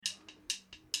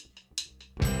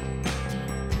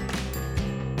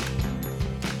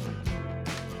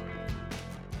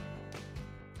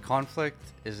Conflict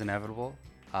is inevitable.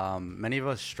 Many of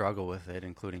us struggle with it,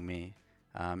 including me.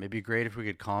 It'd be great if we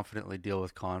could confidently deal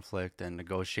with conflict and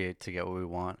negotiate to get what we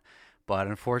want. But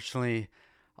unfortunately,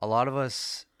 a lot of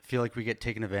us feel like we get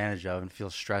taken advantage of and feel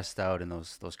stressed out in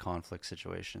those conflict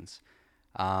situations.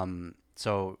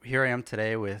 So here I am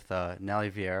today with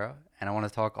Nelly Vieira, and I want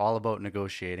to talk all about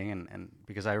negotiating, and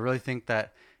because I really think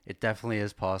that it definitely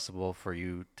is possible for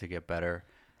you to get better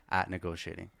at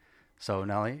negotiating. So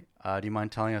Nelly, do you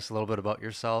mind telling us a little bit about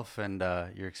yourself and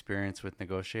your experience with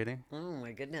negotiating? Oh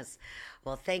my goodness.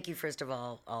 Well, thank you first of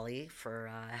all, Ollie,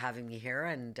 for having me here,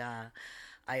 and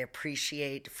I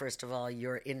appreciate first of all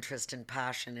your interest and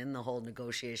passion in the whole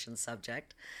negotiation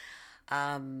subject.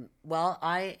 Well,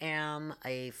 I am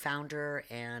a founder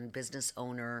and business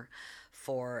owner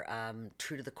for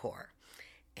True to the Core,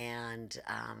 and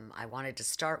I wanted to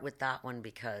start with that one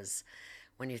because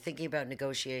when you're thinking about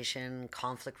negotiation,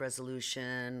 conflict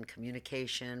resolution,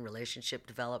 communication, relationship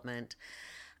development,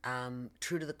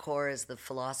 True to the Core is the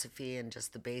philosophy and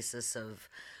just the basis of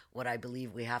what I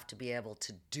believe we have to be able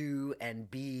to do and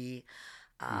be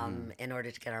in order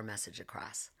to get our message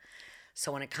across.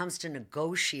 So when it comes to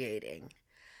negotiating,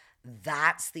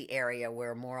 that's the area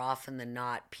where more often than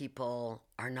not people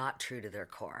are not true to their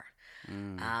core.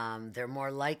 They're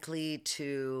more likely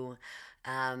to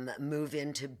move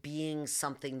into being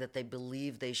something that they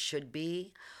believe they should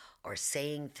be or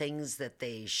saying things that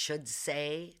they should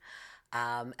say,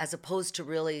 as opposed to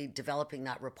really developing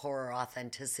that rapport or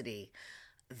authenticity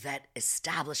that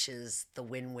establishes the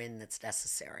win-win that's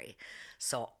necessary.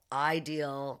 So I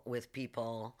deal with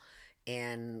people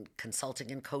in consulting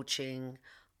and coaching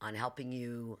on helping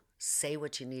you say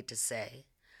what you need to say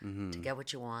to get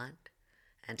what you want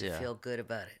and to Yeah. feel good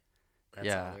about it. That's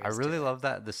all Yeah, there I is to really it. love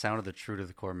that, the sound of the true to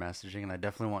the core messaging, and I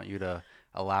definitely want you to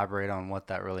elaborate on what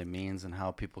that really means and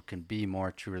how people can be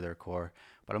more true to their core.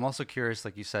 But I'm also curious,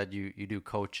 like you said, you do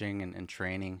coaching and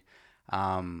training.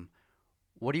 Um,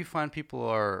 what do you find people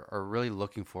are really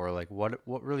looking for? Like what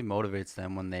really motivates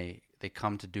them when they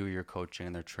come to do your coaching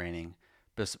and their training,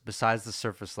 besides the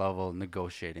surface level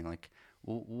negotiating? Like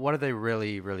what are they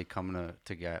really coming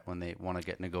to get when they want to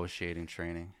get negotiating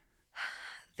training?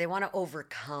 They want to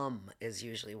overcome is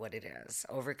usually what it is.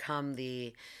 Overcome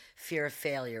the fear of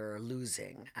failure or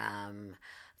losing.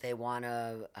 They want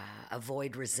to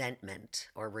avoid resentment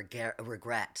or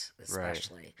regret, Right.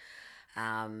 especially.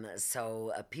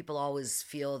 So people always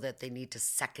feel that they need to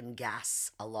second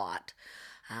guess a lot.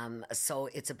 So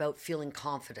it's about feeling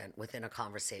confident within a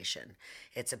conversation.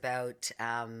 It's about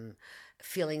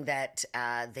feeling that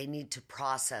they need to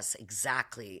process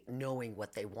exactly knowing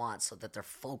what they want so that they're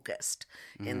focused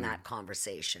in Mm-hmm. that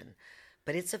conversation.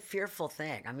 But it's a fearful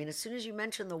thing. I mean, as soon as you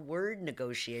mention the word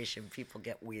negotiation, people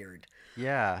get weird.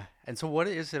 Yeah. And so what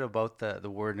is it about the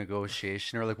word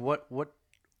negotiation, or like what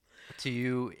to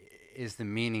you is the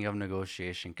meaning of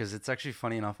negotiation? Because it's actually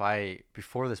funny enough, I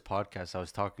before this podcast I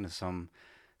was talking to some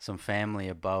family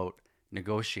about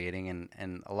negotiating,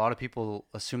 and a lot of people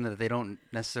assume that they don't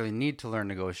necessarily need to learn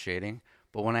negotiating,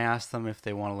 but when I ask them if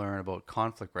they want to learn about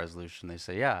conflict resolution, they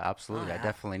say, yeah, Oh, absolutely, I yeah.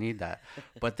 definitely need that.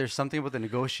 But there's something about the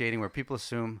negotiating where people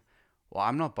assume, well,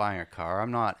 I'm not buying a car.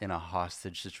 I'm not in a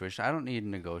hostage situation. I don't need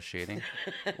negotiating.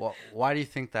 Well, why do you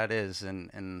think that is?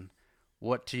 And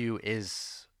what to you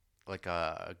is like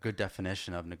a good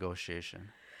definition of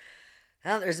negotiation?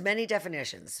 Well, there's many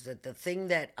definitions. The thing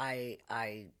that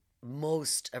I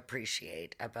most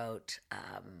appreciate about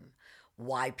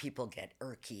why people get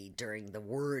irky during the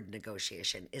word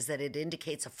negotiation is that it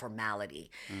indicates a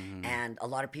formality, Mm-hmm. and a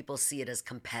lot of people see it as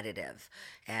competitive,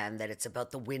 and that it's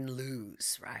about the win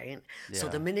lose, right? So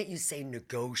the Yeah. minute you say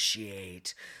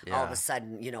negotiate, all of a Yeah.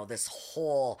 sudden, this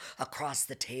whole across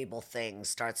the table thing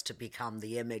starts to become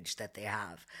the image that they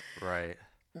have. Right.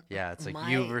 Yeah, it's like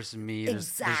you My versus me. There's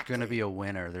gonna be exactly, a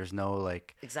winner. There's no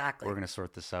like we're exactly. gonna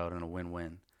sort this out in a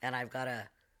win-win. And I've got to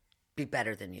be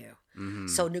better than you. Mm-hmm.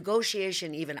 So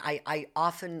negotiation, even I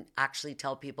often actually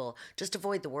tell people just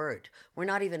avoid the word. We're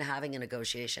not even having a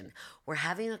negotiation. We're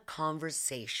having a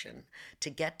conversation to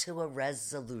get to a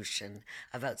resolution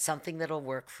about something that'll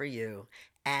work for you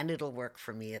and it'll work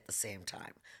for me at the same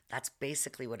time. That's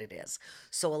basically what it is.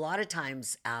 So a lot of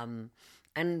times, and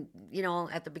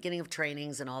at the beginning of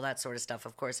trainings and all that sort of stuff,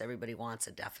 of course, everybody wants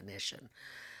a definition.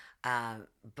 Uh,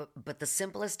 but the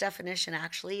simplest definition,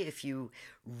 actually, if you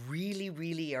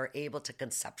really are able to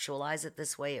conceptualize it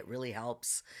this way, it really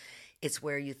helps. It's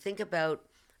where you think about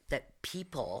that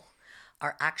people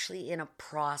are actually in a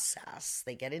process.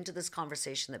 They get into this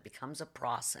conversation that becomes a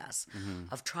process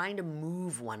of trying to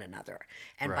move one another.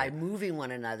 And by Right. moving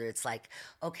one another, it's like,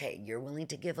 okay, you're willing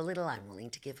to give a little, I'm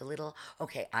willing to give a little.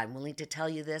 Okay, I'm willing to tell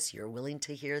you this, you're willing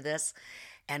to hear this.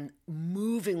 And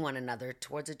moving one another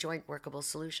towards a joint workable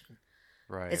solution.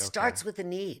 Right. It Okay. starts with a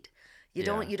need. You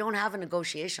Yeah. don't have a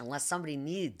negotiation unless somebody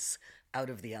needs out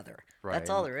of the other. Right. That's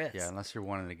all there Yeah, is. unless you're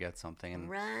wanting to get something. And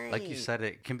like you Right. said,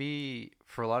 it can be,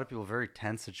 for a lot of people, very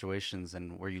tense situations,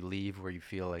 and where you leave, where you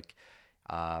feel like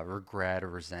regret or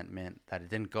resentment that it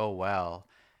didn't go well.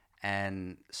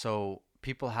 And so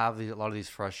people have a lot of these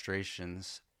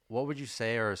frustrations. What would you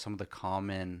say are some of the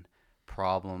common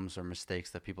problems or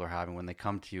mistakes that people are having when they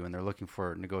come to you and they're looking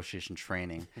for negotiation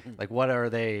training? Like, what are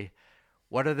they?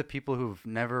 What are the people who've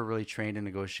never really trained in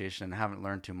negotiation and haven't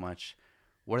learned too much?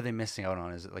 What are they missing out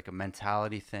on? Is it like a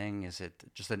mentality thing? Is it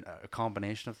just a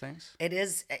combination of things? It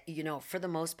is, for the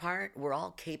most part, we're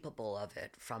all capable of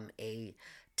it from a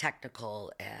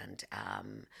technical and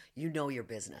your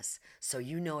business. So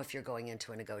if you're going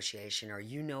into a negotiation, or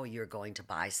you're going to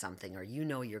buy something, or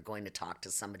you're going to talk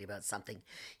to somebody about something,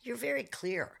 you're very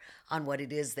clear on what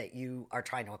it is that you are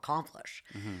trying to accomplish.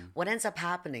 What ends up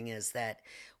happening is that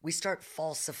we start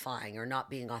falsifying or not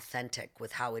being authentic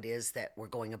with how it is that we're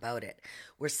going about it.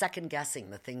 We're second guessing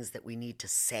the things that we need to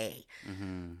say.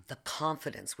 The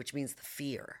confidence, which means the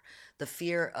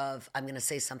fear of, I'm going to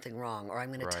say something wrong, or I'm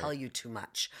going to Right. tell you too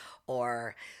much.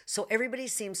 Or so everybody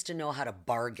seems to know how to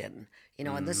bargain,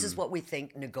 and this is what we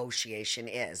think negotiation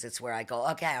is. It's where I go,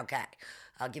 okay,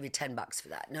 I'll give you $10 for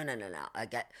that. No. I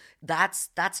get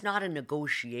that's not a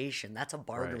negotiation. That's a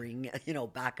bartering,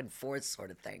 back and forth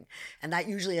sort of thing. And that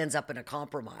usually ends up in a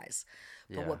compromise.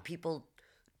 But Yeah. what people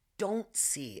don't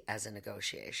see as a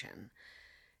negotiation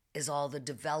is all the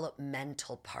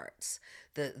developmental parts,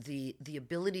 the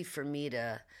ability for me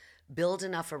to build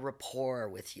enough a rapport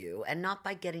with you, and not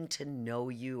by getting to know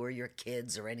you or your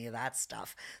kids or any of that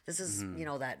stuff. This is,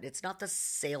 that it's not the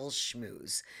sales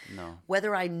schmooze. No.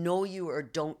 Whether I know you or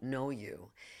don't know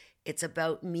you, it's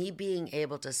about me being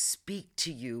able to speak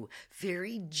to you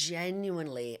very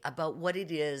genuinely about what it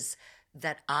is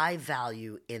that I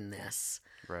value in this.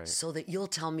 Right. So that you'll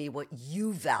tell me what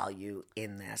you value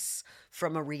in this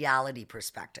from a reality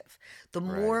perspective. The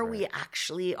more we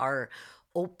actually are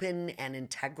open and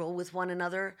integral with one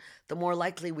another, the more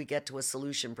likely we get to a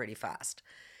solution pretty fast.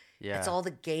 Yeah. It's all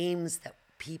the games that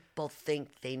people think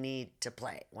they need to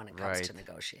play when it comes to Right.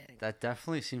 negotiating. That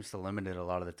definitely seems to limit it a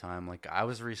lot of the time. Like, I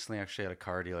was recently actually at a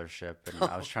car dealership, and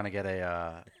I was trying to get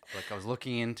I was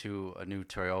looking into a new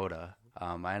Toyota.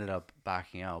 I ended up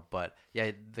backing out, but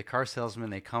yeah, the car salesman,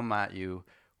 they come at you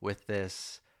with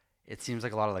this. It seems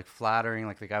like a lot of like flattering.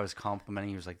 Like, the guy was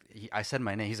complimenting. He was like, I said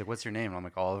my name. He's like, "What's your name?" And I'm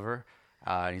like, "Oliver."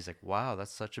 And he's like, "Wow,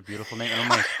 that's such a beautiful name." And I'm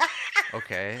like,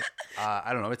 "Okay."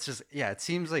 I don't know. It's just, yeah, it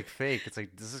seems like fake. It's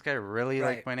like, does this guy really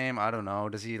Right. like my name? I don't know.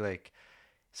 Does he like?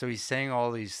 So he's saying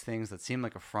all these things that seem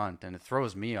like a front, and it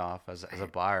throws me off as a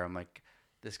buyer. I'm like,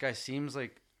 this guy seems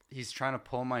like he's trying to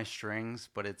pull my strings,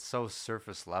 but it's so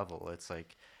surface level. It's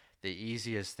like the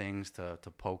easiest things to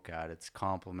poke at. It's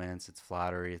compliments, it's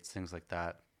flattery, it's things like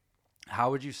that.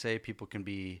 How would you say people can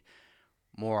be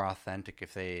more authentic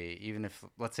if even if,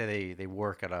 let's say, they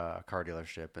work at a car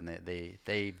dealership, and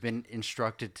they've been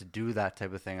instructed to do that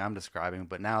type of thing I'm describing,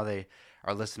 but now they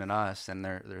are listening to us, and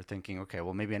they're thinking, okay,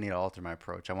 well, maybe I need to alter my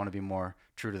approach. I want to be more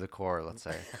true to the core, let's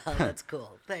say. Oh, that's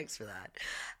cool. Thanks for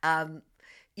that.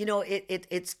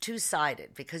 It's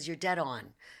two-sided, because you're dead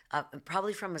on.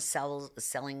 Probably from a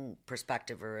selling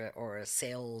perspective, or a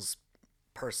sales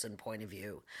person point of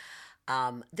view.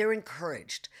 They're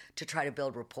encouraged to try to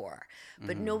build rapport,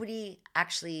 but nobody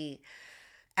actually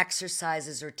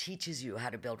exercises or teaches you how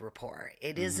to build rapport.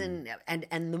 It isn't,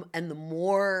 and the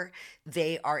more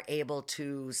they are able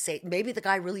to say, maybe the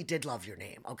guy really did love your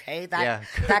name. Okay, Yeah,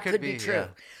 that could could be be, true. yeah.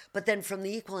 But then, from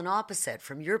the equal and opposite,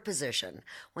 from your position,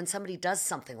 when somebody does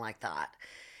something like that,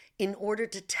 in order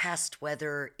to test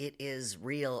whether it is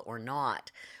real or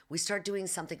not, we start doing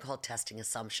something called testing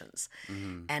assumptions.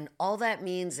 And all that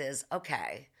means is,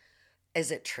 okay,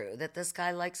 is it true that this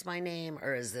guy likes my name,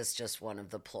 or is this just one of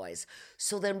the ploys?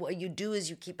 So then what you do is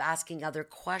you keep asking other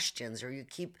questions, or you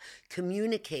keep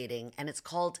communicating, and it's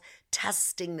called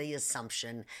testing the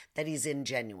assumption that he's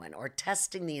ingenuine, or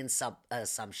testing the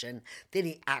assumption that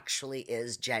he actually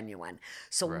is genuine.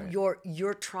 So Right.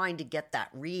 you're trying to get that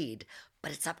read,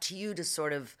 but it's up to you to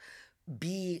sort of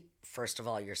be, first of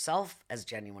all, yourself as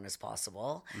genuine as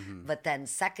possible, but then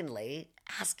secondly,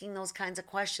 asking those kinds of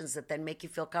questions that then make you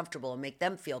feel comfortable and make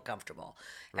them feel comfortable.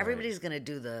 Everybody's going to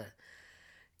do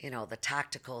the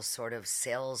tactical sort of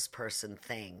salesperson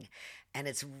thing. And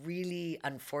it's really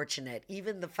unfortunate,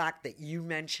 even the fact that you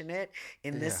mention it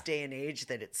in this Yeah. day and age,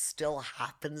 that it still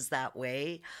happens that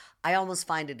way. I almost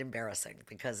find it embarrassing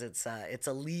because it's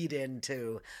a lead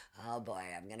into, oh boy,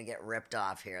 I'm gonna get ripped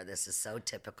off here. This is so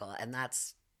typical, and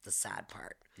that's the sad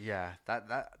part. Yeah,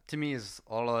 that to me is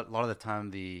a lot of the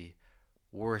time the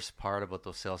worst part about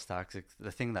those sales tactics.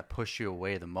 The thing that push you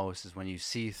away the most is when you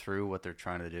see through what they're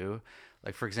trying to do.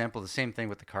 Like for example, the same thing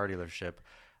with the car dealership.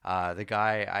 The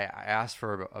guy I asked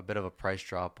for a bit of a price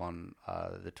drop on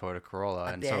the Toyota Corolla,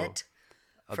 A and bit. so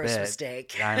a First bit.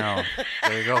 mistake. Yeah, I know.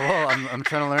 There you go. Well, I'm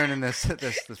trying to learn in this Good.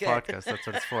 podcast. That's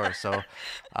what it's for. So,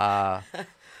 uh,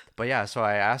 but yeah, so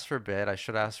I asked for a bit. I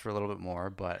should ask for a little bit more.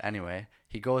 But anyway,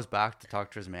 he goes back to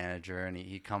talk to his manager, and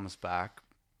he comes back,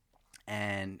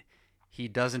 and he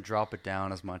doesn't drop it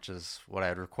down as much as what I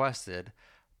had requested.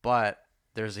 But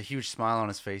there's a huge smile on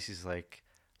his face. He's like,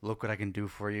 "Look what I can do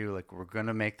for you. Like we're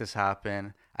gonna make this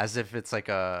happen." As if it's like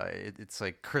it's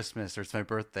like Christmas or it's my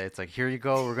birthday. It's like, here you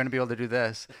go. We're gonna be able to do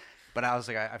this. But I was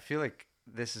like, I feel like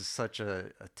this is such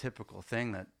a typical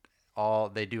thing that all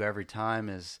they do every time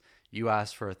is you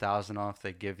ask for 1,000 off,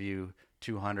 they give you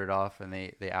 200 off, and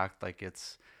they act like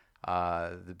it's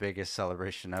the biggest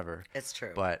celebration ever. It's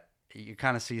true. But you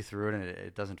kind of see through it, and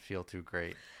it doesn't feel too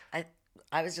great. I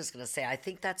I was just going to say, I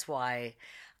think that's why,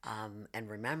 and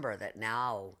remember that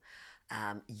now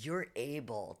you're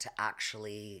able to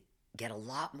actually get a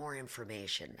lot more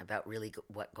information about really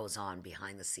what goes on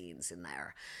behind the scenes in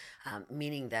there.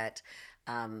 Meaning that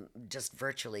just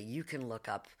virtually you can look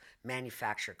up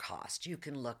manufacturer cost, you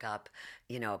can look up,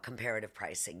 comparative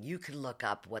pricing, you can look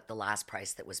up what the last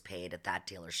price that was paid at that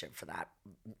dealership for that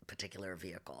particular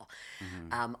vehicle.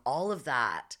 All of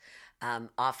that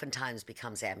oftentimes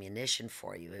becomes ammunition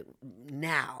for you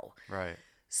now. Right.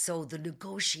 So the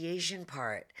negotiation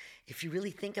part, if you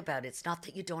really think about it, it's not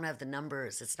that you don't have the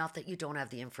numbers. It's not that you don't have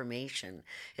the information.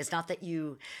 It's not that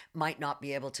you might not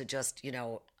be able to just,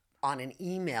 on an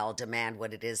email demand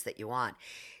what it is that you want.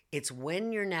 It's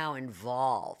when you're now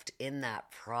involved in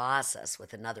that process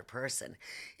with another person,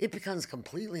 it becomes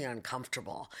completely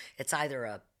uncomfortable. It's either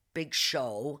a big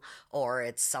show or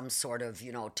it's some sort of,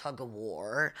 tug of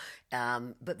war.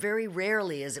 But very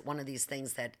rarely is it one of these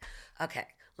things that, okay,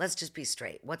 let's just be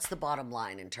straight. What's the bottom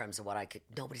line in terms of what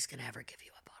nobody's going to ever give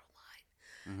you a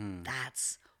bottom line.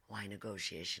 That's why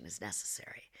negotiation is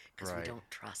necessary, because we Right. don't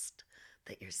trust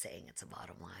that you're saying it's a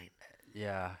bottom line.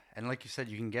 Yeah, and like you said,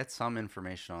 you can get some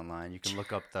information online. You can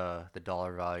look up the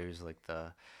dollar values, like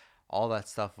all that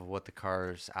stuff of what the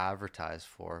cars advertise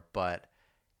for.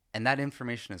 And that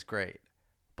information is great,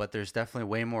 but there's definitely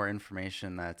way more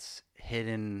information that's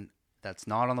hidden, that's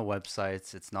not on the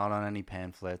websites. It's not on any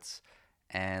pamphlets,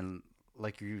 and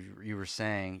like you were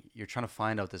saying, you're trying to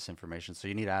find out this information, so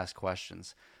you need to ask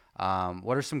questions.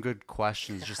 What are some good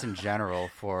questions, just in general,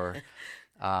 for?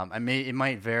 It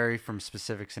might vary from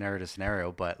specific scenario to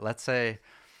scenario, but let's say,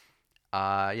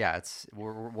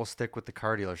 we'll stick with the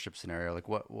car dealership scenario. Like,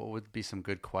 what would be some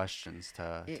good questions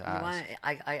to ask?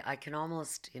 I can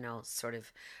almost, sort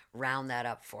of round that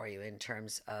up for you in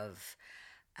terms of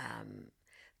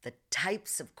the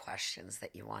types of questions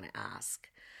that you want to ask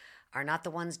are not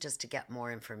the ones just to get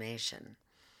more information.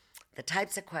 The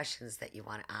types of questions that you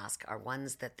want to ask are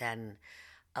ones that then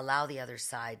allow the other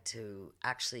side to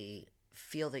actually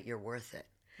feel that you're worth it.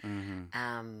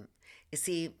 You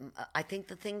see, I think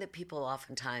the thing that people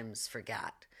oftentimes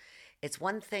forget, it's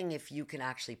one thing if you can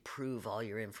actually prove all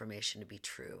your information to be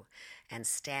true and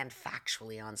stand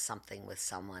factually on something with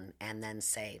someone and then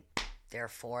say,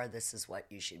 therefore, this is what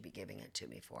you should be giving it to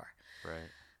me for. Right.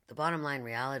 The bottom line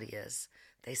reality is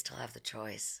they still have the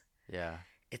choice. Yeah.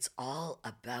 It's all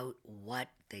about what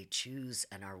they choose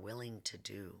and are willing to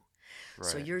do.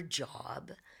 So Right. your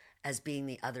job as being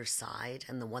the other side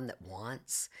and the one that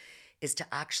wants is to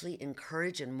actually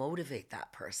encourage and motivate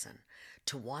that person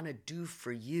to want to do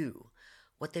for you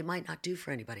what they might not do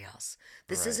for anybody else.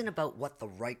 This Right. isn't about what the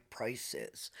right price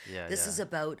is. Yeah, This is yeah.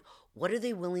 about what are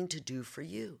they willing to do for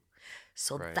you.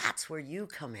 So Right. that's where you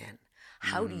come in.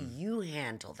 How do you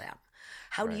handle them?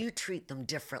 How do Right. you treat them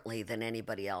differently than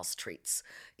anybody else treats,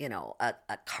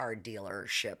 a car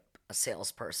dealership, a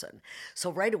salesperson?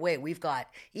 So right away, we've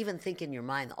got, even think in your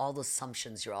mind, all the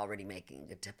assumptions you're already making.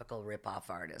 The typical rip-off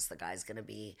artist, the guy's going to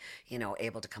be,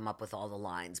 able to come up with all the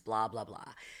lines, blah, blah,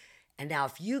 blah. And now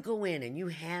if you go in and you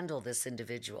handle this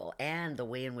individual and the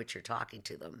way in which you're talking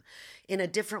to them in a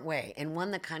different way, and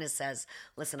one that kind of says,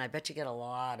 listen, I bet you get a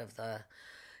lot of the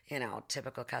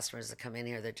typical customers that come in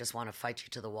here that just want to fight you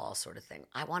to the wall sort of thing.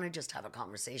 I want to just have a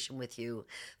conversation with you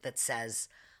that says,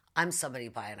 I'm somebody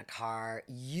buying a car.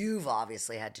 You've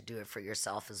obviously had to do it for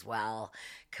yourself as well.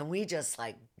 Can we just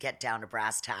like get down to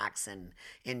brass tacks and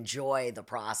enjoy the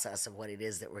process of what it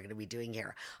is that we're going to be doing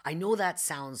here? I know that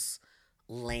sounds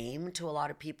lame to a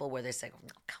lot of people where they say, oh,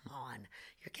 come on,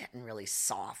 you're getting really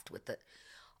soft with the.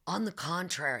 On the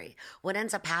contrary, what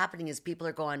ends up happening is people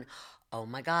are going, oh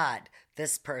my God,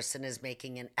 this person is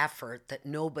making an effort that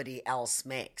nobody else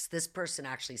makes. This person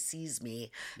actually sees me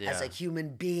as a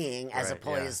human being as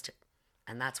opposed to,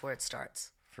 and that's where it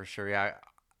starts. For sure. Yeah.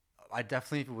 I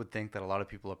definitely would think that a lot of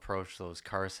people approach those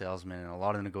car salesmen and a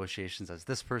lot of negotiations as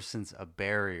this person's a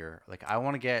barrier. Like I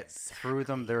want to get through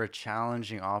them. They're a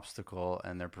challenging obstacle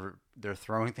and they're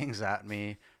throwing things at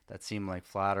me that seem like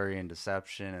flattery and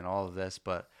deception and all of this.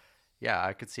 But yeah,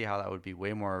 I could see how that would be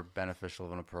way more beneficial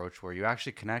of an approach where you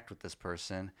actually connect with this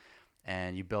person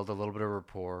and you build a little bit of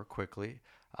rapport quickly.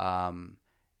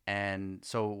 And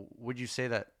so would you say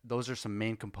that those are some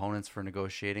main components for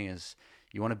negotiating is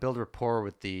you want to build rapport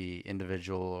with the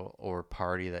individual or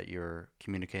party that you're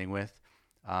communicating with.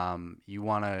 You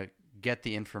want to get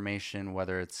the information,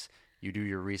 whether it's you do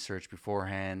your research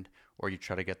beforehand or you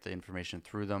try to get the information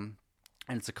through them.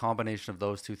 And it's a combination of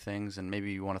those two things. And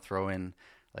maybe you want to throw in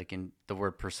like in the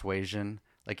word persuasion.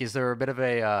 Like, is there a bit of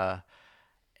a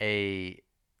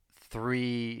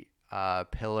three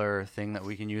pillar thing that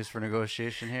we can use for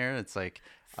negotiation here? It's like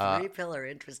three pillar,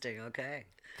 interesting. Okay.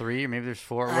 Three, or maybe there's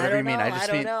four, whatever you mean. I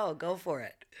don't know. Go for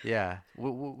it. Yeah.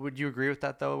 Would you agree with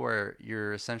that though, where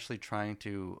you're essentially trying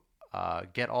to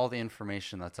get all the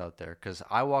information that's out there? Because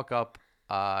I walk up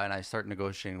and I start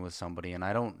negotiating with somebody, and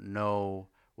I don't know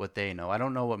what they know. I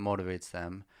don't know what motivates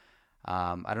them.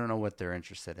 I don't know what they're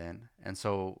interested in, and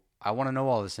so I want to know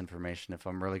all this information if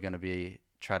I'm really going to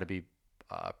try to be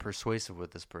persuasive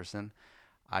with this person.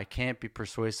 I can't be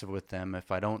persuasive with them if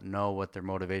I don't know what their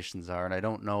motivations are and I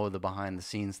don't know the behind the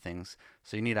scenes things.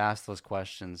 So you need to ask those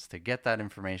questions to get that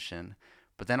information,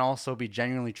 but then also be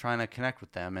genuinely trying to connect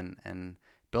with them and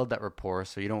build that rapport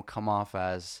so you don't come off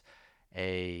as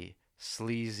a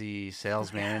sleazy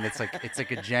salesman. And it's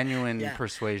like a genuine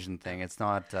persuasion thing. It's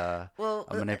not a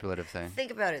manipulative thing.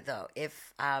 Think about it though.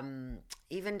 If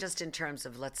even just in terms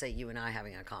of, let's say you and I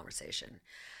having a conversation,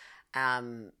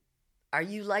 are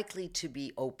you likely to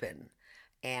be open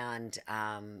and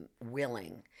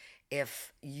willing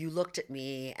if you looked at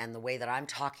me and the way that I'm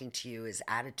talking to you is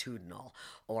attitudinal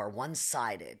or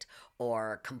one-sided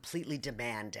or completely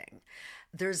demanding?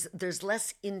 There's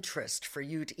less interest for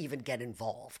you to even get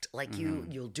involved. Like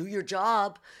you'll do your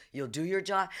job.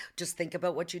 Just think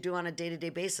about what you do on a day-to-day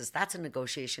basis. That's a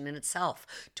negotiation in itself.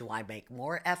 Do I make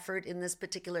more effort in this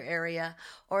particular area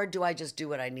or do I just do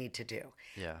what I need to do?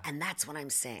 Yeah. And that's what I'm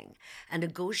saying. A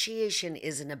negotiation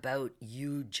isn't about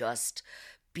you just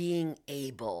being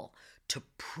able to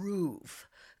prove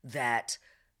that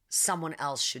someone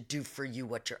else should do for you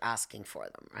what you're asking for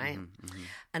them, right?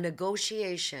 A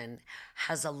negotiation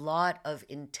has a lot of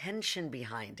intention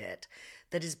behind it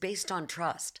that is based on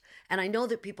trust. And I know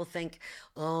that people think,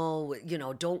 oh,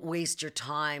 don't waste your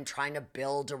time trying to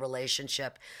build a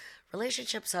relationship.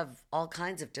 Relationships have all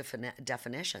kinds of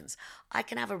definitions. I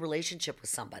can have a relationship with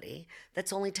somebody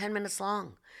that's only 10 minutes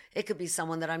long. It could be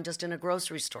someone that I'm just in a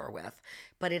grocery store with,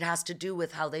 but it has to do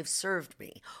with how they've served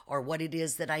me or what it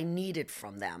is that I needed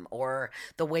from them or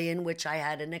the way in which I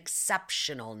had an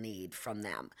exceptional need from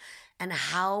them. And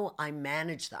how I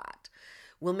manage that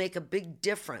will make a big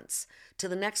difference to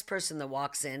the next person that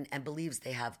walks in and believes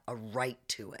they have a right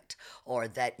to it, or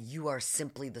that you are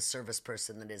simply the service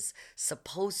person that is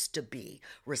supposed to be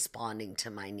responding to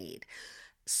my need.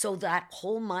 So that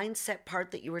whole mindset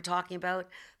part that you were talking about,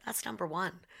 that's number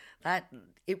one. That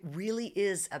it really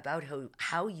is about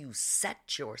how you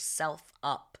set yourself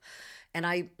up. And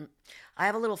I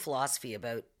have a little philosophy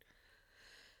about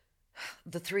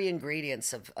the three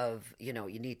ingredients of you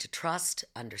need to trust,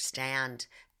 understand,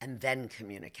 and then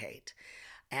communicate.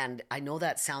 And I know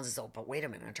that sounds as though, but wait a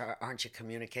minute, aren't you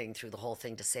communicating through the whole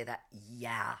thing to say that?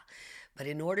 Yeah. But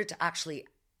in order to actually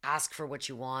ask for what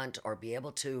you want or be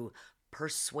able to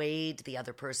persuade the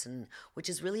other person, which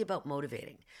is really about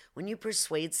motivating. When you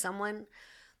persuade someone,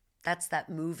 that's that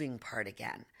moving part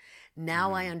again.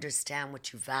 Now I understand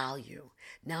what you value.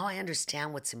 Now I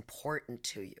understand what's important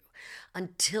to you.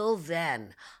 Until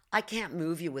then, I can't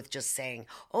move you with just saying,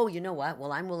 oh, you know what?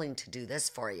 Well, I'm willing to do this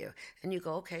for you. And you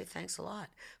go, okay, thanks a lot.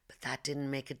 But that didn't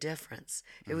make a difference.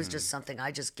 It was just something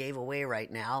I just gave away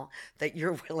right now that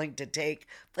you're willing to take,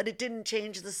 but it didn't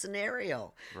change the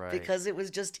scenario because it was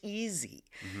just easy.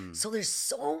 So there's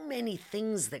so many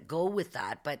things that go with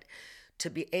that, but to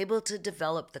be able to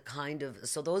develop the kind of,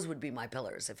 so those would be my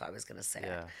pillars if I was going to say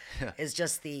it, is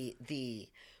just the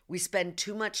we spend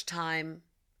too much time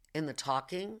in the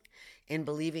talking, in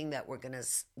believing that we're going to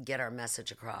get our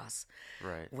message across.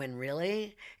 Right. When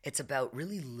really, it's about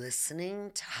really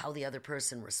listening to how the other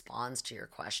person responds to your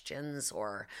questions,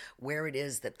 or where it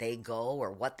is that they go, or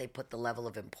what they put the level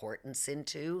of importance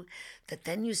into, that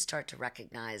then you start to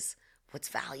recognize what's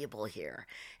valuable here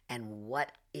and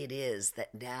what it is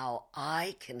that now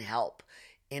I can help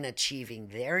in achieving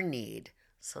their need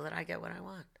so that I get what I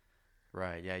want.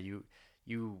 Right. Yeah.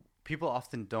 People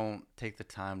often don't take the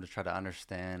time to try to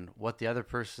understand what the other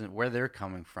person, where they're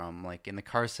coming from. Like in the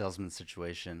car salesman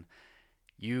situation,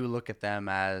 you look at them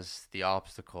as the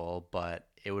obstacle, but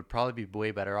it would probably be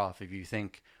way better off if you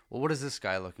think, well, what is this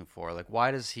guy looking for? Like, why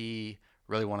does he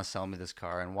really want to sell me this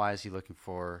car? And why is he looking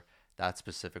for that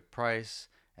specific price?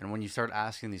 And when you start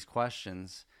asking these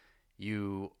questions,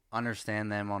 you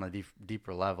understand them on a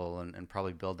deeper level, and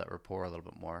probably build that rapport a little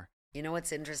bit more. You know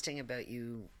what's interesting about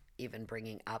you even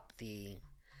bringing up the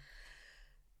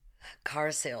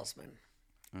car salesman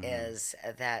is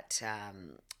that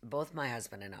both my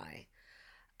husband and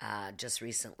I just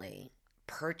recently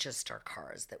purchased our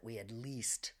cars that we had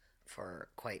leased for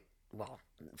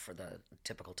for the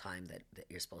typical time that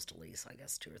you're supposed to lease, I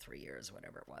guess 2 or 3 years,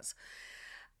 whatever it was.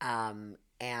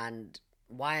 And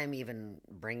why I'm even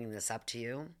bringing this up to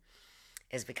you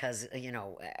is because,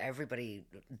 everybody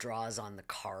draws on the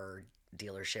car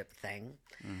dealership thing.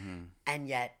 And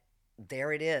yet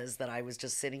there it is that I was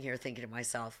just sitting here thinking to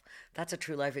myself, that's a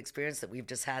true life experience that we've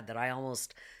just had that I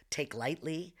almost take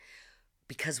lightly,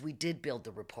 because we did build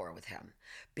the rapport with him,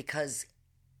 because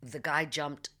the guy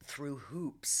jumped through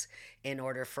hoops in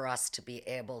order for us to be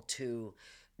able to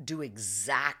do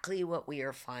exactly what we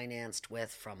are financed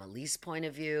with from a lease point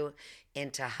of view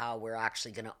into how we're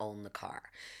actually going to own the car.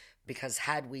 Because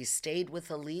had we stayed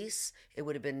with a lease, it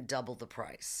would have been double the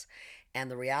price. And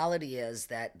the reality is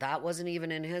that wasn't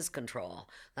even in his control.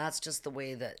 That's just the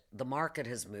way that the market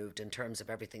has moved in terms of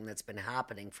everything that's been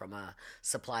happening from a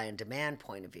supply and demand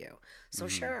point of view. So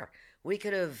sure, we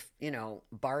could have,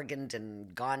 bargained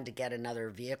and gone to get another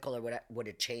vehicle, or would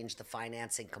have changed the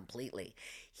financing completely.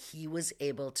 He was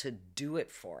able to do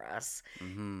it for us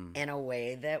in a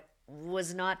way that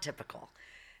was not typical.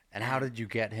 And how did you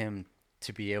get him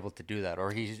to be able to do that?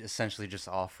 Or he essentially just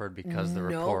offered because the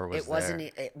rapport was there? No, it wasn't.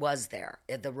 It was there.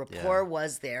 The rapport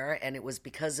was there, and it was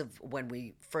because of when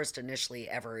we first initially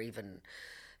ever even,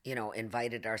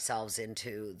 invited ourselves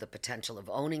into the potential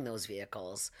of owning those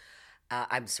vehicles.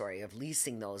 Of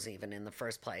leasing those even in the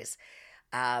first place.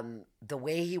 The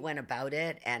way he went about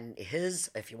it, and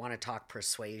if you want to talk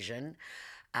persuasion,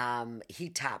 he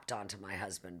tapped onto my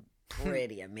husband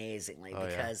pretty amazingly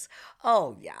because,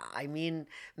 I mean,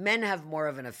 men have more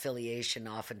of an affiliation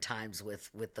oftentimes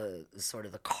with the sort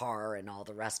of the car and all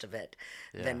the rest of it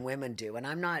than women do. And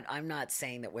I'm not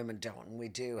saying that women don't. We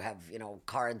do have,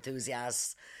 car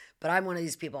enthusiasts. But I'm one of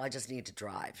these people, I just need to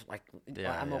drive. Like,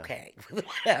 I'm okay with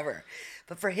whatever.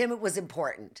 But for him, it was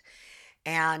important.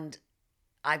 And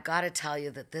I've got to tell you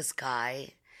that this guy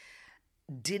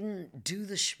didn't do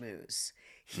the schmooze.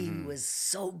 He was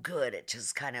so good at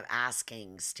just kind of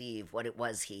asking Steve what it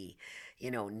was he,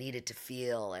 needed to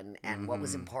feel and what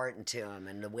was important to him,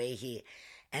 and the way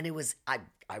and it was, I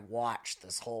watched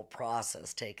this whole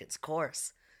process take its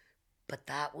course. But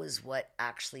that was what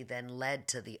actually then led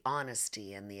to the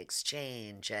honesty and the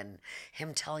exchange and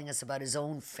him telling us about his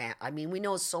own family. I mean, we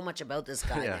know so much about this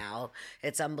guy now.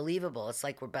 It's unbelievable. It's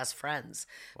like we're best friends.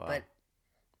 Wow. But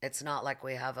it's not like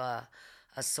we have a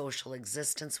social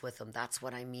existence with him. That's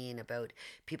what I mean about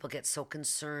people get so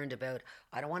concerned about,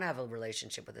 I don't want to have a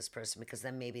relationship with this person because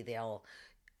then maybe they'll,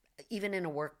 even in a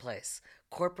workplace,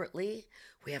 corporately,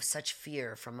 we have such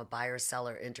fear from a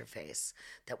buyer-seller interface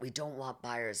that we don't want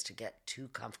buyers to get too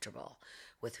comfortable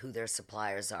with who their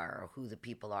suppliers are or who the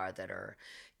people are that are,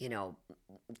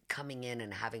 coming in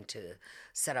and having to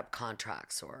set up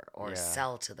contracts or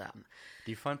sell to them.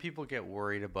 Do you find people get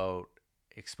worried about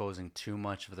exposing too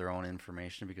much of their own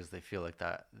information because they feel like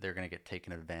that they're going to get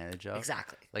taken advantage of?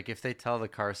 Exactly. Like if they tell the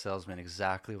car salesman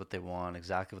exactly what they want,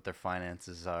 exactly what their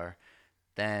finances are,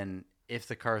 then if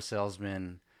the car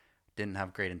salesman didn't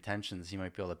have great intentions, he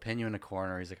might be able to pin you in a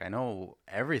corner. He's like, I know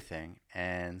everything,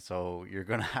 and so you're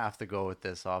going to have to go with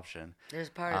this option. There's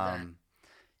part of that.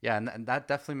 Yeah, and that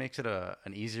definitely makes it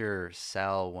an easier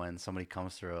sell when somebody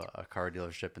comes through a car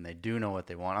dealership and they do know what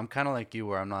they want. I'm kind of like you,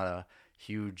 where I'm not a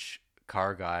huge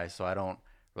car guy, so I don't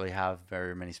really have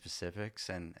very many specifics.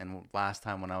 And last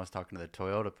time when I was talking to the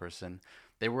Toyota person,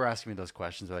 they were asking me those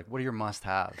questions. They're like, what are your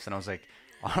must-haves? And I was like,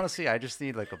 honestly, I just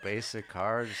need like a basic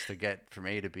car just to get from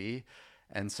A to B.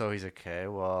 And so he's like, okay,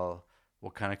 well,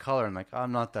 what kind of color. I'm like, oh,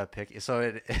 I'm not that picky. So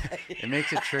it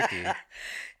makes it tricky.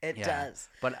 It Yeah. does.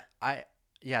 But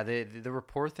yeah, the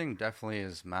rapport thing definitely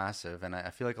is massive. And I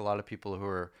feel like a lot of people who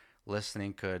are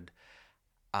listening could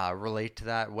relate to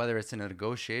that, whether it's in a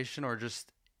negotiation or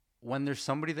just when there's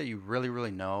somebody that you really,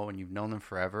 really know and you've known them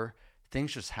forever,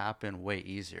 things just happen way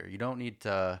easier. You don't need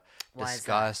to Why is that?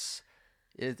 discuss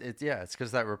yeah, it's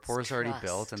because that rapport is already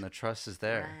built trust. and the trust is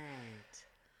there. Right.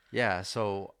 Yeah,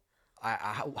 so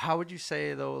how would you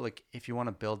say though, like if you want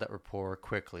to build that rapport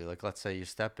quickly, like let's say you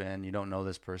step in, you don't know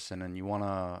this person and you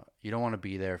don't want to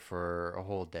be there for a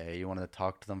whole day. You want to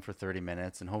talk to them for 30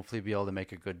 minutes and hopefully be able to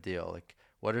make a good deal. Like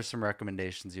what are some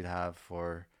recommendations you'd have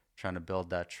for trying to build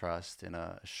that trust in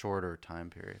a shorter time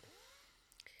period?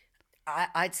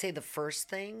 I'd say the first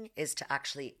thing is to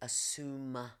actually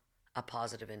assume a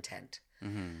positive intent.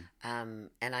 And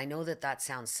I know that that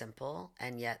sounds simple,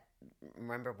 and yet,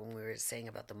 remember when we were saying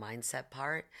about the mindset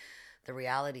part, the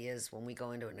reality is when we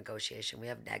go into a negotiation, we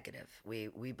have negative.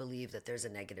 We believe that there's a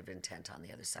negative intent on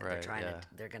the other side. Right, yeah.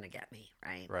 They're gonna get me,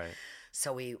 right? Right.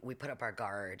 So we put up our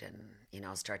guard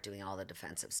and start doing all the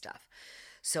defensive stuff.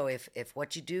 So if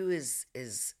what you do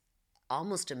is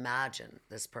almost imagine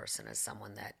this person as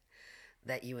someone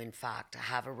that you in fact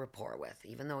have a rapport with,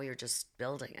 even though you're just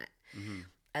building it.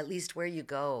 At least where you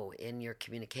go in your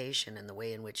communication and the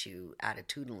way in which you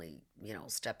attitudinally,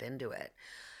 step into it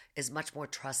is much more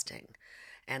trusting.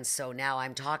 And so now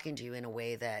I'm talking to you in a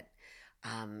way that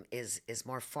is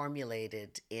more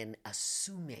formulated in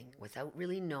assuming without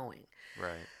really knowing.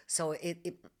 Right. So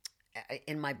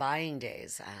in my buying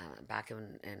days, back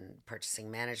in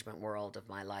purchasing management world of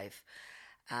my life,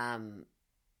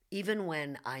 even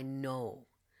when I know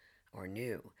or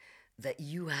knew that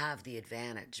you have the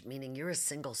advantage, meaning you're a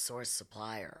single source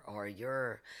supplier or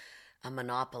you're a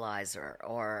monopolizer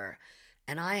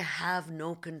and I have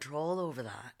no control over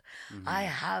that. I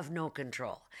have no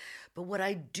control. But what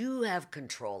I do have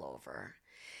control over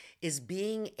is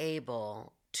being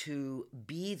able to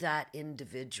be that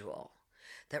individual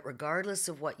that regardless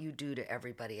of what you do to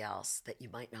everybody else, that you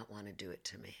might not want to do it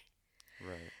to me.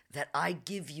 Right. That I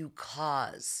give you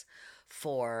cause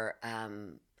for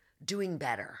doing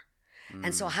better.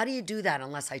 And so how do you do that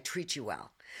unless I treat you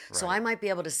well? So I might be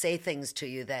able to say things to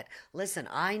you that, listen,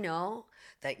 I know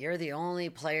that you're the only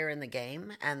player in the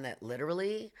game and that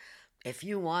literally, if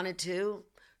you wanted to,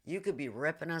 you could be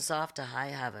ripping us off to high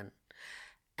heaven.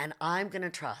 And I'm going to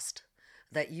trust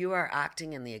that you are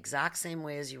acting in the exact same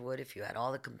way as you would if you had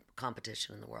all the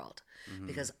competition in the world.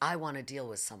 Because I want to deal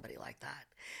with somebody like that.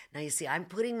 Now, you see, I'm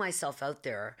putting myself out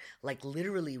there, like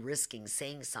literally risking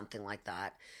saying something like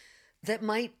that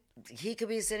might, he could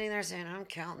be sitting there saying, I'm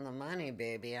counting the money,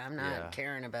 baby. I'm not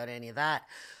caring about any of that.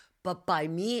 But by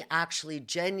me actually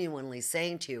genuinely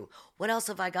saying to you, what else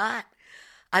have I got?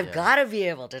 I've got to be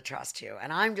able to trust you.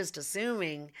 And I'm just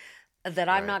assuming that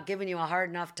I'm not giving you a hard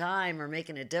enough time or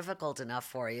making it difficult enough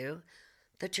for you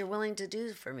that you're willing to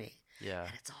do for me. Yeah.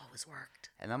 And it's always worked.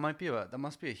 And that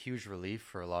must be a huge relief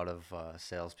for a lot of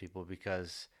salespeople,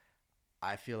 because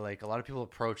I feel like a lot of people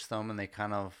approach them and they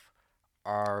kind of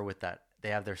are with that. They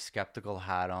have their skeptical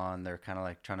hat on. They're kind of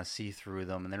like trying to see through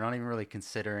them, and they're not even really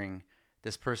considering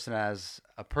this person as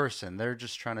a person. They're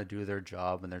just trying to do their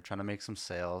job and they're trying to make some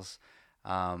sales.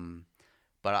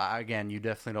 But again, you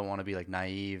definitely don't want to be like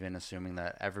naive in assuming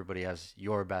that everybody has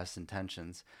your best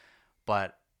intentions.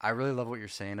 But I really love what you're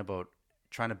saying about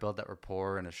trying to build that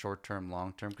rapport in a short term,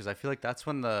 long term, because I feel like that's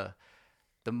when the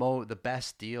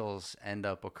best deals end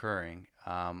up occurring.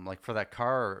 Like for that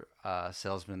car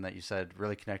salesman that you said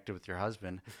really connected with your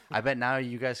husband, I bet now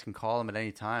you guys can call him at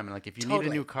any time. And like if you need a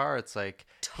new car, it's like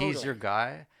he's your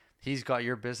guy. He's got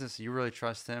your business. You really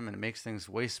trust him, and it makes things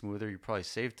way smoother. You probably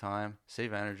save time,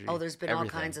 save energy. Oh, there's been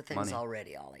everything, all kinds of things money.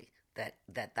 already, Ollie,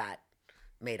 that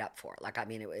made up for. Like, I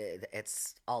mean,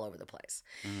 it's all over the place.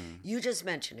 You just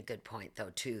mentioned a good point,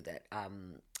 though, too, that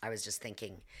I was just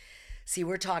thinking. See,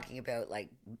 we're talking about like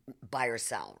buy or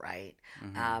sell, right?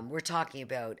 We're talking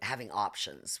about having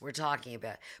options. We're talking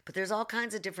about, but there's all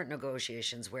kinds of different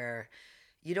negotiations where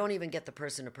you don't even get the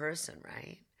person to person,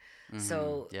 right?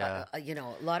 So, a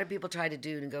lot of people try to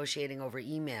do negotiating over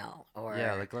email or...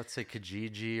 Yeah, like let's say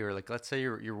Kijiji, or like let's say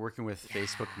you're working with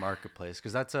Facebook Marketplace,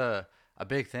 because that's a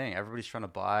big thing. Everybody's trying to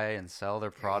buy and sell their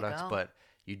products, but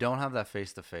you don't have that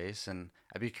face-to-face. And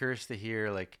I'd be curious to hear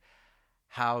like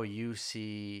how you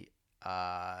see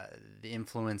the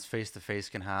influence face-to-face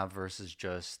can have versus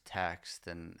just text,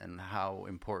 and how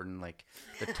important like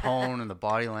the tone and the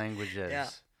body language is. Yeah.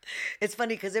 It's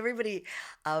funny because everybody,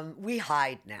 we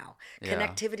hide now.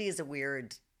 Connectivity is a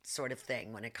weird sort of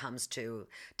thing when it comes to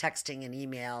texting and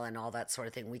email and all that sort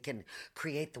of thing. We can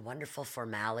create the wonderful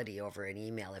formality over an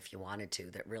email if you wanted to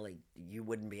that really you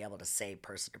wouldn't be able to say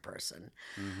person to person.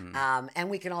 And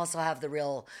we can also have the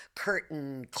real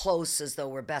curtain close as though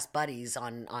we're best buddies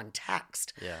on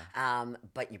text. Yeah.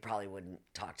 But you probably wouldn't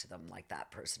talk to them like that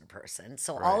person to person.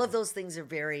 So all of those things are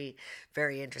very,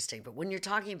 very interesting. But when you're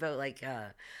talking about like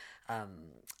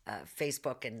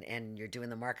Facebook and you're doing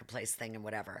the marketplace thing and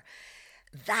whatever,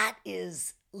 that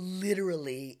is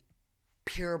literally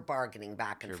pure bargaining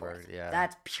back and forth.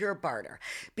 That's pure barter.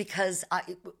 Because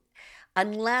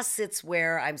unless it's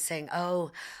where I'm saying,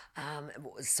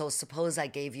 so suppose I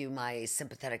gave you my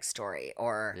sympathetic story,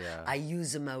 or I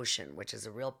use emotion, which is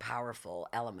a real powerful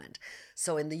element.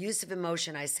 So in the use of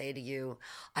emotion, I say to you,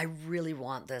 I really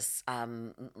want this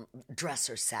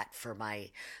dresser set for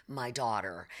my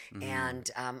daughter. And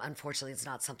unfortunately, it's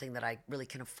not something that I really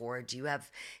can afford. Do you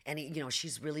have any,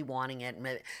 she's really wanting it.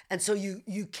 And so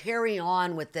you carry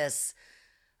on with this.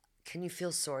 Can you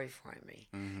feel sorry for me?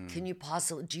 Can you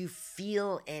do you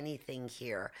feel anything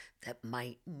here that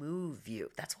might move you?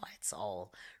 That's why it's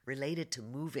all related to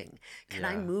moving. Can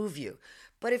I move you?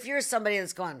 But if you're somebody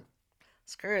that's going,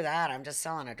 screw that, I'm just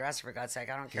selling a dresser for God's sake,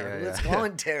 I don't care who it's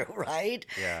going to, right?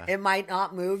 Yeah. It might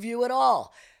not move you at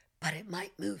all, but it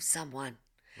might move someone.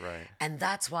 Right. And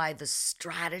that's why the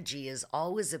strategy is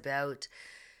always about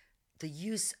the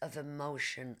use of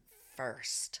emotion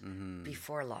first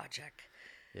before logic.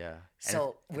 Yeah.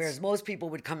 So whereas most people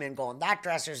would come in going, that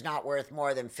dresser's not worth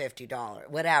more than $50,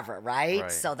 whatever, right?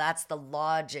 So that's the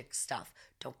logic stuff.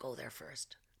 Don't go there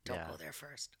first. Don't go there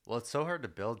first. Well, it's so hard to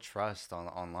build trust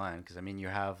online because, I mean, you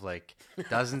have like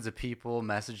dozens of people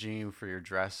messaging you for your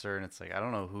dresser, and it's like, I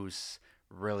don't know who's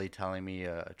really telling me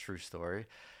a true story.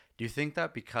 Do you think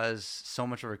that because so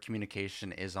much of our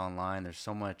communication is online, there's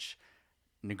so much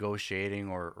negotiating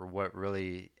or what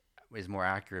really is more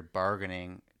accurate,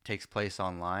 bargaining takes place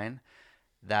online,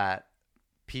 that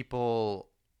people,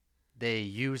 they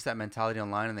use that mentality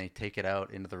online and they take it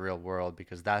out into the real world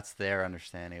because that's their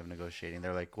understanding of negotiating.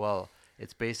 They're like, well,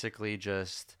 it's basically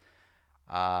just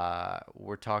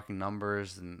we're talking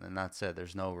numbers and that's it.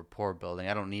 There's no rapport building.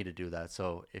 I don't need to do that.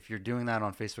 So if you're doing that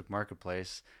on Facebook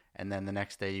Marketplace and then the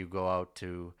next day you go out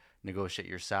to negotiate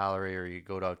your salary or you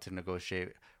go out to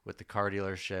negotiate with the car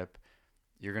dealership,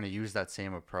 you're going to use that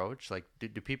same approach. Like, do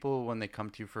people, when they come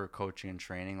to you for coaching and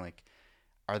training, like,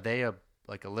 are they a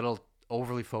little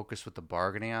overly focused with the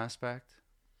bargaining aspect?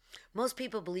 Most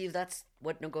people believe that's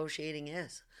what negotiating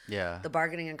is. Yeah. The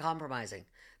bargaining and compromising.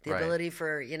 The ability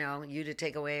for, you to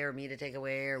take away or me to take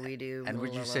away or we do. And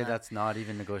would you say that's not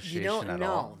even negotiation at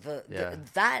all?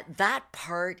 That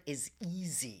part is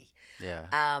easy.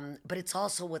 Yeah. But it's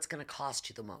also what's going to cost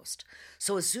you the most.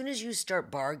 So as soon as you start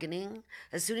bargaining,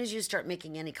 as soon as you start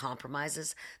making any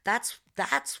compromises, that's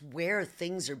where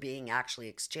things are being actually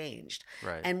exchanged.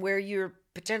 Right. And where you're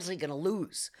potentially going to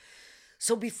lose.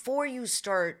 So before you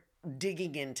start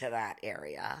digging into that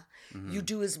area, you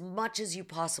do as much as you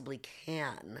possibly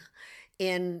can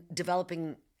in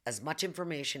developing as much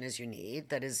information as you need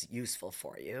that is useful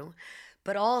for you,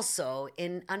 but also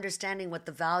in understanding what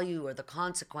the value or the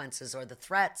consequences or the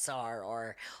threats are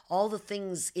or all the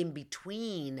things in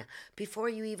between before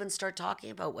you even start talking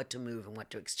about what to move and what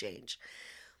to exchange.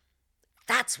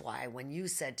 That's why when you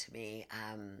said to me,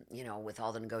 with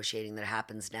all the negotiating that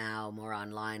happens now, more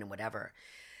online and whatever,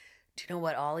 do you know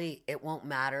what, Ollie? It won't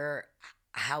matter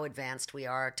how advanced we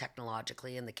are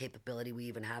technologically and the capability we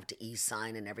even have to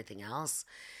e-sign and everything else.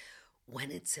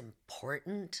 When it's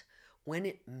important, when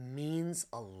it means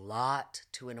a lot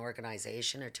to an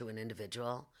organization or to an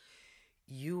individual,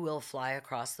 you will fly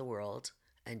across the world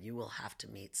and you will have to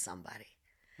meet somebody.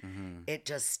 It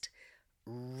just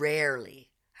rarely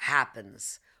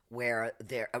happens where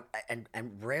there, and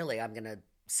rarely I'm going to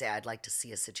say I'd like to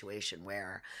see a situation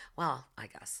where, well, I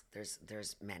guess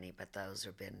there's many, but those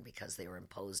have been because they were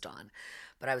imposed on.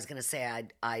 But I was going to say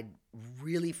I'd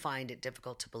really find it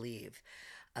difficult to believe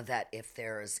that if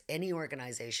there's any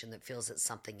organization that feels that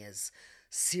something is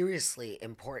seriously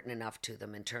important enough to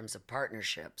them in terms of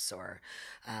partnerships or,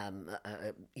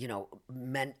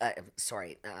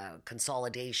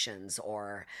 consolidations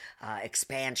or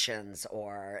expansions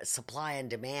or supply and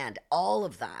demand, all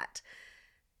of that.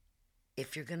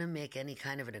 If you're going to make any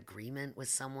kind of an agreement with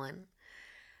someone,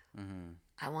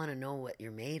 I want to know what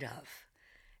you're made of.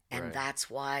 And that's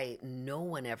why no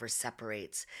one ever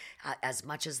separates. As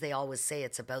much as they always say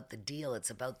it's about the deal, it's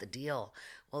about the deal.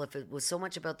 Well, if it was so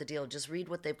much about the deal, just read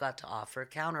what they've got to offer,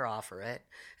 counter offer it,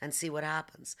 and see what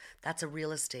happens. That's a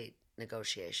real estate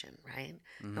negotiation, right?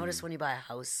 Notice when you buy a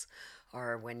house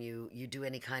or when you do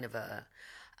any kind of a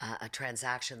a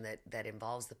transaction that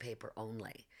involves the paper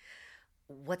only,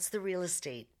 what's the real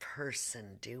estate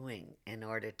person doing in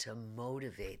order to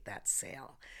motivate that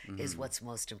sale is what's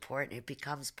most important. It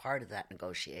becomes part of that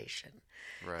negotiation.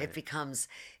 Right. It becomes,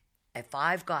 if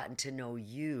I've gotten to know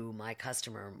you, my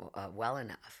customer, well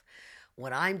enough,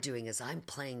 what I'm doing is I'm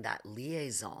playing that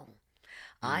liaison.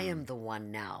 I am the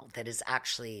one now that is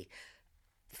actually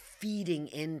feeding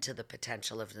into the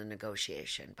potential of the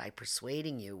negotiation by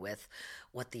persuading you with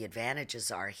what the advantages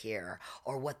are here,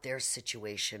 or what their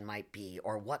situation might be,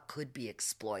 or what could be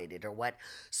exploited, or what.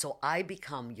 So I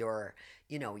become your,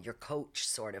 your coach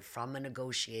sort of from a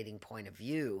negotiating point of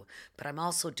view, but I'm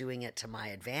also doing it to my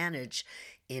advantage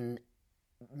in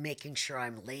making sure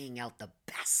I'm laying out the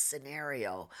best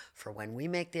scenario for when we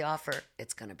make the offer,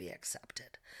 it's going to be accepted.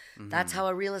 That's how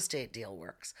a real estate deal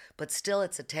works. But still,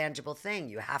 it's a tangible thing.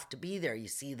 You have to be there. You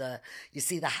see the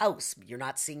house. You're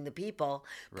not seeing the people,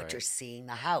 but Right. you're seeing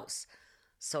the house.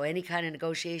 So any kind of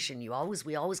negotiation, we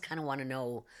always kind of want to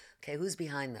know, okay, who's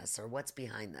behind this or what's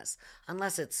behind this,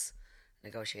 unless it's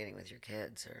negotiating with your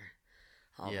kids or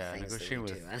all Yeah, the things negotiating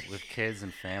that we do. with kids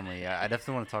and family. I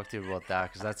definitely want to talk to you about that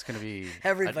because that's going to be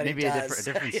Everybody maybe does. a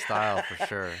different style for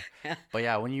sure. But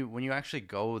yeah, when you actually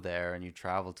go there and you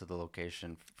travel to the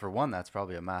location, for one, that's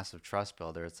probably a massive trust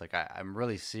builder. It's like I'm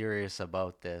really serious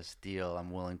about this deal.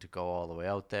 I'm willing to go all the way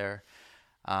out there.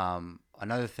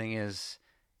 Another thing is,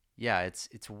 yeah,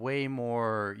 it's way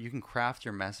more. You can craft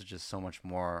your messages so much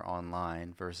more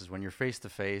online versus when you're face to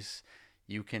face.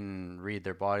 You can read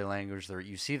their body language,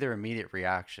 you see their immediate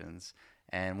reactions.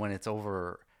 And when it's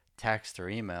over text or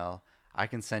email, I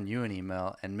can send you an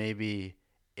email and maybe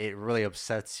it really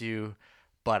upsets you,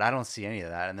 but I don't see any of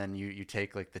that. And then you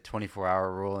take like the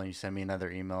 24-hour rule and you send me another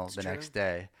email the next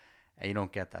day and you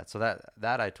don't get that. So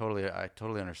that I totally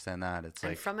understand that. It's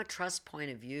And like, from a trust point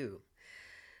of view,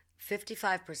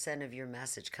 55% of your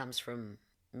message comes from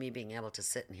me being able to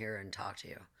sit in here and talk to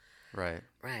you. right.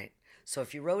 Right. So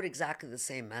if you wrote exactly the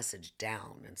same message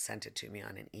down and sent it to me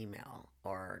on an email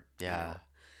or, Yeah.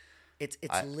 it's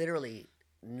literally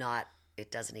not,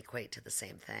 it doesn't equate to the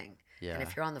same thing. Yeah. And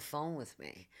if you're on the phone with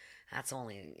me, that's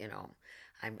only,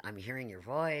 I'm hearing your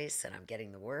voice and I'm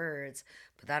getting the words,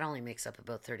 but that only makes up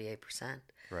about 38%.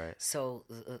 Right. So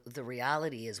the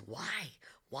reality is why?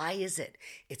 Why is it?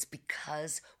 It's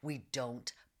because we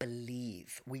don't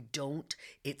believe.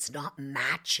 It's not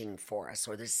matching for us,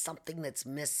 or there's something that's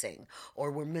missing,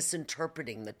 or we're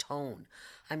misinterpreting the tone.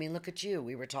 I mean, look at you.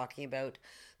 We were talking about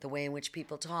the way in which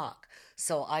people talk.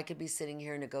 So I could be sitting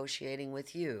here negotiating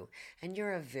with you, and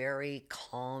you're a very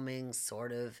calming,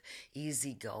 sort of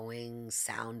easygoing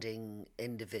sounding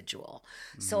individual.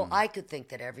 So I could think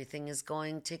that everything is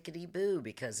going tickety-boo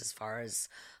because as far as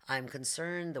I'm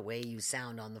concerned, the way you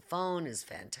sound on the phone is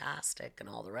fantastic and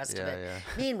all the rest of Yeah, it. yeah.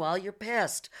 Meanwhile, you're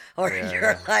pissed, or Yeah,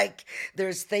 you're like,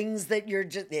 there's things that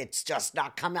it's just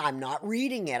not coming. I'm not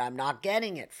reading it. I'm not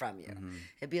getting it from you.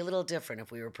 It'd be a little different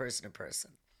if we were person to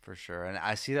person. For sure. And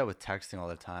I see that with texting all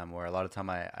the time, where a lot of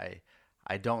time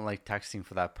I don't like texting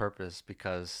for that purpose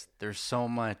because there's so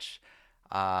much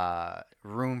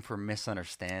room for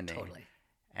misunderstanding Totally.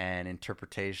 and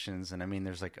interpretations. And I mean,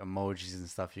 there's like emojis and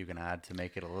stuff you can add to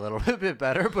make it a little bit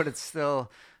better, but it's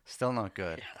still not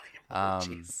good.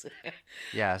 Jeez.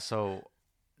 Yeah. So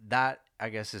that, I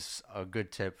guess, is a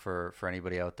good tip for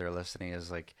anybody out there listening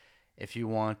is like, if you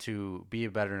want to be a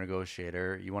better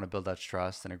negotiator, you want to build that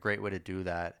trust, and a great way to do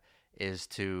that is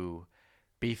to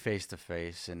be face to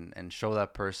face and show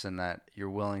that person that you're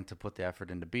willing to put the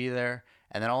effort in to be there.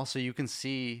 And then also you can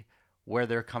see where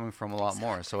they're coming from a lot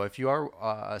more. So if you are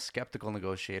a skeptical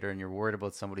negotiator and you're worried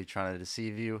about somebody trying to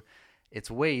deceive you, it's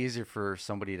way easier for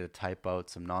somebody to type out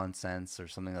some nonsense or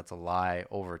something that's a lie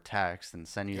over text and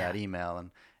send you that email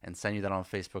and send you that on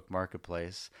Facebook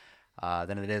Marketplace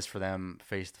than it is for them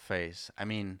face to face. I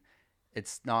mean,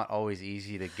 it's not always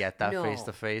easy to get that No. face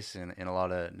to face in a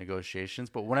lot of negotiations,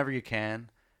 but whenever you can,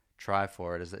 try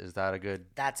for it. Is that a good?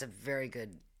 That's a very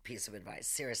good piece of advice,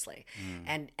 seriously.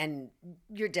 And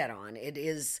you're dead on. It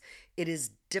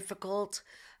is difficult.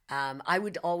 I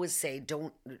would always say,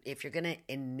 if you're going to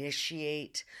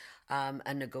initiate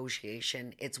a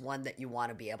negotiation, it's one that you want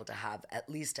to be able to have at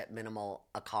least at minimal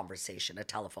a conversation, a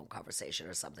telephone conversation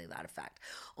or something to that effect.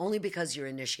 Only because you're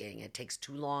initiating it takes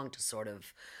too long to sort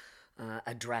of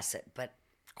address it. But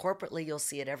corporately, you'll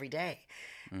see it every day.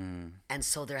 And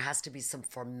so there has to be some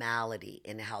formality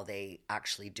in how they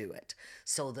actually do it.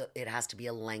 So that it has to be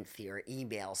a lengthier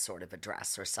email sort of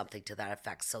address or something to that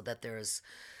effect, so that there's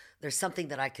something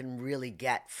that I can really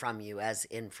get from you as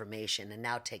information and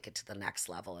now take it to the next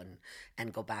level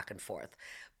and go back and forth.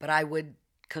 But I would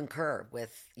concur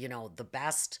with, the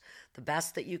best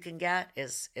that you can get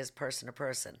is person to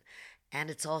person. And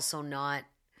it's also not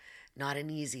an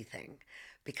easy thing,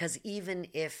 because even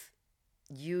if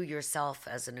you yourself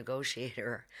as a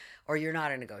negotiator, or you're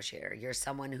not a negotiator, you're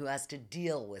someone who has to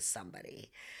deal with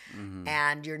somebody,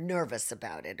 and you're nervous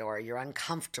about it or you're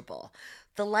uncomfortable,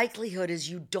 the likelihood is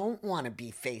you don't want to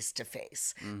be face to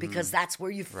face, because that's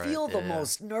where you feel the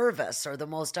most nervous or the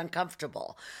most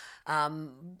uncomfortable.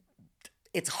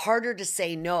 It's harder to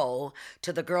say no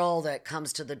to the girl that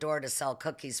comes to the door to sell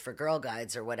cookies for Girl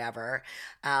Guides or whatever,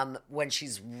 when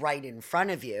she's right in front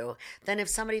of you, than if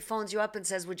somebody phones you up and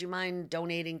says, would you mind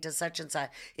donating to such and such?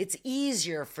 It's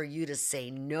easier for you to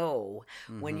say no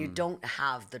when you don't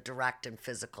have the direct and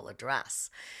physical address.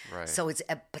 Right. So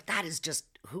but that is just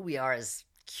who we are as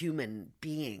human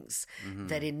beings,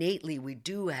 that innately we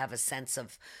do have a sense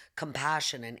of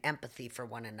compassion and empathy for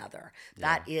one another.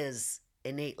 That is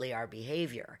innately our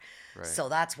behavior. Right. So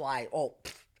that's why,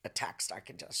 a text, I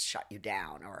can just shut you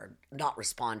down or not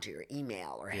respond to your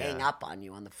email or hang up on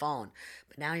you on the phone.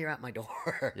 But now you're at my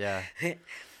door. Yeah.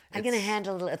 I'm going to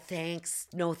handle a thanks,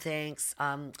 no thanks.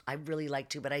 I'd really like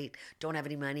to, but I don't have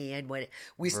any money. And when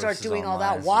we start doing all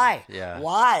that, why? Yeah.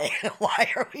 Why? Why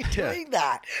are we doing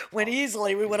that? When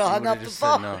easily we would have hung up the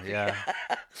phone. No. Yeah.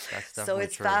 That's definitely So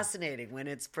it's true. fascinating when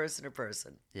it's person to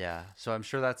person. Yeah. So I'm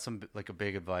sure that's some like a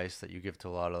big advice that you give to a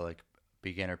lot of like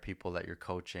beginner people that you're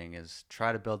coaching, is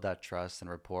try to build that trust and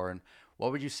rapport. And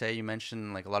what would you say? You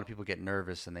mentioned like a lot of people get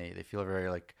nervous and they feel very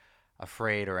like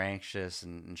afraid or anxious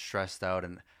and stressed out.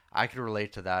 And I could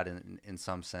relate to that in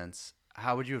some sense.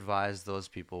 How would you advise those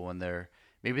people when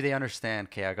maybe they understand,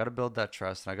 okay, I got to build that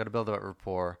trust and I got to build that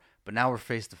rapport, but now we're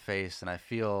face to face and I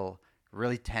feel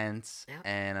really tense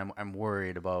and I'm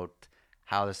worried about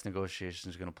how this negotiation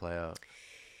is going to play out?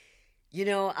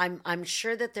 I'm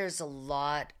sure that there's a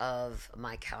lot of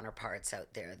my counterparts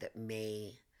out there that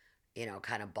may,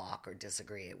 kind of balk or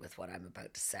disagree with what I'm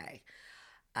about to say.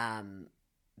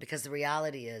 Because the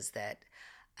reality is that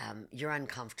you're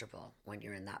uncomfortable when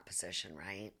you're in that position,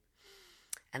 right?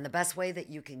 And the best way that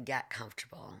you can get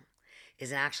comfortable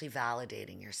is in actually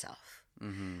validating yourself.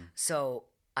 So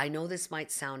I know this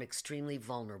might sound extremely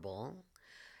vulnerable,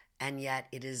 and yet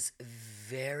it is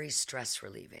very stress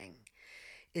relieving,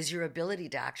 is your ability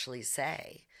to actually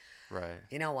say, right,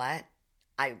 you know what,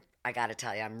 I got to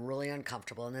tell you, I'm really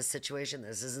uncomfortable in this situation.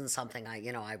 This isn't something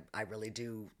I really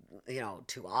do,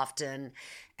 too often.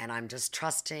 And I'm just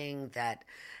trusting that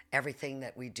everything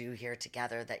that we do here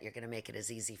together, that you're going to make it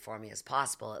as easy for me as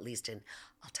possible, at least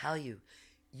I'll tell you,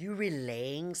 you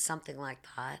relaying something like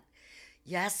that,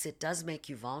 yes, it does make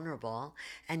you vulnerable.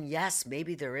 And yes,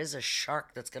 maybe there is a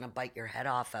shark that's going to bite your head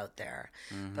off out there.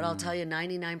 But I'll tell you,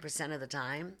 99% of the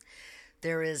time,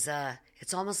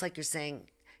 it's almost like you're saying,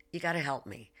 you got to help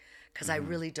me, because I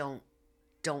really don't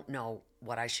know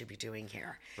what I should be doing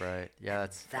here. Right. Yeah.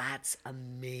 That's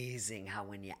amazing how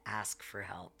when you ask for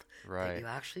help, right, that you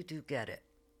actually do get it.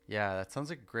 Yeah. That sounds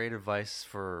like great advice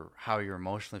for how you're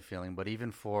emotionally feeling, but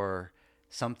even for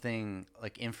something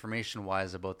like information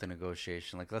wise about the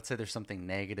negotiation, like let's say there's something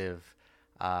negative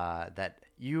that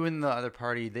you and the other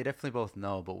party, they definitely both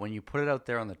know, but when you put it out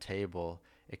there on the table,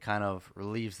 it kind of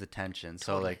relieves the tension.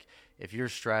 Totally. So like if you're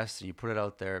stressed and you put it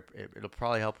out there, it'll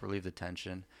probably help relieve the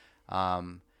tension.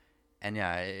 And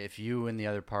yeah, if you and the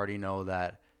other party know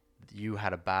that you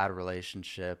had a bad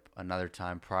relationship another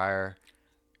time prior,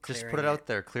 just put it out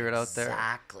there, clear it out there.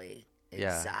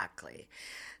 Exactly.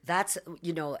 That's,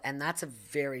 and that's a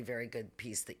very, very good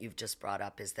piece that you've just brought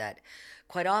up, is that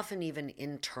quite often even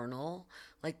internal,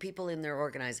 like people in their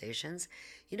organizations,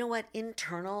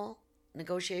 internal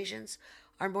negotiations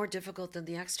are more difficult than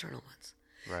the external ones.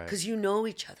 Right. Because you know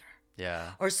each other.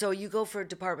 Yeah. Or so you go for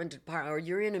department to department, or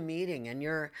you're in a meeting and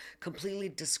you're completely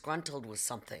disgruntled with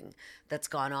something that's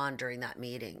gone on during that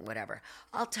meeting, whatever.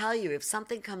 I'll tell you, if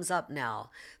something comes up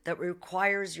now that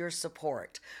requires your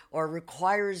support or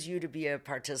requires you to be a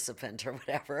participant or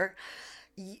whatever,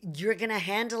 you're going to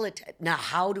handle it. Now,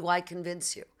 how do I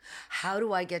convince you? How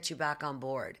do I get you back on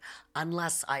board?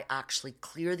 Unless I actually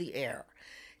clear the air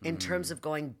in terms of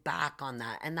going back on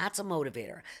that. And that's a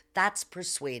motivator. That's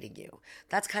persuading you.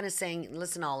 That's kind of saying,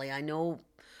 listen, Ollie, I know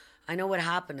what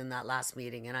happened in that last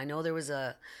meeting, and I know there was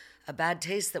a bad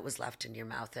taste that was left in your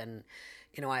mouth, and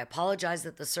I apologize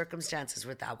that the circumstances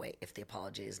were that way, if the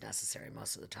apology is necessary.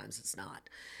 Most of the times it's not.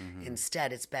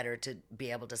 Instead, it's better to be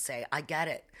able to say, I get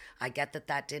it. I get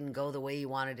that didn't go the way you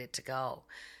wanted it to go,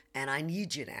 and I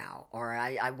need you now, or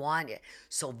I want it.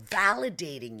 So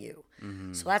validating you.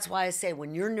 So that's why I say,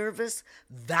 when you're nervous,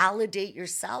 validate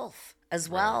yourself as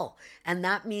well. And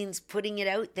that means putting it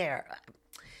out there.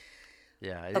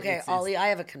 Yeah. Okay, Ollie, I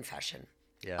have a confession.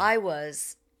 Yeah. I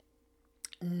was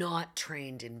not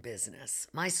trained in business.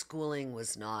 My schooling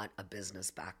was not a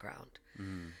business background.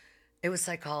 It was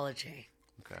psychology.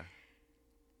 Okay.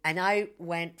 And I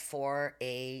went for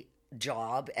a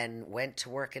job and went to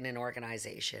work in an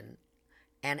organization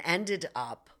and ended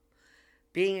up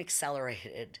being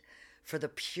accelerated for the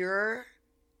pure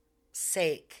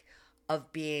sake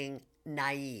of being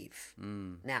naive.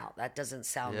 Now, that doesn't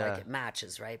sound like it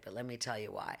matches, right? But let me tell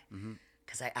you why.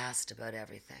 Because I asked about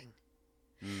everything.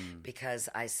 Because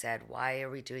I said, why are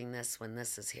we doing this when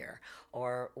this is here?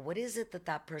 Or what is it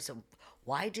that person,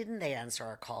 why didn't they answer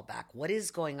our call back? What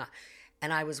is going on?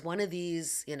 And I was one of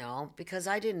these, because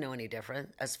I didn't know any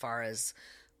different as far as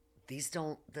this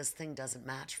thing doesn't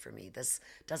match for me. This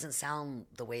doesn't sound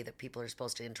the way that people are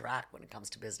supposed to interact when it comes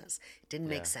to business. It didn't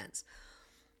make sense.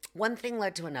 One thing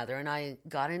led to another, and I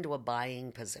got into a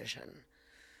buying position.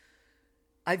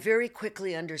 I very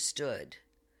quickly understood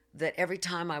that every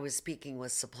time I was speaking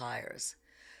with suppliers,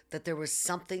 that there was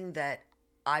something that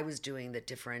I was doing that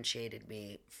differentiated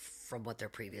me from what their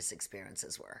previous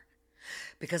experiences were.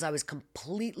 Because I was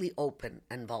completely open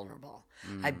and vulnerable.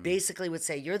 I basically would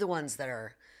say, you're the ones that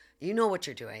are, you know what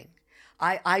you're doing.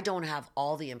 I don't have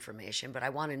all the information, but I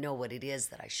want to know what it is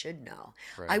that I should know.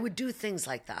 Right. I would do things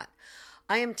like that.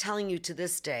 I am telling you to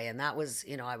this day, and that was,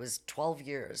 I was 12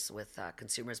 years with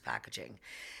Consumers Packaging.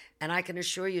 And I can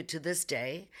assure you to this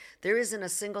day, there isn't a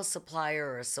single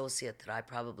supplier or associate that I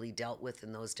probably dealt with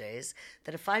in those days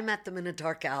that if I met them in a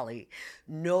dark alley,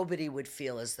 nobody would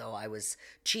feel as though I was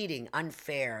cheating,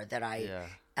 unfair,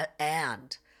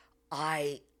 and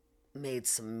I made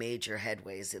some major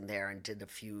headways in there and did a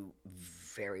few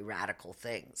very radical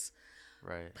things.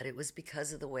 Right. But it was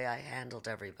because of the way I handled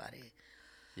everybody.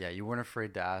 Yeah, you weren't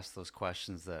afraid to ask those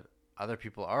questions that other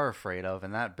people are afraid of,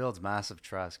 and that builds massive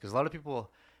trust. Because a lot of people,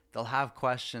 they'll have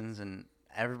questions, and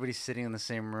everybody's sitting in the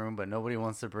same room, but nobody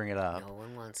wants to bring it up. No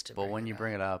one wants to. But when you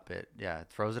bring it up, it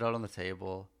throws it out on the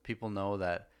table. People know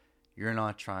that you're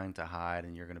not trying to hide,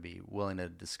 and you're going to be willing to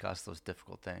discuss those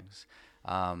difficult things.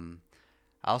 I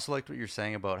also liked what you're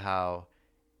saying about how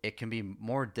it can be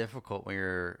more difficult when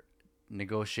you're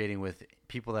negotiating with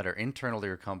people that are internal to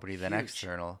your company than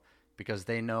external. Because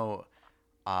they know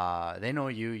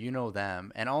you, you know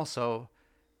them, and also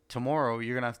tomorrow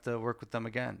you're gonna have to work with them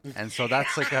again. And so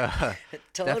that's like a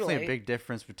definitely a big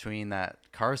difference between that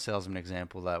car salesman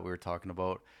example that we were talking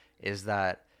about. Is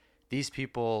that these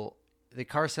people, the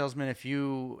car salesman, if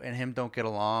you and him don't get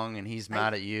along and he's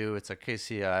mad at you, it's like, okay,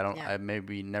 see ya. I'm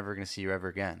maybe never gonna see you ever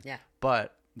again. Yeah.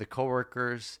 But the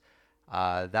coworkers,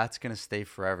 that's gonna stay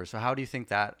forever. So how do you think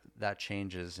that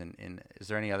changes? And is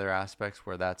there any other aspects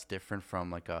where that's different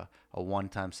from like a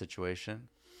one-time situation?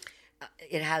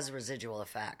 It has a residual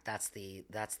effect. That's the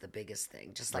biggest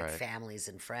thing. Just like Right. families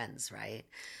and friends, right?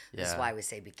 Yeah. This is why we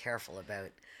say be careful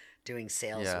about doing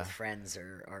sales with friends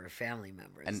or family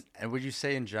members. And would you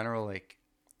say in general, like,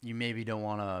 you maybe don't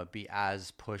want to be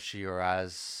as pushy or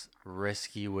as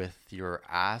risky with your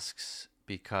asks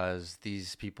because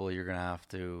these people you're gonna have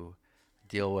to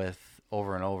deal with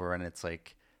over and over, and it's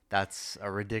like that's a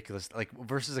ridiculous, like,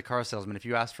 versus a car salesman. If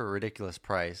you ask for a ridiculous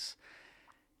price,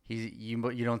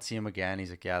 you don't see him again. He's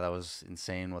like, yeah, that was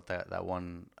insane what that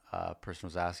one person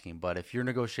was asking. But if you're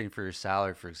negotiating for your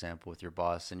salary, for example, with your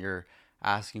boss, and you're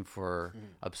asking for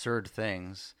absurd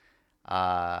things,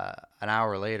 an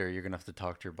hour later you're gonna have to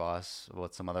talk to your boss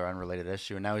about some other unrelated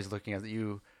issue, and now he's looking at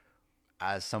you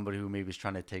as somebody who maybe is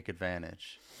trying to take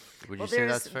advantage. Would you say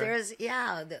that's fair?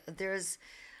 There's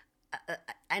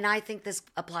and I think this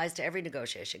applies to every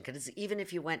negotiation, because even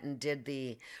if you went and did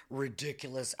the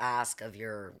ridiculous ask of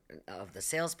the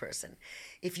salesperson,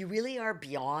 if you really are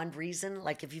beyond reason,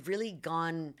 like if you've really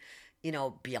gone,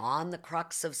 beyond the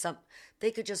crux of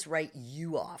they could just write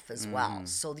you off as well.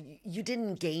 So you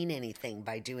didn't gain anything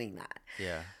by doing that.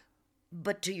 Yeah.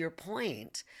 But to your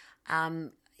point,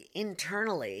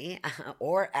 internally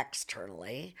or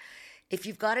externally, if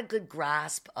you've got a good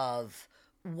grasp of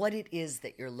what it is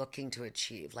that you're looking to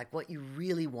achieve, like what you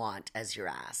really want as your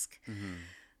ask,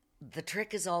 the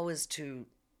trick is always to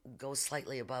go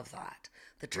slightly above that.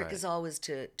 The trick is always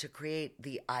to create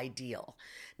the ideal.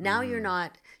 Now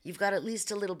you've got at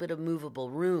least a little bit of movable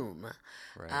room,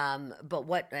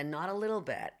 and not a little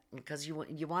bit, because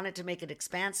you want it to make it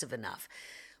expansive enough.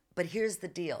 But here's the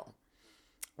deal.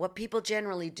 What people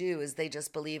generally do is they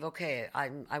just believe, okay,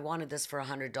 I wanted this for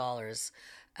 $100,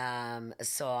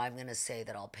 so I'm going to say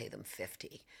that I'll pay them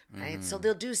 $50, right? So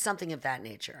they'll do something of that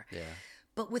nature. Yeah.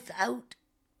 But without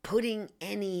putting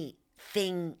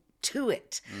anything to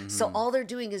it. So all they're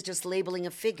doing is just labeling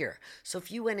a figure. So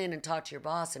if you went in and talked to your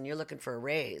boss and you're looking for a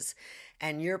raise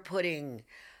and you're putting,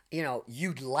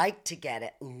 you'd like to get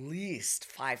at least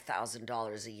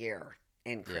 $5,000 a year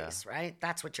increase, right?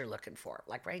 That's what you're looking for.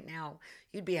 Like right now,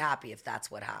 you'd be happy if that's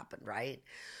what happened, right?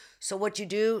 So what you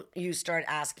do, you start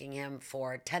asking him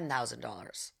for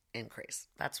 $10,000 increase.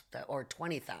 Or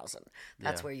 20,000.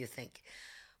 That's where you think.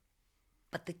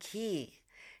 But the key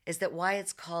is that why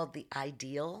it's called the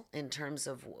ideal in terms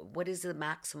of what is the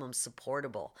maximum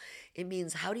supportable. It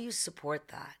means how do you support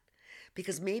that?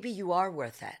 Because maybe you are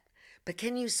worth it, but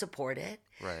can you support it?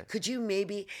 Right. Could you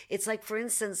maybe, it's like, for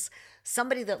instance,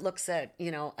 somebody that looks at,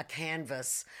 a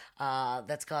canvas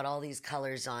that's got all these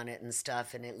colors on it and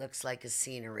stuff, and it looks like a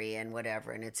scenery and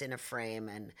whatever, and it's in a frame,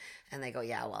 and they go,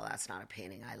 yeah, well, that's not a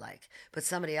painting I like. But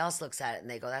somebody else looks at it and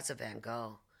they go, that's a Van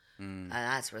Gogh. And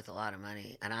that's worth a lot of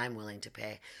money, and I'm willing to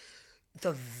pay.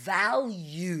 The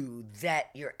value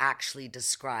that you're actually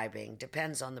describing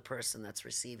depends on the person that's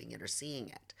receiving it or seeing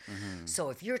it. So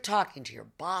if you're talking to your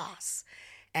boss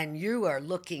and you are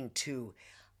looking to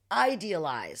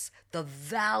idealize the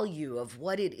value of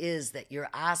what it is that you're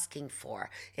asking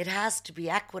for, it has to be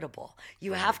equitable.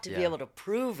 You have to be able to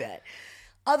prove it.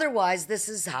 Otherwise, this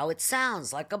is how it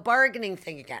sounds, like a bargaining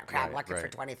thing again. I'm looking for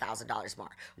 $20,000 more.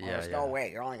 Well, there's no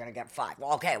way. You're only going to get 5.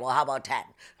 Well, okay, well, how about 10?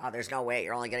 Oh, there's no way.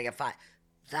 You're only going to get 5.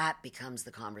 That becomes the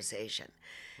conversation.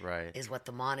 Right. Is what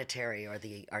the monetary or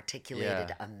the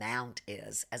articulated amount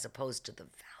is, as opposed to the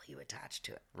value attached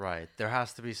to it. Right. There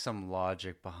has to be some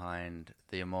logic behind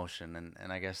the emotion.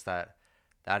 And I guess that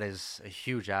is a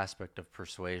huge aspect of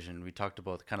persuasion. We talked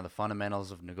about kind of the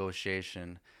fundamentals of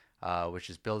negotiation, which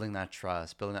is building that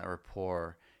trust, building that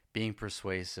rapport, being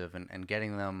persuasive, and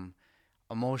getting them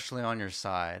emotionally on your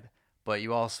side. But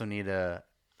you also need to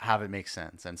have it make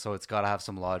sense. And so it's got to have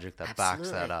some logic that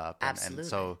backs that up. And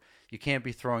so you can't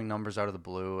be throwing numbers out of the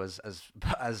blue as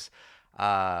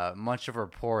much of a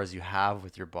rapport as you have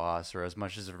with your boss, or as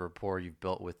much as a rapport you've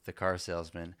built with the car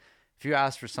salesman. If you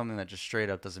ask for something that just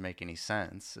straight up doesn't make any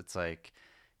sense, it's like,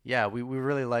 yeah, we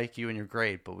really like you and you're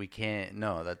great, but we can't.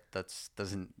 No, that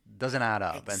doesn't add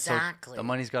up. Exactly. And so the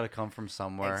money's got to come from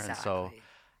somewhere. Exactly. And so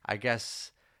I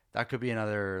guess that could be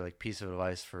another like piece of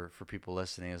advice for people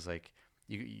listening is like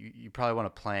you probably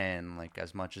want to plan like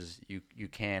as much as you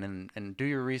can and do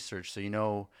your research so you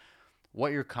know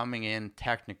what you're coming in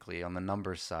technically on the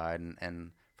numbers side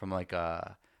and from like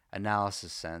a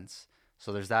analysis sense.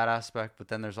 So there's that aspect, but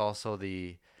then there's also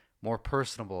the more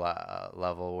personable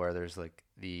level where there's like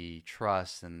the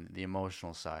trust and the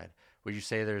emotional side. Would you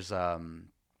say there's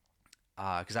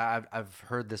because I've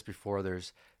heard this before,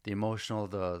 there's the emotional,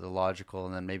 the logical,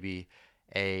 and then maybe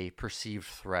a perceived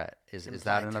threat. Is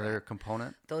that another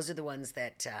component? Those are the ones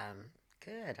that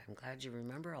good. I'm glad you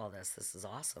remember all this. This is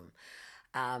awesome.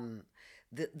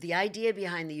 The idea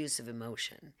behind the use of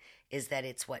emotion is that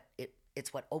it's what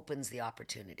opens the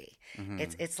opportunity.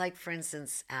 It's like, for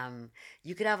instance,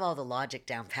 you could have all the logic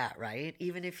down pat, right?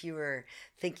 Even if you were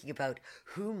thinking about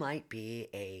who might be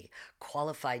a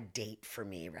qualified date for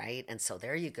me, right? And so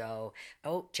there you go.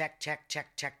 Oh, check.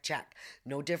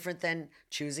 No different than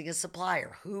choosing a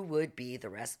supplier. Who would be the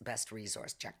best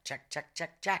resource?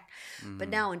 Check. But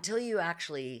now, until you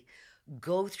actually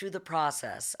go through the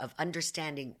process of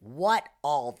understanding what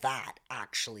all that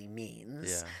actually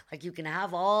means. Like you can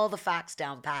have all the facts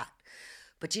down pat,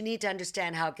 but you need to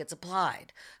understand how it gets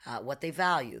applied, what they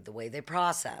value, the way they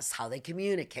process, how they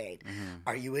communicate.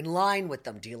 Are you in line with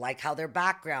them? Do you like how their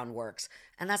background works?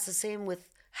 And that's the same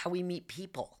with how we meet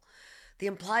people. The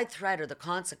implied threat or the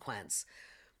consequence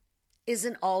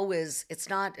isn't always, it's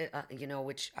not,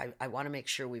 which I want to make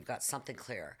sure we've got something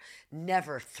clear.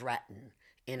 Never threaten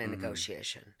in a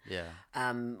negotiation.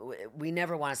 We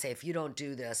never want to say, if you don't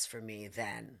do this for me,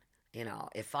 then,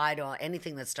 if I don't,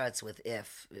 anything that starts with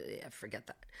if, forget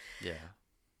that.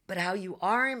 But how you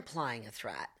are implying a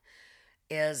threat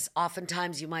is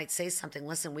oftentimes you might say something,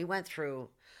 listen, we went through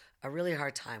a really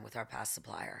hard time with our past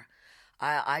supplier.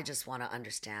 I just want to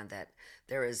understand that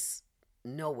there is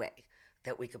no way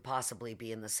that we could possibly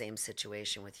be in the same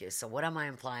situation with you. So what am I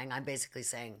implying? I'm basically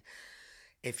saying,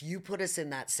 if you put us in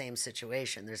that same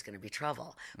situation, there's going to be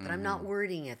trouble. But I'm not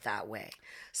wording it that way.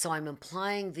 So I'm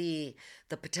implying the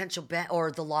potential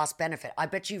or the lost benefit. I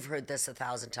bet you've heard this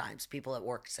 1,000 times. People at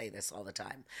work say this all the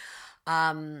time.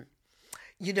 I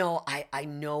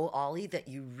know, Ollie, that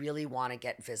you really want to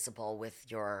get visible with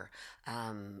your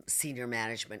senior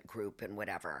management group and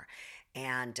whatever.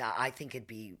 And I think it'd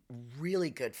be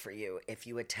really good for you if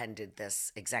you attended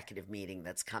this executive meeting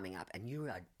that's coming up and you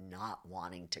are not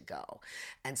wanting to go.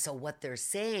 And so what they're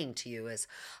saying to you is,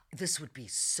 this would be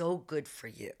so good for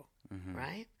you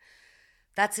right?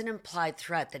 That's an implied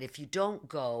threat that if you don't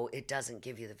go, it doesn't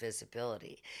give you the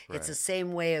visibility. Right. It's the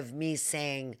same way of me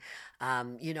saying,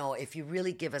 if you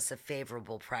really give us a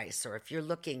favorable price, or if you're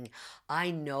looking,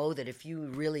 I know that if you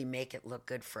really make it look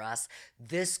good for us,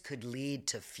 this could lead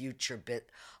to future bit.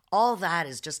 All that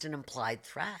is just an implied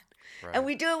threat. Right. And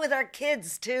we do it with our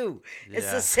kids too. It's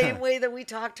Yeah. the same way that we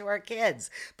talk to our kids.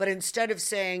 But instead of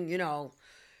saying,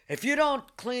 if you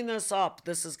don't clean this up,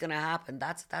 this is going to happen,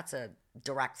 that's a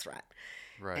direct threat.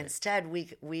 Right. Instead,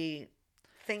 we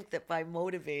think that by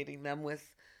motivating them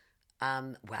with,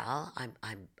 I'm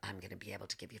going to be able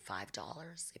to give you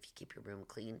 $5 if you keep your room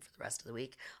clean for the rest of the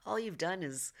week. All you've done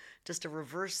is just a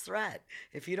reverse threat.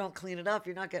 If you don't clean it up,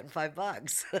 you're not getting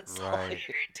 $5. That's all Right.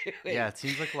 you're doing. Yeah, it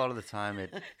seems like a lot of the time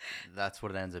that's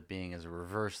what it ends up being, is a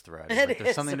reverse threat. It's It like there's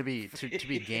is something a to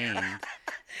be gained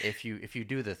if you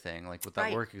do the thing. Like with that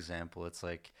Right. work example, it's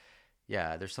like,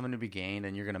 yeah, there's something to be gained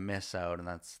and you're gonna miss out, and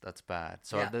that's bad.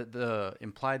 So Yeah. the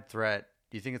implied threat,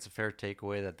 do you think it's a fair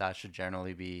takeaway that should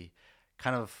generally be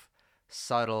kind of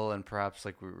subtle and perhaps,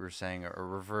 like we were saying, a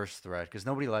reverse threat? Because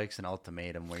nobody likes an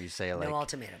ultimatum where you say, like, No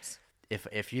ultimatums.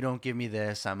 if you don't give me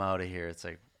this, I'm out of here. It's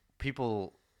like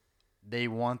people, they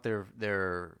want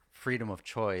their freedom of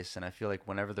choice, and I feel like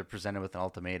whenever they're presented with an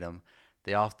ultimatum,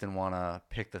 they often want to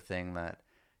pick the thing that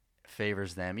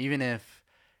favors them, even if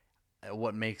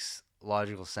what makes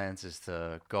logical sense is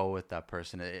to go with that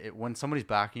person. When somebody's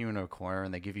backing you into a corner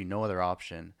and they give you no other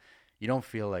option, you don't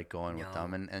feel like going with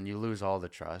them, and you lose all the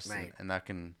trust, Right. and that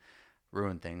can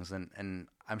ruin things. And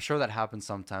I'm sure that happens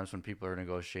sometimes when people are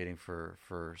negotiating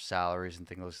for salaries and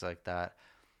things like that.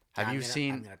 Have you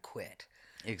seen I'm going to quit.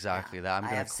 exactly that? I'm I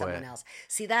going have to quit. someone else.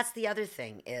 See, that's the other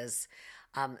thing is,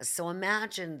 so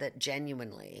imagine that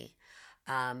genuinely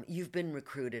you've been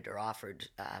recruited or offered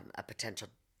a potential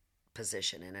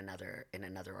position in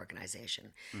another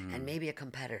organization, and maybe a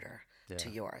competitor to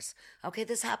yours. Okay,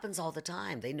 this happens all the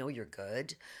time. They know you're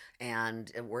good, and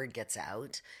word gets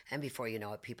out, and before you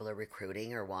know it, people are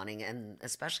recruiting or wanting, and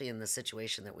especially in the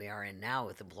situation that we are in now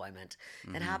with employment,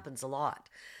 it happens a lot.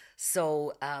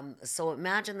 So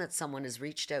imagine that someone has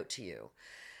reached out to you,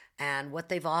 and what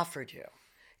they've offered you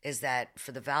is that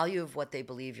for the value of what they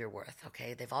believe you're worth,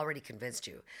 okay, they've already convinced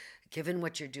you, given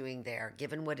what you're doing there,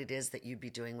 given what it is that you'd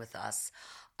be doing with us,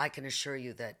 I can assure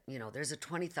you that, there's a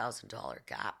 $20,000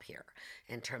 gap here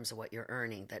in terms of what you're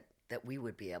earning that we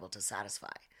would be able to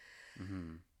satisfy.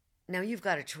 Now you've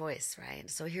got a choice, right?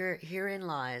 So herein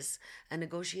lies a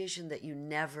negotiation that you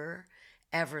never,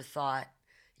 ever thought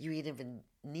you even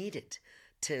needed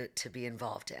to be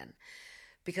involved in.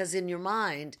 Because in your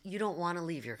mind, you don't want to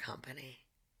leave your company.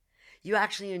 You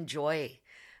actually enjoy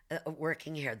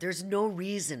working here. There's no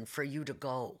reason for you to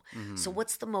go. So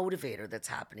what's the motivator that's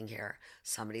happening here?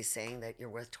 Somebody's saying that you're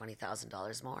worth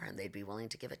 $20,000 more and they'd be willing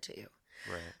to give it to you.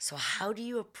 Right. So how do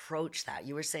you approach that?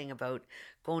 You were saying about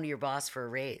going to your boss for a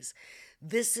raise.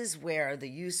 This is where the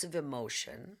use of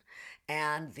emotion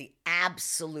and the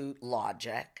absolute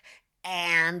logic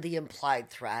and the implied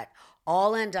threat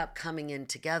all end up coming in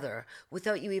together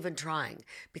without you even trying.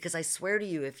 Because I swear to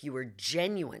you, if you were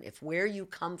genuine, if where you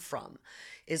come from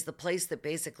is the place that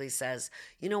basically says,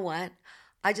 you know what,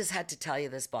 I just had to tell you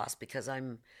this, boss, because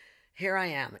here I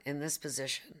am in this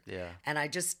position. Yeah. And I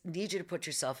just need you to put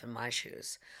yourself in my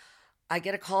shoes. I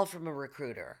get a call from a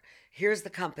recruiter. Here's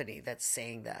the company that's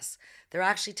saying this. They're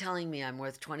actually telling me I'm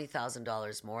worth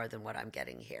 $20,000 more than what I'm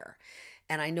getting here.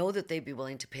 And I know that they'd be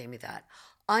willing to pay me that.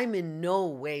 I'm in no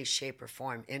way, shape, or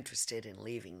form interested in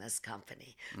leaving this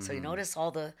company. So you notice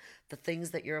all the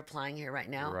things that you're applying here right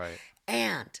now? Right.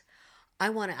 And I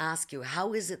want to ask you,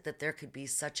 how is it that there could be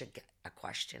such a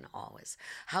question always?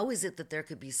 How is it that there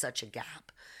could be such a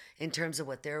gap in terms of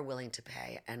what they're willing to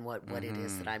pay and what it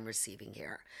is that I'm receiving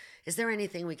here? Is there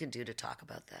anything we can do to talk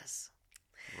about this?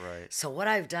 Right. So what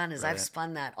I've done is I've Right.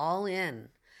 spun that all in,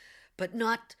 but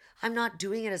I'm not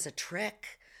doing it as a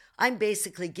trick. I'm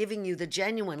basically giving you the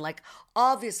genuine, like,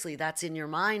 obviously that's in your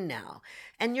mind now.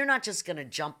 And you're not just going to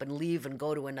jump and leave and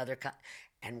go to another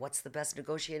and what's the best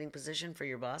negotiating position for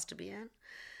your boss to be in?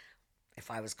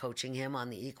 If I was coaching him on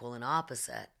the equal and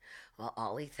opposite, well,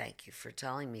 Ollie, thank you for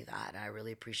telling me that. I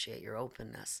really appreciate your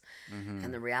openness.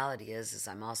 And the reality is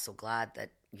I'm also glad that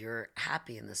you're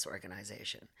happy in this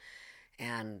organization.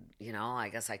 And, I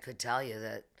guess I could tell you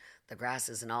that the grass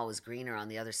isn't always greener on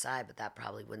the other side, but that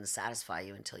probably wouldn't satisfy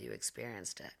you until you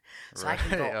experienced it. So I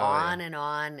can go Right. Oh, on yeah. and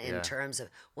on in Yeah. terms of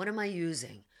what am I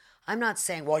using? I'm not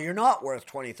saying, well, you're not worth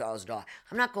 $20,000.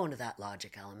 I'm not going to that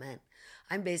logic element.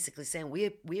 I'm basically saying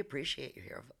we appreciate you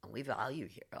here. We value you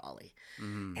here, Ollie.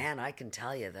 And I can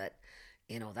tell you that,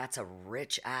 that's a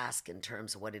rich ask in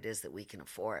terms of what it is that we can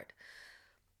afford.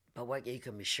 But what you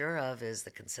can be sure of is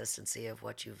the consistency of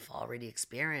what you've already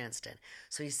experienced. And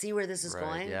so you see where this is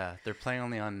going? Yeah. They're playing on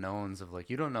the unknowns of like,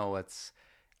 you don't know what's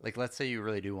like, let's say you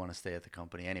really do want to stay at the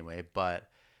company anyway, but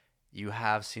you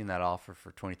have seen that offer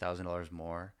for $20,000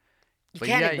 more. But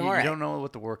can't ignore you it. don't know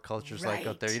what the work culture's like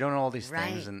out there. You don't know all these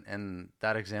things. Right. And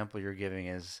that example you're giving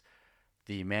is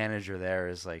the manager there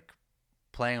is like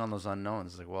playing on those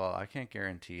unknowns. Like, well, I can't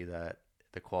guarantee that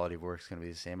the quality of work is going to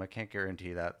be the same. I can't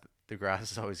guarantee that the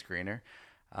grass is always greener.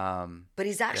 But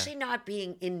he's actually not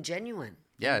being ingenuine.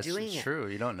 Yeah, it's true.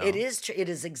 You don't know. It is true. It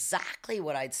is exactly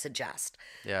what I'd suggest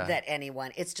that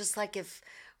anyone. It's just like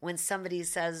when somebody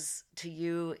says to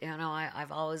you,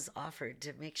 I've always offered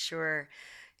to make sure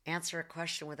answer a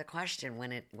question with a question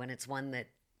when it's one that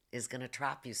is going to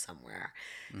trap you somewhere.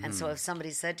 Mm-hmm. And so if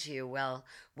somebody said to you, well,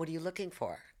 what are you looking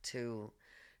for to,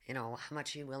 how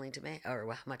much are you willing to make,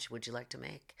 or how much would you like to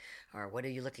make, or what are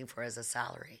you looking for as a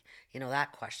salary?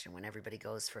 That question when everybody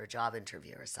goes for a job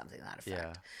interview or something to that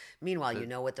effect. Yeah. Meanwhile, you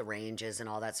know what the range is and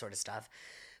all that sort of stuff.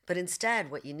 But instead,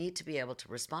 what you need to be able to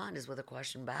respond is with a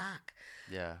question back.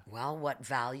 Yeah. Well, what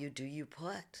value do you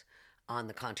put on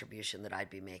the contribution that I'd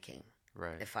be making?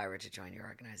 Right. If I were to join your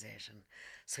organization.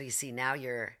 So you see, now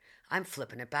I'm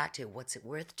flipping it back to what's it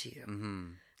worth to you? Mm-hmm.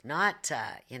 Not,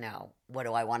 what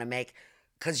do I want to make?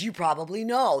 Because you probably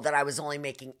know that I was only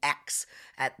making X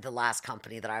at the last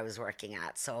company that I was working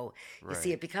at. So you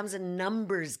see, it becomes a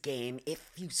numbers game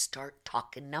if you start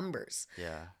talking numbers.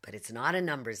 Yeah. But it's not a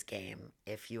numbers game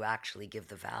if you actually give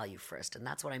the value first. And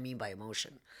that's what I mean by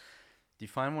emotion. Do you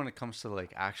find when it comes to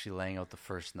like actually laying out the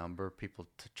first number, people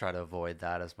try to avoid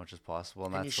that as much as possible?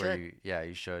 And that's where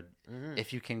you should. Mm-hmm.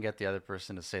 If you can get the other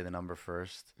person to say the number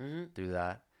first, do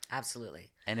that. Absolutely.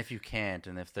 And if you can't,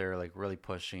 and if they're like really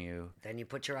pushing you, then you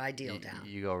put your ideal down.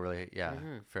 You go really,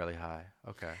 fairly high.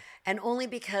 Okay. And only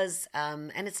because,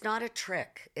 and it's not a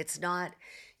trick. It's not,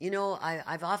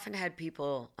 I've often had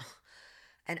people,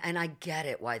 and I get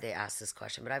it why they ask this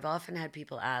question, but I've often had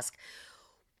people ask,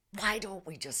 why don't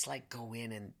we just like go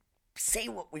in and say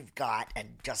what we've got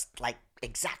and just like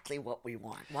exactly what we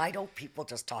want? Why don't people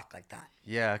just talk like that?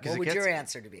 Yeah. What would your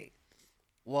answer to be?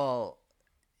 Well,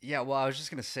 yeah, I was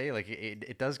just going to say, like,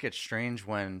 it does get strange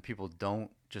when people don't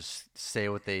just say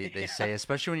what they say,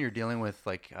 especially when you're dealing with,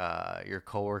 like, your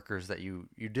coworkers that you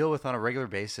deal with on a regular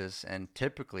basis, and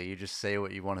typically you just say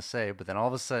what you want to say, but then all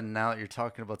of a sudden, now that you're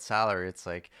talking about salary, it's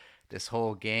like this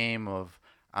whole game of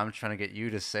I'm trying to get you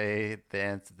to say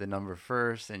the number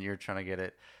first, and you're trying to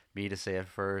get me to say it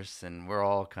first, and we're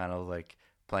all kind of, like,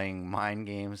 playing mind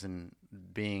games and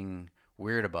being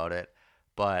weird about it,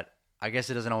 but I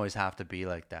guess it doesn't always have to be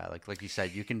like that. Like you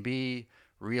said, you can be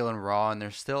real and raw, and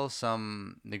there's still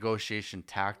some negotiation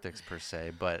tactics per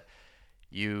se, but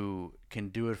you can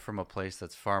do it from a place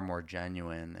that's far more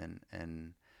genuine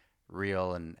and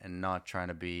real, and not trying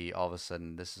to be all of a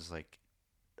sudden this is like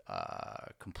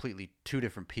completely two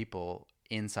different people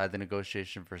inside the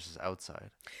negotiation versus outside.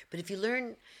 But if you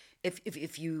learn,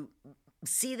 if you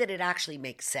see that it actually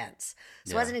makes sense.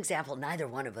 So as an example, neither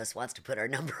one of us wants to put our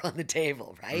number on the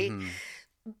table, right?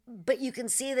 Mm-hmm. But you can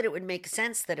see that it would make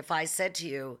sense that if I said to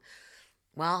you,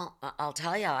 well, I'll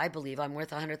tell you, I believe I'm worth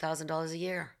 $100,000 a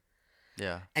year.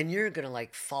 Yeah. And you're going to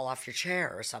like fall off your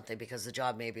chair or something because the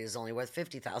job maybe is only worth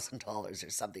 $50,000 or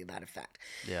something to that effect.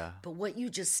 Yeah. But what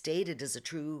you just stated is a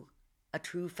true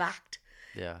fact.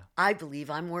 Yeah. I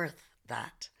believe I'm worth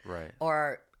that. Right.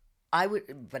 Or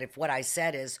but if what I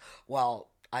said is, well,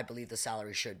 I believe the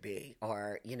salary should be,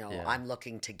 or, I'm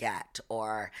looking to get,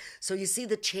 or, so you see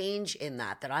the change in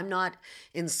that I'm not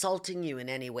insulting you in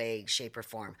any way, shape or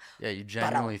form. Yeah. You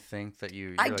genuinely think that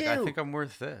I think I'm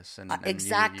worth this. And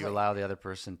exactly. You allow the other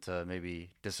person to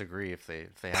maybe disagree if they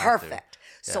have Perfect.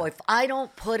 to. So if I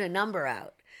don't put a number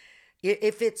out,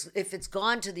 if it's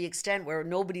gone to the extent where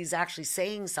nobody's actually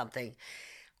saying something,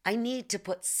 I need to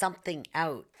put something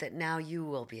out that now you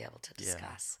will be able to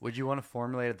discuss. Yeah. Would you want to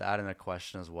formulate that in a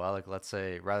question as well? Like, let's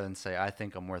say, rather than say, I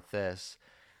think I'm worth this,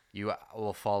 you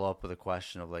will follow up with a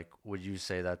question of like, would you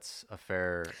say that's a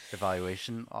fair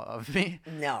evaluation of me?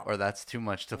 No. Or that's too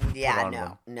much to put on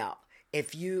one? No.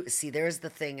 If you see, there's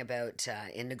the thing about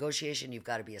in negotiation, you've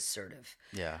got to be assertive.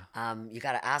 Yeah. You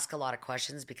got to ask a lot of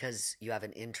questions because you have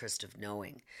an interest of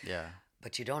knowing. Yeah.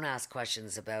 But you don't ask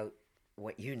questions about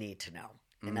what you need to know.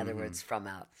 In other words, from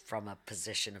a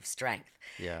position of strength.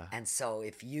 Yeah. And so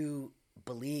if you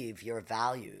believe you're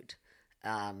valued,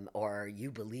 or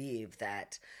you believe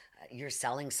that you're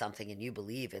selling something and you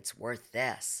believe it's worth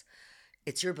this,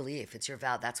 it's your belief, it's your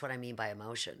value. That's what I mean by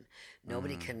emotion.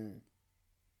 Nobody can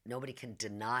nobody can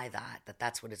deny that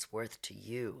that's what it's worth to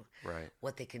you. Right.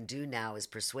 What they can do now is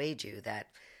persuade you that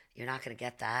you're not going to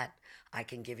get that. I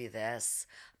can give you this.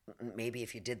 Maybe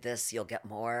if you did this, you'll get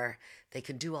more. They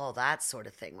can do all that sort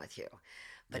of thing with you.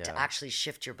 But to Yeah. actually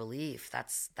shift your belief,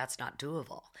 that's not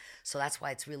doable. So that's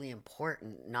why it's really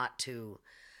important not to,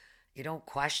 you don't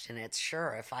question it.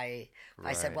 Sure, if I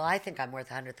said, Right. well, I think I'm worth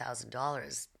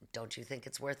 $100,000. Don't you think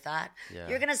it's worth that? Yeah.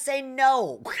 You're gonna say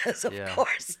no, because of Yeah.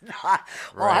 course not.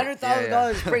 Well, Right.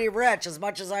 $100,000 is Yeah. pretty rich, as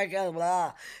much as I can.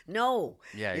 Blah. No.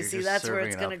 Yeah, You you're see, just that's where serving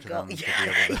it's it gonna up to go. them to be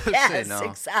Yeah. able to say Yes, no.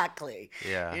 exactly.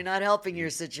 Yeah. You're not helping your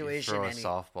You situation throw a any.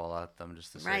 softball at them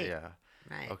just to say, Right. yeah.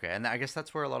 Right. Okay, and I guess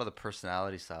that's where a lot of the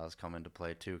personality styles come into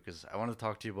play too, because I wanted to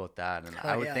talk to you about that. And Oh,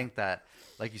 I would yeah. think that,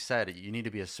 like you said, you need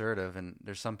to be assertive, and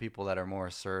there's some people that are more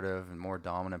assertive and more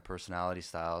dominant personality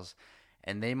styles,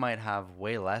 and they might have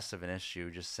way less of an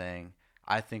issue just saying,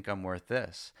 I think I'm worth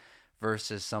this,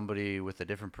 versus somebody with a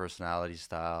different personality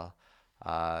style.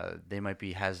 They might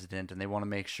be hesitant and they want to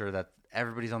make sure that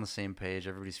everybody's on the same page,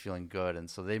 everybody's feeling good, and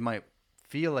so they might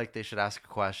feel like they should ask a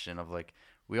question of like,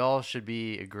 we all should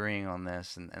be agreeing on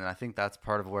this, and I think that's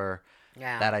part of where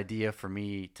Yeah. that idea for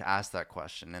me to ask that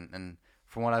question, and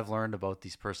from what I've learned about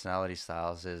these personality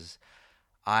styles is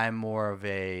I'm more of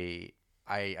I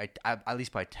at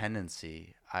least by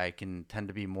tendency I can tend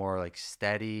to be more like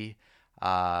steady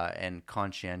and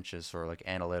conscientious or like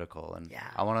analytical, and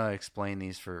Yeah. I want to explain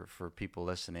these for people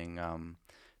listening.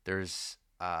 There's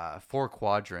 4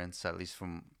 quadrants, at least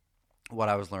from what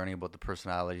I was learning about the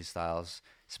personality styles,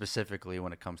 specifically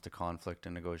when it comes to conflict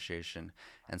and negotiation.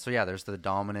 And so, yeah, there's the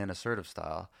dominant assertive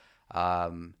style.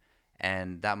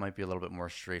 And that might be a little bit more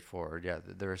straightforward. Yeah,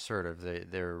 they're assertive.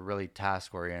 They're really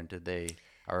task oriented. They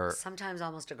are, Sometimes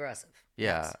almost aggressive.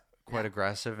 yeah, Yes. quite Yeah.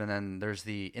 aggressive. And then there's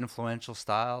the influential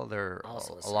style. They're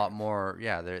Also a lot assertive. more,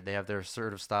 yeah, they have their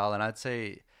assertive style. And I'd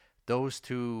say those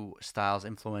 2 styles,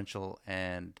 influential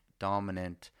and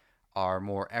dominant, are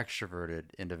more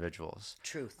extroverted individuals.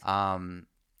 Truth.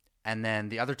 And then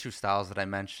the other 2 styles that I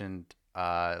mentioned,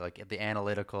 like the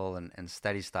analytical and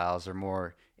steady styles, are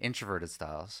more introverted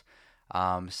styles.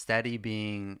 Steady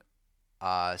being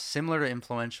similar to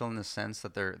influential in the sense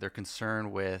that they're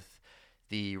concerned with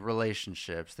the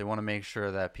relationships. They want to make sure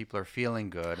that people are feeling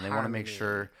good, and they want to make Harmony.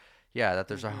 sure, yeah, that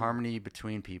there's a harmony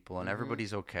between people and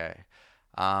everybody's okay.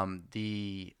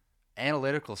 The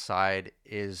analytical side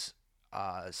is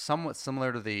somewhat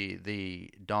similar to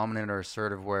the dominant or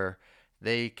assertive, where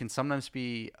they can sometimes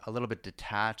be a little bit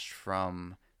detached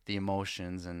from the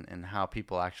emotions and how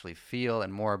people actually feel,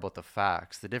 and more about the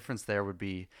facts. The difference there would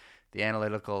be the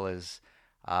analytical is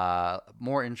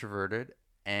more introverted,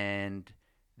 and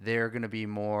they're going to be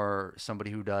more somebody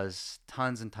who does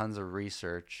tons and tons of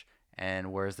research,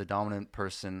 and whereas the dominant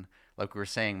person, like we were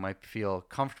saying, might feel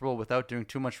comfortable without doing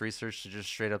too much research to just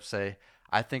straight up say,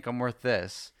 I think I'm worth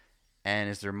this.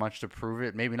 And is there much to prove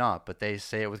it? Maybe not, but they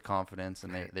say it with confidence,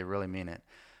 and they really mean it.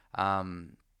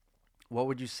 What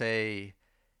would you say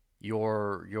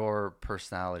your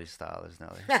personality style is,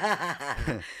 Nelly?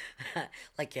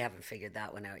 Like you haven't figured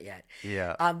that one out yet.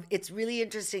 Yeah. It's really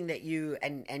interesting that you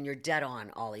and you're dead on,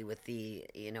 Ollie, with the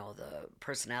the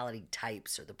personality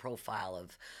types or the profile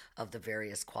of the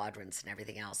various quadrants and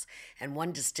everything else. And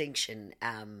one distinction,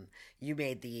 you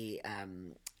made the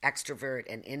extrovert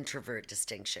and introvert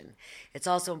distinction. It's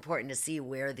also important to see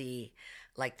where the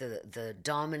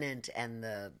dominant and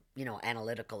the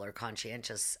analytical or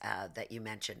conscientious that you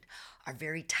mentioned are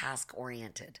very task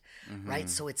oriented, right?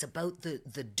 So it's about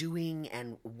the doing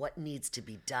and what needs to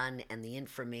be done and the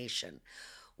information,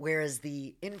 whereas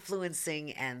the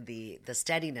influencing and the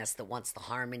steadiness that wants the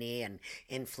harmony and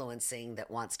influencing that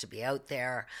wants to be out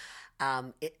there,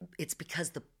 it's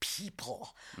because the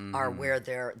people are where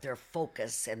their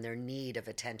focus and their need of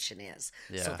attention is.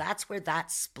 So Yeah. that's where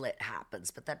that split happens.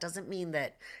 But that doesn't mean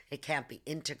that it can't be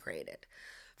integrated.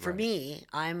 For me,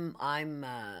 I'm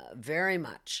very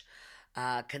much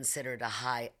considered a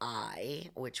high I,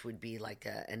 which would be like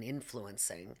an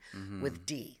influencing with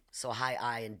D. So high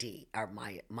I and D are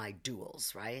my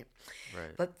duals, right?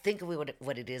 Right. But think of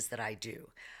what it is that I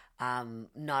do.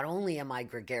 Not only am I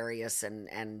gregarious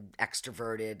and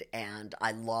extroverted, and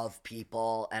I love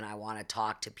people and I want to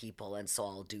talk to people, and so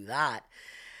I'll do that,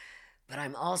 but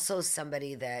I'm also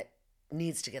somebody that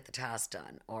needs to get the task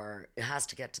done, or has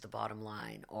to get to the bottom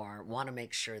line, or want to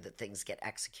make sure that things get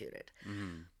executed.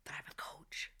 But I'm a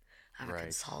coach. I'm a Right.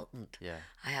 consultant. Yeah.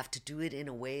 I have to do it in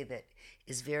a way that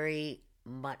is very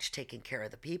much taking care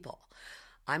of the people.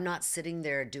 I'm not sitting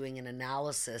there doing an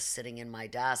analysis, sitting in my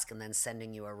desk, and then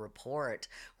sending you a report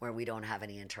where we don't have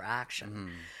any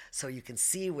interaction. So you can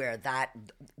see where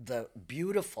the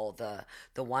beautiful,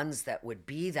 the ones that would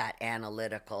be that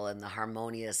analytical and the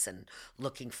harmonious and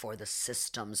looking for the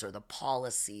systems or the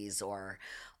policies or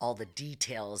all the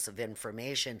details of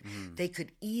information, they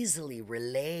could easily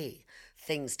relay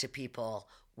things to people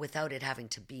without it having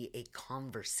to be a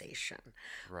conversation.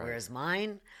 Right. Whereas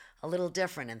mine, a little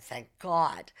different. And thank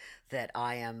God that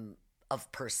I am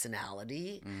of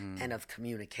personality and of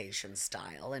communication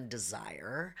style and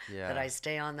desire that I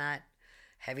stay on that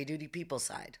heavy duty people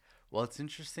side. Well, it's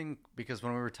interesting because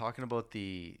when we were talking about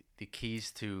the keys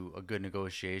to a good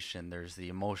negotiation, there's the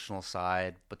emotional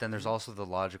side, but then there's also the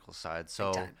logical side.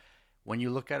 So when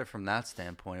you look at it from that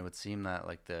standpoint, it would seem that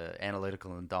like the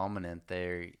analytical and dominant,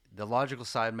 the logical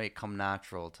side may come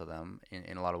natural to them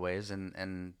in a lot of ways,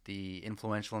 and the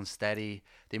influential and steady,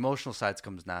 the emotional side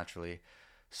comes naturally.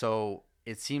 So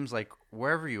it seems like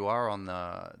wherever you are on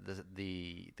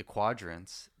the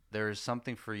quadrants, there is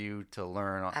something for you to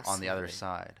learn on the other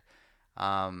side.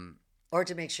 Or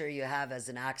to make sure you have as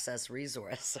an access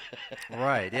resource.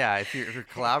 Right. Yeah. If you're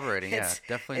collaborating,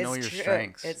 definitely know your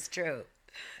strengths. It's true.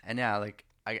 And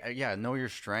know your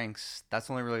strengths. That's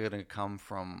only really going to come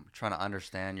from trying to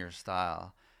understand your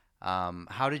style.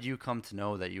 How did you come to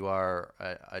know that you are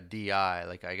a DI?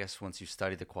 Like, I guess once you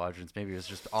studied the quadrants, maybe it was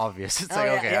just obvious. It's I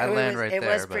land right there. It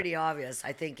was pretty obvious.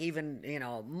 I think even,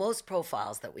 most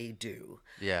profiles that we do.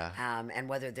 Yeah. And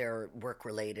whether they're work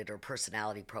related or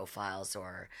personality profiles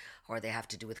or they have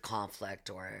to do with conflict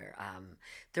or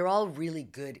they're all really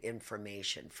good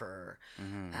information for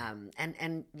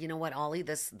and you know what, Ollie,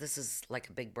 this is like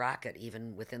a big bracket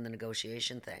even within the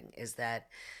negotiation thing, is that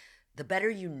the better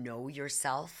you know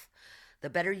yourself, the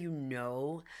better you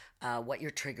know what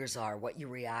your triggers are, what you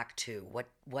react to,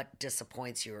 what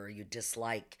disappoints you or you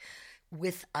dislike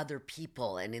with other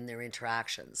people and in their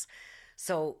interactions.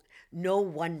 So no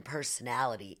one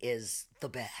personality is the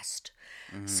best.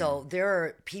 So there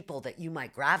are people that you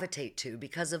might gravitate to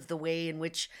because of the way in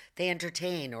which they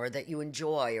entertain or that you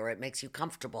enjoy or it makes you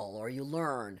comfortable or you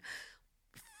learn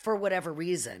for whatever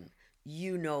reason.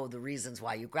 You know the reasons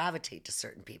why you gravitate to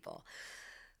certain people.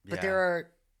 But there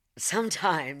are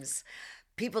sometimes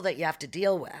people that you have to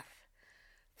deal with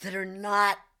that are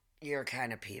not your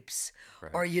kind of peeps.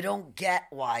 Right. Or you don't get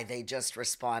why they just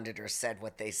responded or said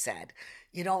what they said.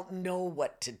 You don't know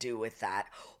what to do with that.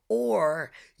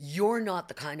 Or you're not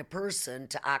the kind of person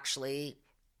to actually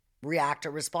react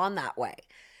or respond that way.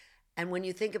 And when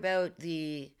you think about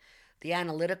the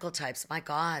analytical types, my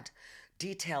God,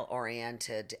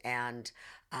 detail-oriented and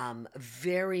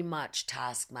very much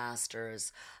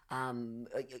taskmasters.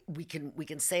 We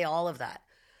can say all of that.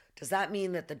 Does that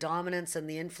mean that the dominance and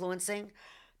the influencing?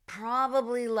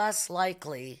 Probably less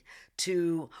likely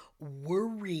to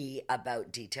worry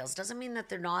about details. Doesn't mean that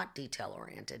they're not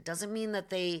detail-oriented. Doesn't mean that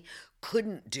they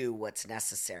couldn't do what's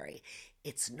necessary.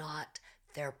 It's not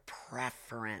their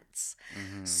preference.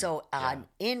 So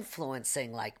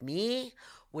influencing like me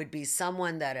would be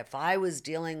someone that if I was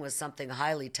dealing with something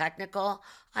highly technical,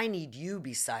 I need you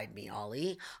beside me,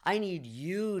 Ollie. I need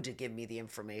you to give me the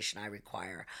information I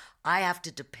require. I have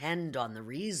to depend on the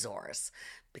resource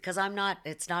because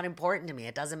it's not important to me.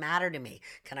 It doesn't matter to me.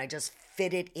 Can I just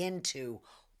fit it into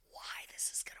why this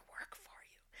is going to work for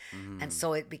you? And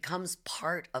so it becomes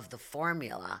part of the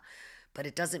formula, but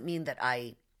it doesn't mean that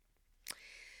I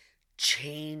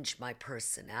change my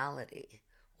personality.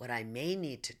 What I may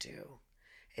need to do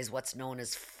is what's known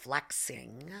as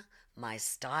flexing my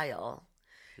style.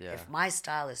 Yeah. If my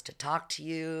style is to talk to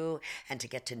you and to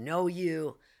get to know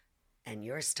you, and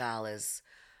your style is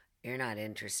you're not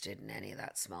interested in any of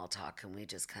that small talk and we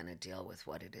just kind of deal with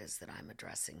what it is that I'm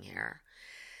addressing here,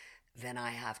 then I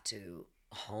have to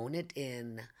hone it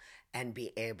in and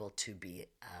be able to be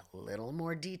a little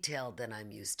more detailed than I'm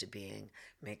used to being.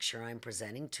 Make sure I'm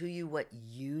presenting to you what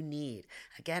you need.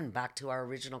 Again, back to our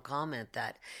original comment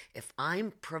that if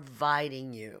I'm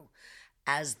providing you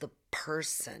as the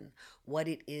person what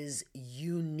it is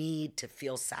you need to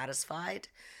feel satisfied,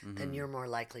 then you're more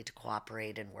likely to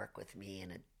cooperate and work with me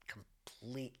in a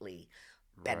completely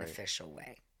beneficial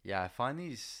way. Yeah, I find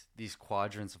these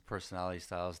quadrants of personality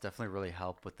styles definitely really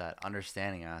help with that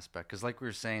understanding aspect. Because like we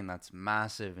were saying, that's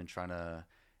massive in trying to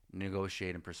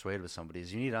negotiate and persuade with somebody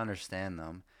is you need to understand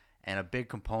them. And a big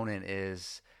component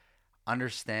is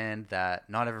understand that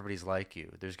not everybody's like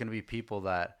you. There's going to be people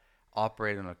that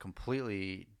operate in a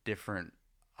completely different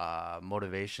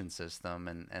motivation system.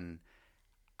 And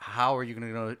how are you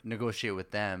going to negotiate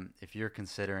with them if you're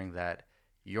considering that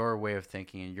your way of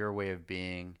thinking and your way of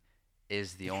being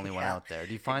is the only one Yeah, out there.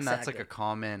 Do you find that's like a exactly.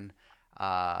 common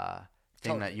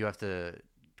thing that Totally. you have to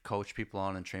coach people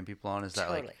on and train people on? Is that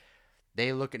like Totally.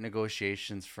 they look at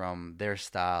negotiations from their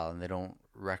style and they don't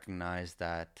recognize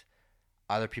that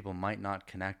other people might not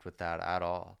connect with that at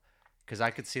all? Because I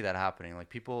could see that happening. Like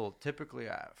people typically,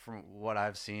 from what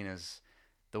I've seen, is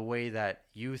the way that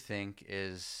you think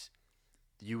is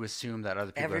you assume that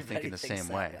other people are Everybody thinking the thinks same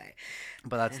that way, way.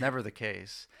 but that's never the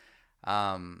case.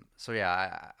 So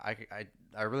yeah,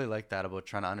 I really like that about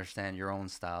trying to understand your own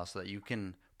style so that you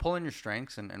can pull in your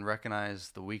strengths and recognize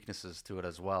the weaknesses to it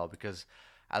as well. Because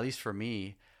at least for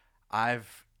me,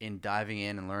 I've in diving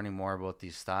in and learning more about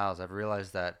these styles, I've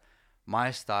realized that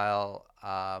my style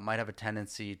might have a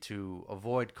tendency to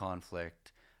avoid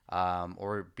conflict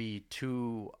or be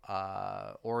too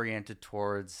oriented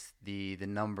towards the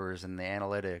numbers and the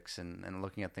analytics and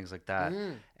looking at things like that.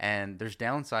 Mm. And there's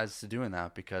downsides to doing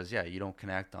that because yeah, you don't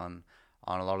connect on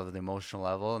a lot of the emotional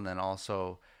level, and then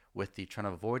also with the trying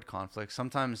to avoid conflict.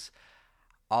 Sometimes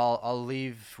I'll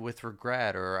leave with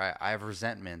regret or I have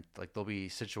resentment. Like there'll be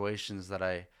situations that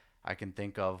I can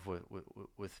think of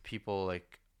with people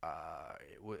like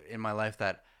in my life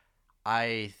that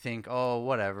I think, oh,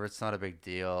 whatever, it's not a big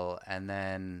deal, and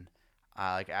then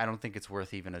like I don't think it's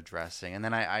worth even addressing, and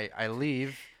then I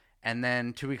leave, and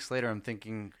then 2 weeks later I'm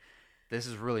thinking this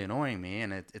is really annoying me,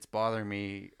 and it's bothering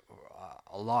me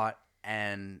a lot,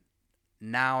 and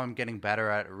now I'm getting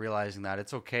better at realizing that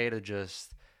it's okay to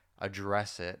just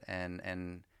address it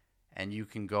and you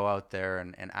can go out there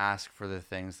and ask for the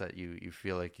things that you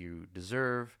feel like you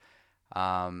deserve,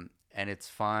 and it's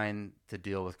fine to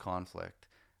deal with conflict.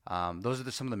 Those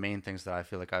are some of the main things that I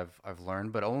feel like I've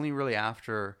learned, but only really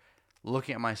after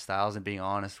looking at my styles and being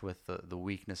honest with the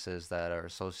weaknesses that are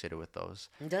associated with those.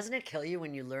 And doesn't it kill you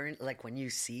when you learn, like when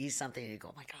you see something and you go,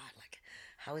 oh my God, like,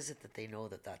 how is it that they know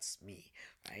that that's me?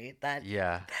 Right? That,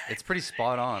 Yeah, it's pretty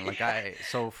spot on. Like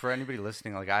so for anybody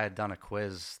listening, like I had done a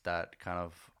quiz that kind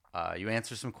of you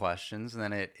answer some questions and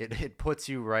then it puts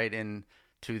you right in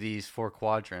to these four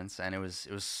quadrants, and it was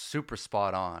super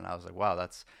spot on. I was like, wow,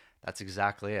 that's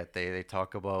exactly it. They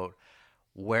talk about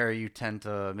where you tend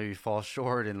to maybe fall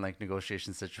short in like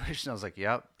negotiation situations. I was like,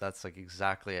 yep, that's like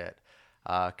exactly it.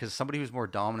 Because somebody who's more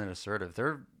dominant, assertive,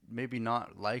 they're maybe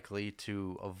not likely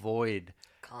to avoid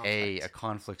a conflict.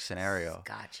 conflict scenario.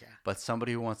 Gotcha. But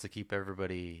somebody who wants to keep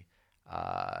everybody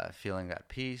feeling at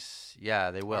peace,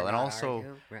 yeah, they Or will. And not also,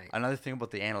 argue. Right. another thing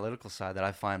about the analytical side that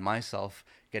I find myself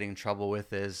getting in trouble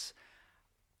with is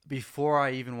before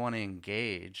I even want to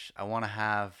engage, I want to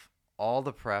have all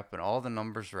the prep and all the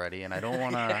numbers ready, and I don't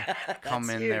want to Yeah, come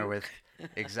that's in there you. with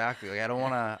exactly like I don't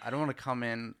want to come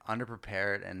in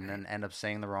underprepared and Right. then end up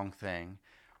saying the wrong thing.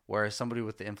 Whereas somebody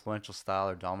with the influential style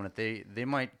or dominant, they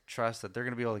might trust that they're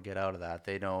going to be able to get out of that.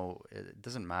 They know it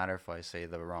doesn't matter if I say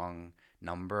the wrong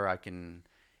number. I can.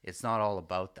 It's not all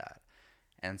about that.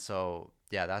 And so,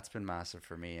 yeah, that's been massive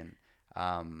for me.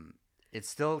 And it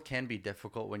still can be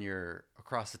difficult when you're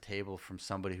across the table from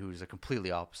somebody who's a completely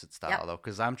opposite Yep. style, though,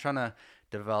 because I'm trying to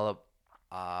develop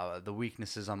the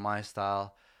weaknesses on my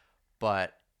style.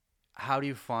 But how do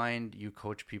you find you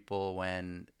coach people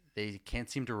when they can't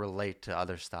seem to relate to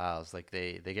other styles? Like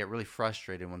they get really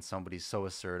frustrated when somebody's so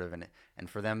assertive and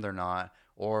for them they're not,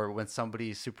 or when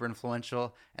somebody's super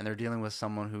influential and they're dealing with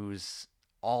someone who's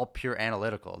all pure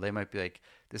analytical. They might be like,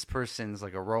 this person's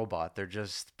like a robot. They're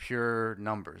just pure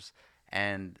numbers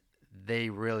and they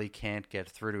really can't get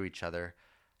through to each other.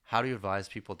 How do you advise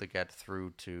people to get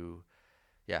through to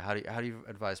yeah, how do you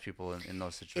advise people in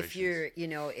those If situations?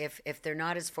 you're, if they're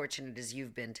not as fortunate as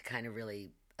you've been to kind of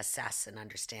really assess and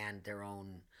understand their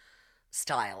own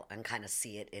style and kind of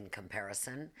see it in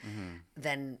comparison, Mhm.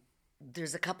 then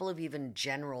there's a couple of even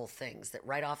general things that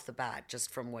right off the bat,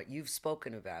 just from what you've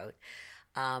spoken about,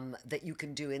 that you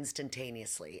can do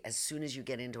instantaneously as soon as you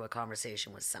get into a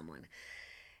conversation with someone.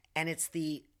 And it's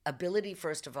the ability,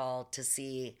 first of all, to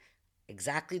see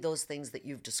exactly those things that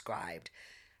you've described.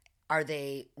 Are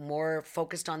they more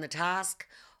focused on the task,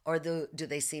 or do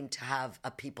they seem to have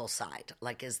a people side?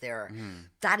 Like, is there, Mhm.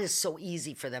 that is so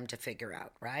easy for them to figure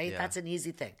out, right? Yeah. That's an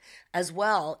easy thing. As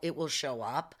well, it will show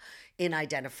up in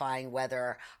identifying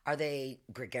whether are they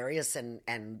gregarious and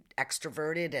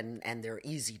extroverted and they're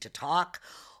easy to talk,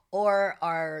 or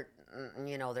are,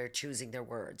 they're choosing their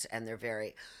words and they're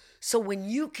very, so when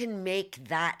you can make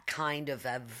that kind of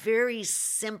a very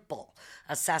simple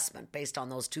assessment based on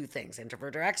those two things,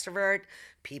 introvert or extrovert,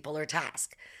 people or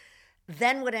task,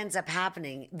 then what ends up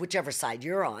happening, whichever side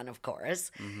you're on, of course,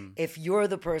 Mhm. if you're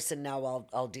the person now,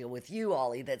 I'll deal with you,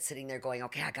 Ollie, that's sitting there going,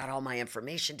 okay, I got all my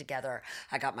information together,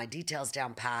 I got my details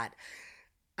down pat.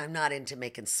 I'm not into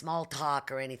making small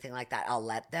talk or anything like that. I'll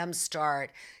let them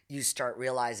start. You start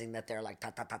realizing that they're like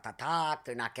talk.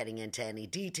 They're not getting into any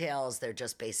details. They're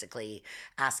just basically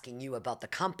asking you about the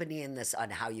company and this on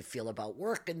how you feel about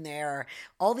working there.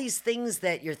 All these things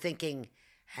that you're thinking,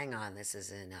 hang on, this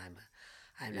isn't.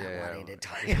 I'm not wanting to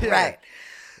talk. Right.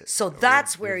 So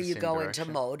that's where you go into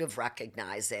mode of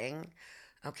recognizing,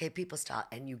 okay, people stop,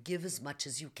 and you give as much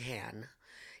as you can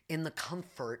in the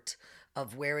comfort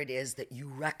of where it is that you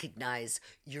recognize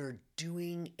you're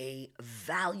doing a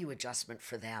value adjustment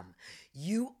for them.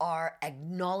 You are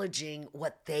acknowledging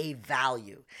what they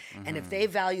value. And if they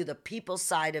value the people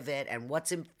side of it and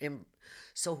what's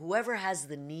so whoever has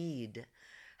the need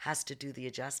has to do the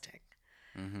adjusting.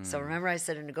 So remember I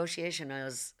said in negotiation, I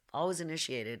was always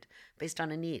initiated based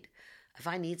on a need. If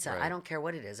I need something, I don't care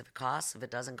what it is. If it costs, if it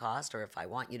doesn't cost, or if I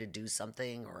want you to do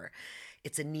something, or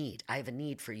it's a need. I have a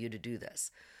need for you to do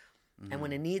this. And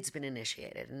when a need's been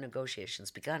initiated and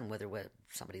negotiations begun, whether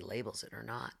somebody labels it or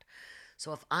not.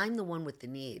 So if I'm the one with the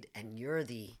need and you're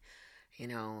the,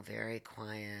 very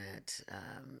quiet,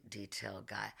 detailed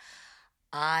guy,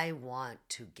 I want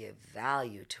to give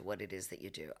value to what it is that you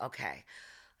do. Okay.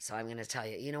 So I'm going to tell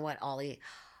you, you know what, Ollie,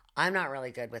 I'm not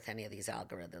really good with any of these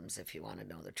algorithms, if you want to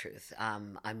know the truth.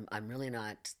 I'm really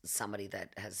not somebody that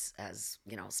has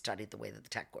studied the way that the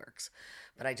tech works.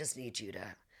 But I just need you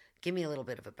to give me a little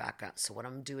bit of a background. So what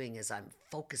I'm doing is I'm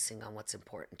focusing on what's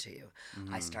important to you.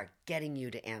 I start getting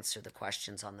you to answer the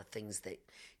questions on the things that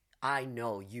I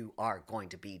know you are going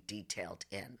to be detailed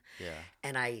in. Yeah.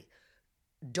 And I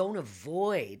don't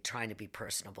avoid trying to be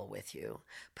personable with you,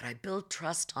 but I build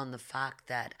trust on the fact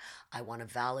that I want to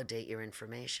validate your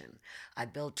information. I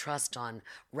build trust on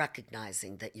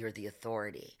recognizing that you're the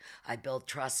authority. I build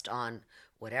trust on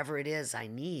whatever it is I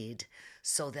need,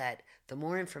 so that the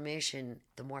more information,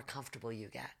 the more comfortable you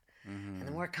get. And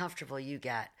the more comfortable you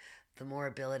get, the more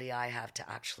ability I have to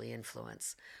actually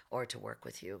influence or to work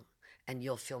with you, and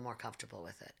you'll feel more comfortable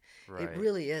with it. Right. It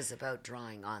really is about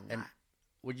drawing on that.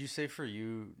 Would you say for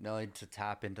you, Nelly, to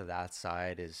tap into that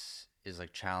side is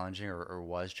like challenging or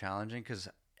was challenging? Because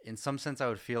in some sense, I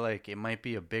would feel like it might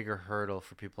be a bigger hurdle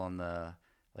for people on the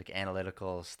like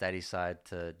analytical, steady side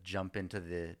to jump into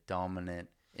the dominant,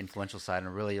 influential side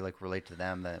and really like relate to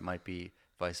them, that it might be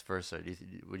vice versa.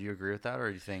 Would you agree with that, or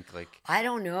do you think like? I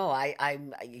don't know.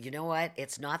 I'm. You know what?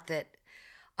 It's not that.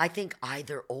 I think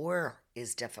either or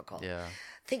is difficult. Yeah.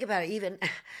 Think about it. Even,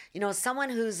 someone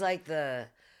who's like the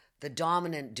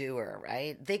dominant doer,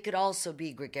 right? They could also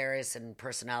be gregarious and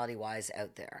personality-wise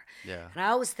out there. Yeah. And I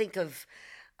always think of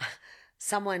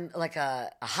someone like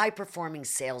a high-performing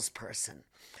salesperson.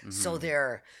 So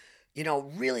they're,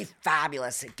 really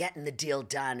fabulous at getting the deal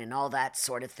done and all that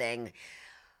sort of thing.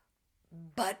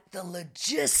 But the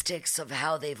logistics of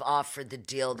how they've offered the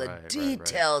deal, the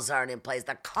details aren't in place.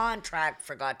 The contract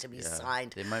forgot to be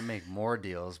signed. They might make more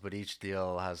deals, but each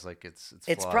deal has like its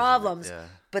problems. Yeah.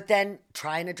 But then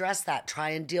try and address that. Try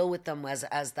and deal with them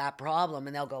as that problem,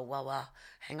 and they'll go, well,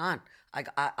 hang on.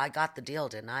 I got the deal,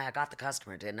 didn't I? I got the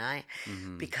customer, didn't I?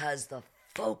 Because the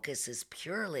focus is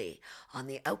purely on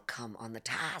the outcome, on the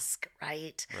task,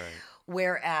 right?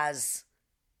 Whereas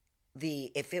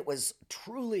if it was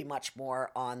truly much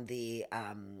more on the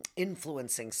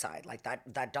influencing side, like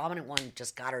that dominant one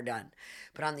just got her done.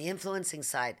 But on the influencing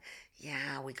side,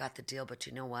 yeah, we got the deal, but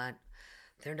you know what?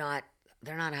 They're not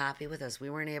happy with us. We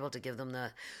weren't able to give them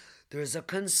there's a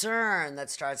concern that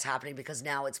starts happening, because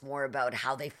now it's more about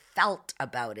how they felt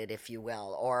about it, if you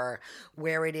will, or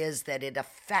where it is that it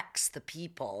affects the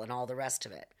people and all the rest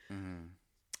of it.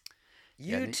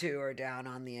 You two are down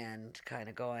on the end, kind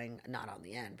of going, not on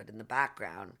the end, but in the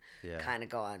background, kind of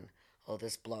going, oh,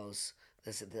 this blows.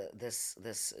 This,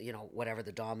 whatever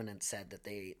the dominant said that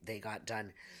they got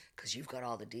done, because you've got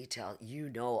all the detail. You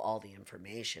know all the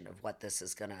information of what this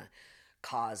is going to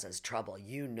cause as trouble.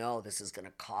 You know this is going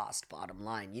to cost, bottom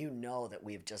line. You know that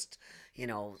we've just,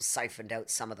 siphoned out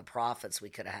some of the profits we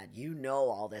could have had. You know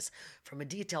all this from a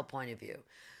detail point of view.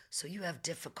 So you have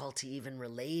difficulty even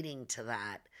relating to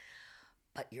that.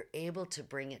 But you're able to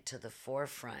bring it to the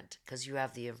forefront because you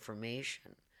have the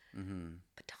information.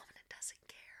 But dominant doesn't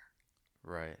care.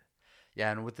 Right.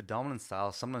 Yeah, and with the dominant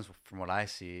style, sometimes from what I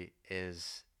see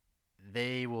is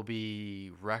they will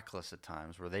be reckless at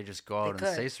times, where they just go out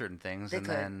and say certain things,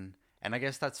 and I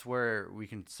guess that's where we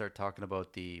can start talking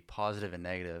about the positive and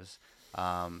negatives.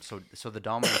 So the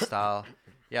dominant style,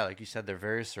 yeah, like you said, they're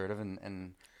very assertive,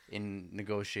 and in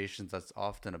negotiations, that's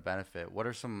often a benefit. What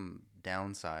are some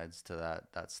downsides to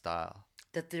that style?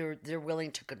 That they're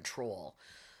willing to control.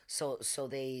 So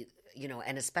they,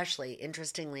 and especially,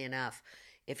 interestingly enough,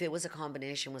 if it was a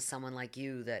combination with someone like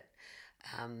you that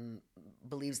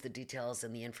believes the details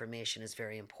and the information is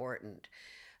very important.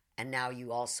 And now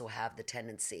you also have the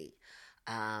tendency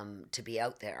to be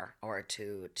out there, or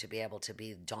to be able to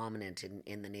be dominant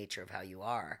in the nature of how you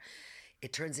are.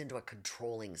 It turns into a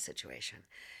controlling situation.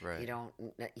 Right. You don't,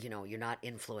 you're not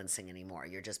influencing anymore.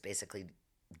 You're just basically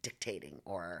dictating,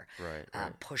 or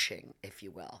Right. pushing, if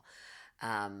you will.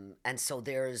 And so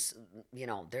there's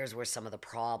where some of the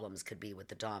problems could be with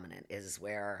the dominant, is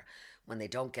where when they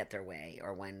don't get their way,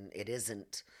 or when it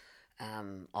isn't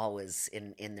always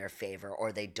in their favor,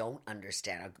 or they don't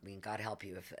understand. I mean, God help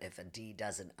you if a D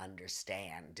doesn't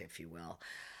understand, if you will,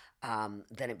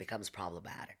 then it becomes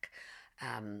problematic.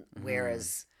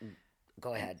 Whereas,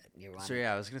 go ahead, you want. So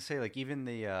yeah, I was gonna say, like, even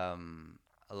the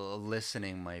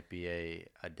listening might be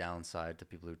a downside to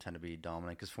people who tend to be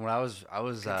dominant. Because from what I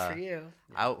was Good for you.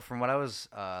 out from what I was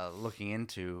looking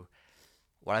into,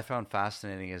 what I found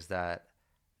fascinating is that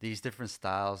these different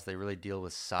styles, they really deal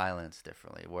with silence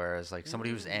differently. Whereas like somebody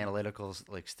who's analytical,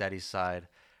 like steady side,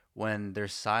 when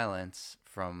there's silence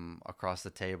from across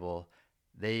the table,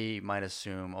 they might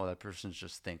assume, oh, that person's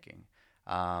just thinking.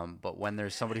 But when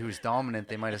there's somebody who's dominant,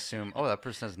 they might assume, oh, that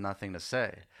person has nothing to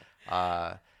say.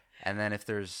 Uh, and then if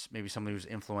there's maybe somebody who's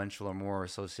influential or more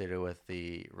associated with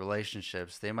the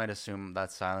relationships, they might assume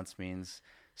that silence means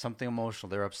something emotional.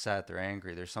 They're upset, they're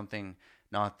angry, there's something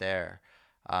not there.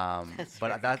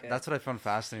 But that's what I found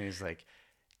fascinating, is like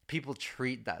people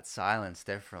treat that silence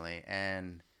differently.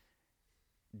 And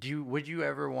would you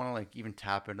ever want to like even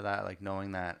tap into that, like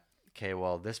knowing that, okay,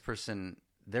 well, this person,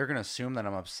 they're gonna assume that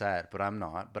I'm upset, but I'm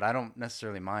not. But I don't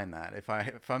necessarily mind that.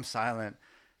 If I'm silent,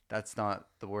 that's not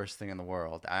the worst thing in the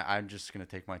world. I'm just gonna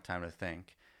take my time to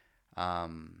think.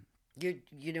 Um, You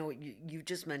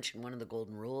just mentioned one of the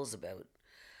golden rules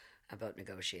about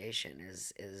negotiation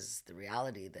is the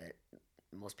reality that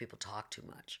most people talk too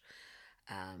much,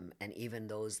 and even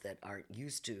those that aren't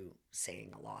used to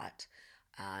saying a lot,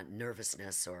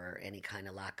 nervousness or any kind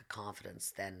of lack of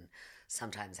confidence then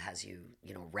sometimes has you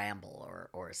ramble,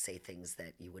 or say things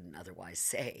that you wouldn't otherwise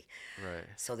say. right.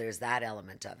 So there's that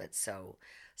element of it. So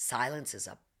silence is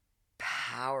a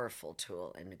powerful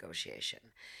tool in negotiation.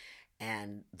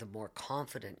 And the more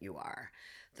confident you are,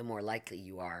 the more likely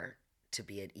you are to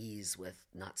be at ease with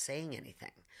not saying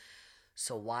anything.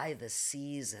 So why the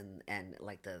C's and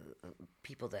like the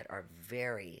people that are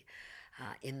very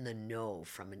in the know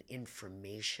from an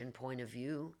information point of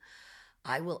view,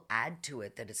 I will add to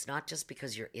it that it's not just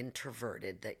because you're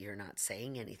introverted that you're not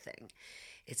saying anything.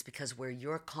 It's because where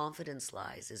your confidence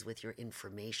lies is with your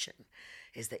information,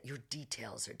 is that your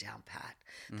details are down pat,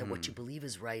 that what you believe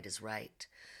is right.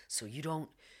 So you don't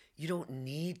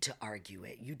need to argue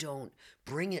it. You don't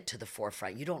bring it to the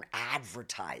forefront. You don't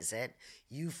advertise it.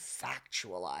 You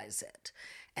factualize it.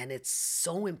 And it's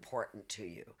so important to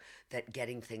you that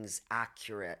getting things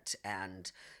accurate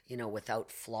and, without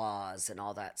flaws and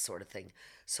all that sort of thing.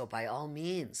 So by all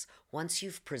means, once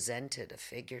you've presented a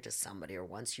figure to somebody, or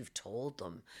once you've told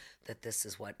them that this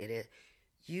is what it is,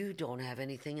 you don't have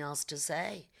anything else to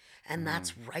say. And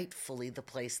that's rightfully the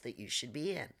place that you should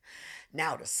be in.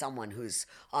 Now, to someone who's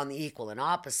on the equal and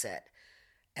opposite,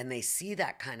 and they see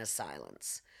that kind of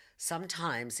silence,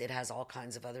 sometimes it has all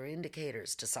kinds of other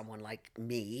indicators to someone like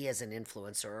me as an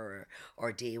influencer,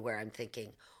 or D, where I'm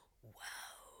thinking, whoa,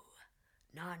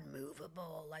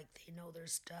 non-movable, like they know their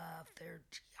stuff.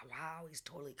 Wow, he's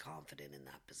totally confident in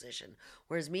that position.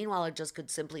 Whereas meanwhile, it just could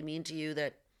simply mean to you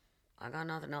that I got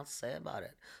nothing else to say about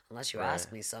it. Unless you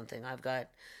ask me something, I've got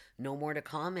no more to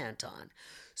comment on.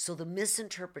 So the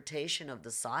misinterpretation of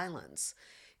the silence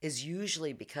is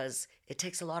usually because it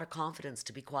takes a lot of confidence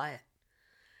to be quiet.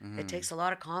 It takes a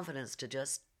lot of confidence to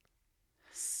just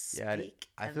speak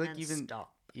I and feel like then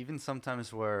stop. even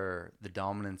sometimes where the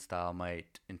dominant style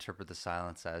might interpret the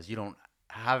silence as you don't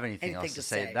have anything else to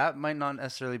say, that might not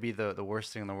necessarily be the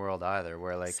worst thing in the world either.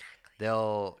 Where like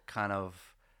they'll kind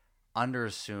of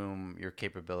underassume your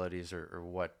capabilities, or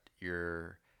what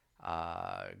you're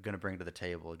going to bring to the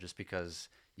table, just because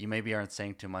you maybe aren't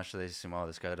saying too much. So they assume, oh,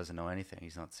 this guy doesn't know anything.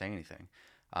 He's not saying anything.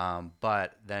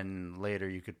 But then later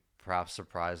you could perhaps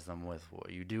surprise them with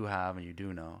what you do have and you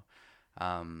do know.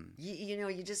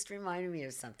 You just reminded me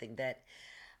of something that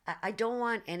I don't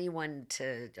want anyone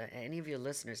to, any of your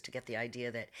listeners, to get the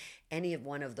idea that any of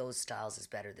one of those styles is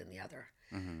better than the other.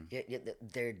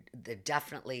 There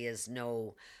definitely is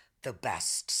no the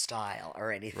best style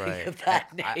or anything of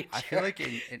that nature. I feel like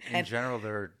in general,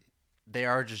 they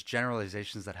are just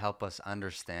generalizations that help us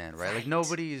understand, right? Like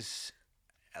nobody's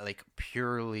like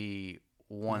purely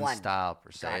one style per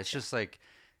se. Gotcha. It's just like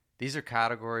these are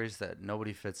categories that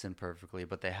nobody fits in perfectly,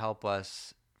 but they help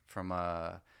us from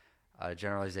a a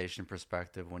generalization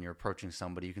perspective, when you're approaching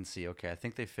somebody, you can see, okay, I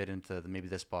think they fit into maybe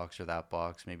this box or that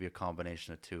box, maybe a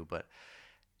combination of two. But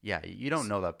yeah, you don't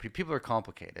know that. People are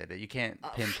complicated. You can't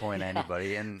pinpoint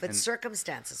anybody. But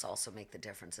circumstances also make the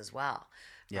difference as well,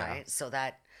 right? So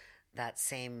that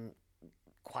same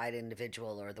quiet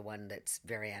individual or the one that's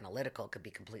very analytical could be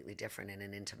completely different in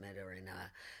an intimate or in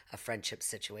a friendship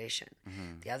situation.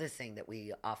 The other thing that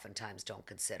we oftentimes don't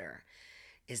consider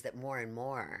is that more and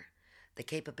more the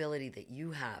capability that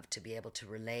you have to be able to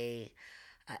relay,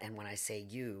 and when I say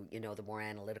you, the more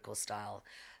analytical style,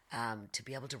 to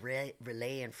be able to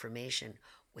relay information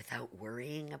without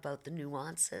worrying about the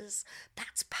nuances,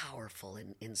 that's powerful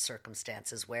in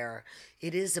circumstances where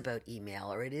it is about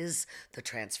email or it is the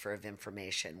transfer of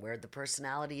information, where the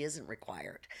personality isn't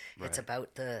required. Right. It's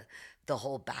about the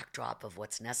whole backdrop of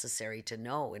what's necessary to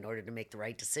know in order to make the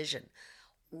right decision.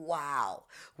 Wow.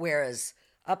 Whereas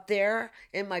up there,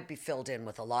 it might be filled in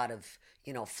with a lot of,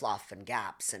 fluff and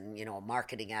gaps and,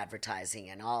 marketing, advertising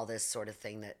and all this sort of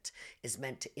thing that is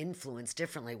meant to influence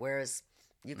differently. Whereas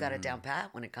you got it down pat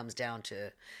when it comes down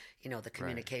to, the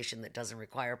communication that doesn't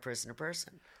require person to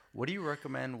person. What do you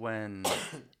recommend when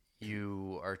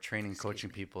you are training, coaching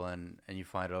people and you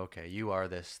find, okay, you are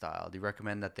this style? Do you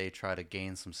recommend that they try to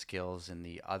gain some skills in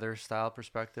the other style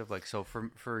perspective? Like, so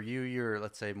for you, you're,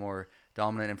 let's say, more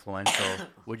dominant, influential.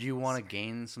 Would you want to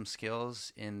gain some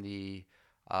skills in the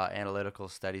analytical,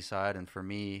 steady side? And for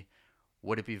me,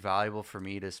 would it be valuable for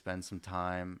me to spend some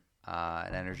time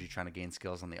and energy trying to gain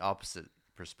skills on the opposite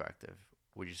perspective?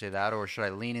 Would you say that, or should I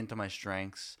lean into my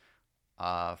strengths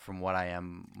from what I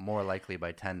am more likely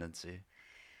by tendency?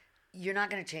 You're not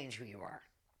going to change who you are.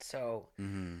 So,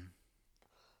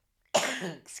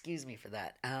 excuse me for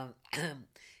that.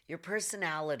 Your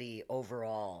personality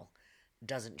overall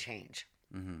doesn't change.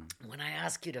 When I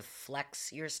ask you to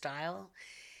flex your style,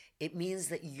 it means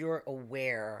that you're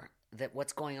aware that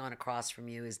what's going on across from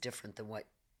you is different than what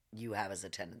you have as a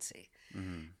tendency.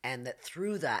 And that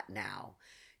through that now,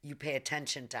 you pay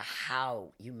attention to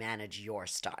how you manage your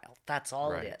style. That's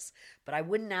all it is. But I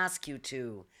wouldn't ask you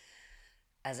to,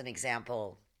 as an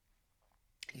example,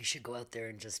 you should go out there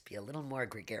and just be a little more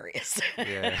gregarious.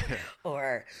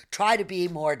 Or try to be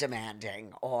more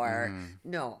demanding. Or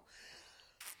no.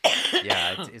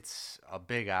 Yeah, it's a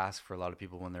big ask for a lot of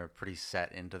people when they're pretty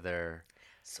set into their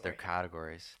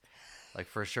categories. Like,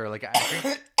 for sure. Like, I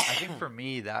think for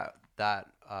me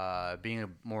that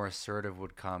being more assertive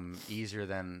would come easier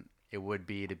than it would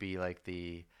be to be like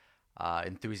the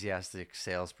enthusiastic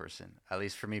salesperson. At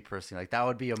least for me personally, like, that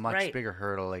would be a much bigger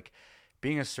hurdle. Like,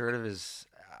 being assertive is,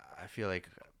 I feel like,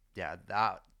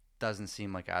 that doesn't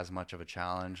seem like as much of a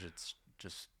challenge. It's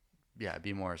just,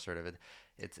 be more assertive.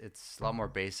 It's a lot more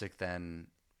basic than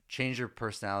change your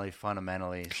personality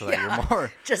fundamentally so that you're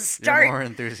more you're more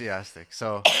enthusiastic.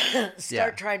 So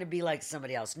start trying to be like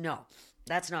somebody else. No,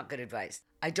 that's not good advice.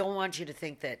 I don't want you to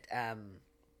think that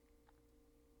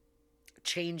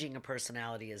changing a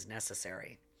personality is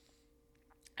necessary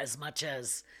as much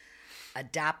as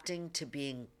adapting to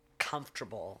being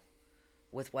comfortable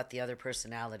with what the other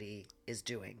personality is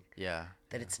doing.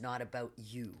 That it's not about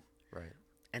you. Right.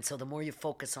 And so the more you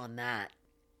focus on that,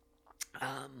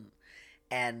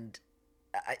 and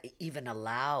even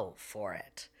allow for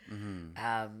it,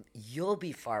 you'll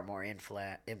be far more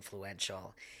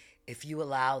influential if you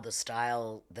allow the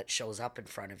style that shows up in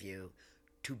front of you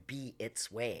to be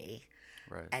its way,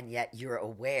 and yet you're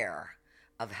aware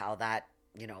of how that,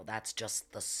 that's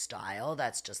just the style,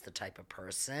 that's just the type of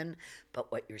person,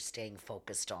 but what you're staying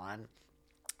focused on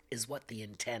is what the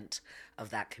intent of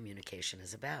that communication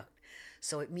is about.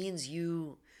 So it means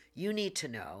you need to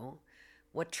know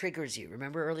what triggers you.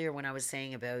 Remember earlier when I was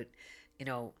saying about,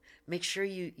 make sure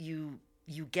you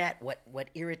get what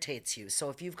irritates you. So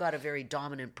if you've got a very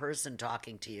dominant person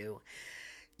talking to you,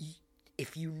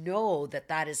 if you know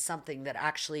that is something that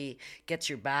actually gets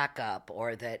your back up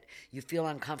or that you feel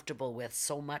uncomfortable with,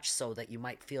 so much so that you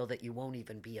might feel that you won't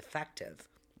even be effective,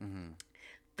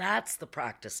 that's the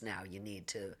practice now you need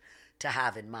to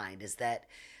have in mind, is that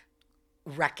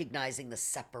recognizing the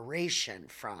separation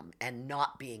from and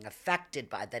not being affected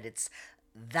by that. It's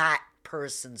that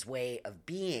person's way of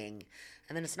being,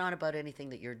 and then it's not about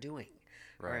anything that you're doing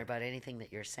or about anything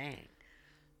that you're saying.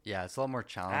 Yeah, it's a lot more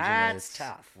challenging. That's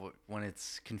tough when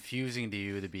it's confusing to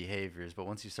you, the behaviors, but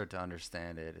once you start to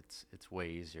understand it, it's way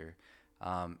easier.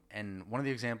 And one of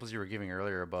the examples you were giving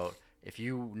earlier about, if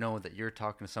you know that you're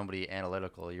talking to somebody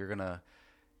analytical, you're gonna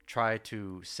try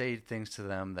to say things to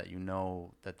them that you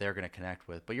know that they're going to connect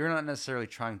with, but you're not necessarily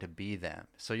trying to be them.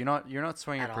 So you're not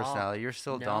swinging your personality. You're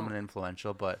still dominant,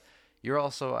 influential, but you're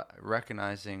also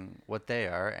recognizing what they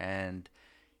are, and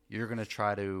you're going to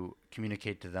try to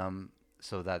communicate to them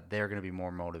so that they're going to be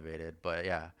more motivated. But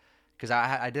yeah, because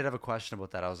I did have a question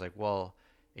about that. I was like, well,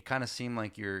 it kind of seemed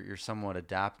like you're somewhat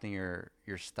adapting your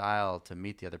style to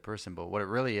meet the other person, but what it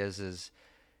really is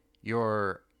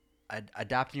you're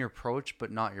adapting your approach,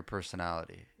 but not your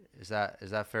personality. Is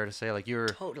that fair to say? Like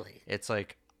Totally. it's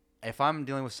like if I'm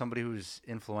dealing with somebody who's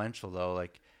influential though,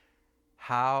 like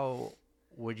how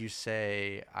would you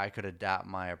say I could adapt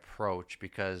my approach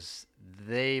because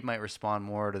they might respond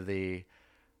more to the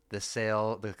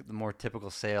more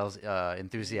typical sales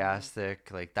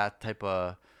enthusiastic, like that type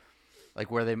of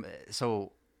like where they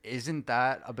so isn't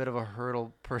that a bit of a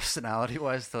hurdle personality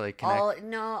wise to like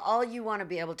connect? All you want to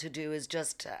be able to do is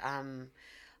just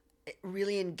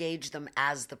really engage them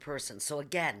as the person. So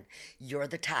again, you're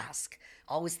the task.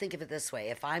 Always think of it this way.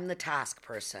 If I'm the task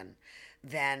person,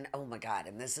 then oh my God,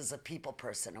 and this is a people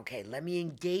person. Okay, let me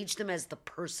engage them as the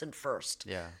person first.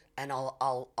 Yeah. And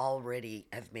I'll already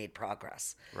have made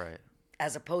progress. Right.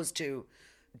 As opposed to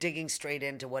digging straight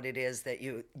into what it is that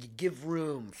you give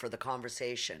room for the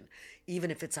conversation,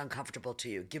 even if it's uncomfortable to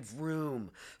you. Give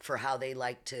room for how they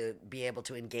like to be able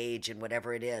to engage in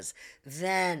whatever it is.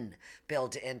 Then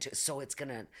build into. So it's going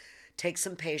to take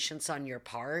some patience on your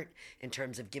part in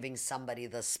terms of giving somebody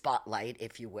the spotlight,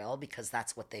 if you will, because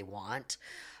that's what they want.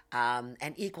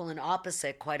 And equal and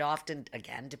opposite, quite often,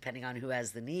 again, depending on who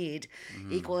has the need,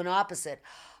 equal and opposite,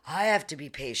 I have to be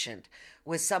patient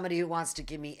with somebody who wants to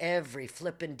give me every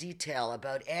flippin' detail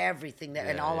about everything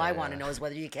and all I want to know is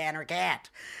whether you can or can't.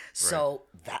 So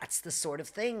that's the sort of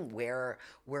thing where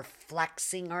we're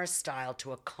flexing our style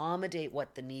to accommodate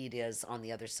what the need is on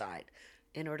the other side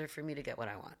in order for me to get what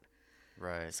I want.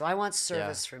 Right. So I want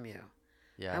service from you.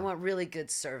 Yeah. I want really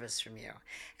good service from you.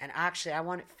 And actually, I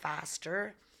want it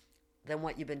faster than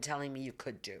what you've been telling me you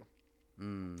could do.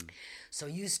 So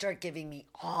you start giving me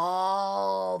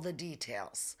all the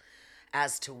details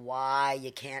as to why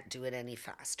you can't do it any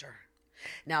faster.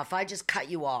 Now, if I just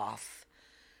cut you off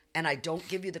and I don't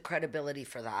give you the credibility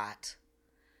for that,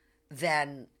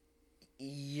 then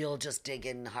you'll just dig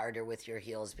in harder with your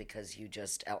heels because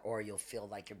or you'll feel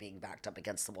like you're being backed up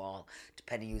against the wall.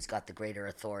 Depending who's got the greater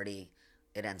authority,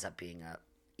 it ends up being a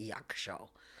yuck show.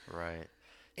 Right.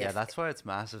 Yeah, that's why it's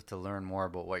massive to learn more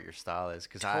about what your style is.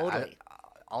 Because totally.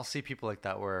 I'll see people like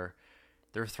that where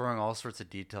they're throwing all sorts of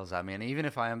details at me. And even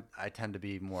if I tend to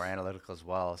be more analytical as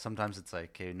well. Sometimes it's like,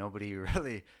 okay, nobody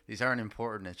really, these aren't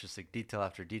important. It's just like detail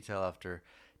after detail after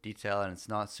detail, and it's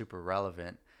not super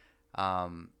relevant.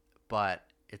 But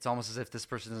it's almost as if this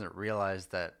person doesn't realize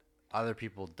that other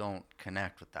people don't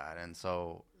connect with that. And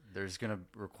so there's going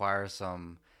to require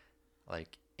some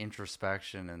like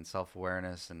introspection and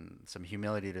self-awareness and some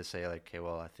humility to say like, okay,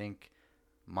 well, I think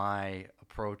my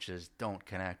approaches don't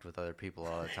connect with other people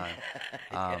all the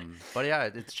time. But yeah,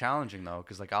 it's challenging though,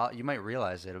 because like you might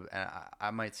realize it, and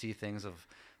I might see things of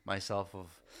myself of,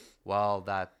 well,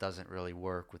 that doesn't really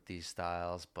work with these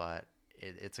styles, but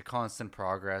it's a constant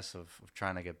progress of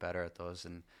trying to get better at those.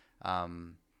 And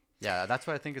yeah, that's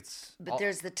why I think it's. But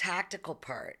there's the tactical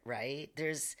part, right?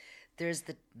 There's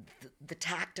the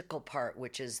tactical part,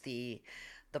 which is the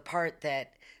part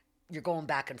that you're going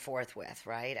back and forth with,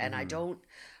 right? And I don't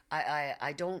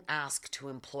ask to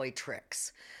employ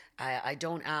tricks. I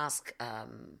don't ask,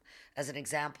 as an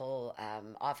example,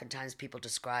 oftentimes people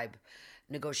describe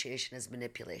negotiation as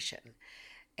manipulation.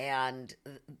 And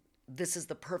this is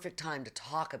the perfect time to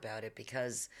talk about it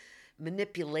because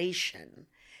manipulation,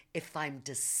 if I'm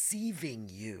deceiving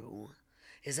you,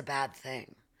 is a bad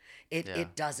thing.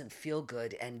 It doesn't feel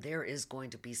good, and there is going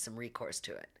to be some recourse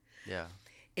to it. Yeah.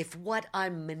 If what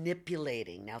I'm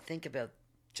manipulating, now think about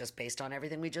just based on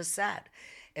everything we just said,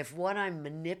 if what I'm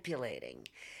manipulating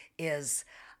is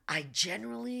I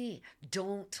generally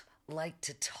don't like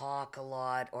to talk a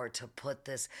lot or to put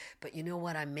this, but you know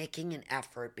what? I'm making an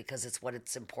effort because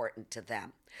it's important to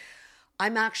them.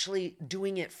 I'm actually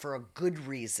doing it for a good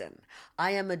reason.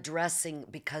 I am addressing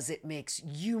because it makes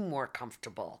you more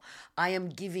comfortable. I am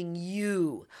giving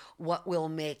you what will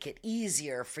make it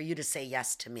easier for you to say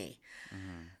yes to me.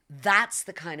 That's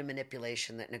the kind of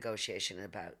manipulation that negotiation is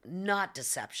about, not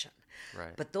deception.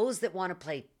 Right. But those that want to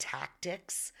play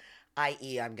tactics,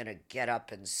 i.e. I'm going to get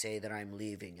up and say that I'm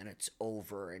leaving and it's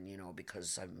over and,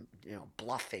 because I'm,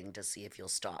 bluffing to see if you'll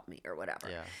stop me or whatever.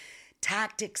 Yeah.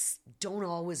 Tactics don't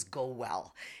always go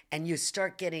well. And you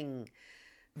start getting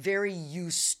very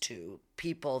used to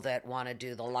people that want to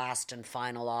do the last and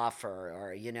final offer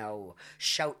or,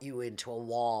 shout you into a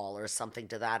wall or something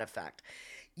to that effect.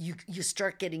 You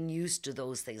start getting used to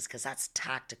those things because that's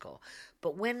tactical.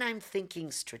 But when I'm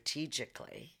thinking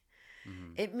strategically,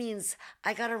 It means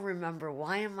I got to remember,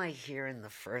 why am I here in the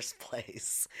first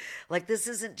place? Like, this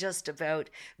isn't just about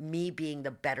me being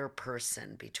the better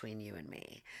person between you and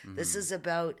me. This is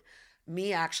about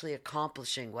me actually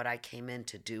accomplishing what I came in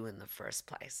to do in the first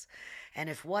place. And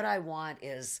if what I want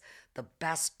is the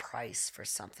best price for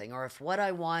something, or if what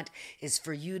I want is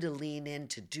for you to lean in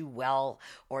to do well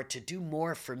or to do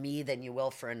more for me than you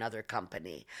will for another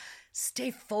company,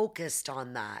 stay focused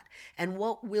on that. And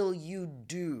what will you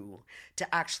do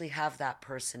to actually have that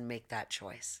person make that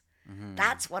choice?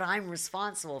 That's what I'm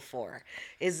responsible for,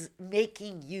 is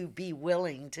making you be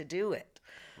willing to do it.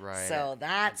 Right. So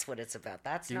that's what it's about.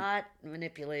 That's not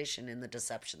manipulation in the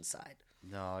deception side.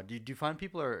 No, do you find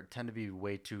people tend to be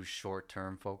way too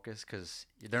short-term focused because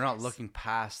they're not looking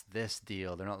past this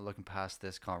deal, they're not looking past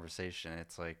this conversation.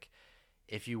 It's like,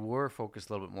 if you were focused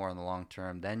a little bit more on the long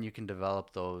term, then you can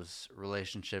develop those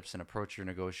relationships and approach your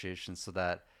negotiations so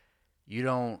that you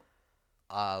don't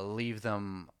leave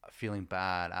them feeling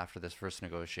bad after this first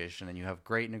negotiation, and you have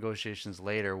great negotiations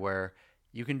later where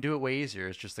you can do it way easier.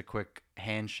 It's just a quick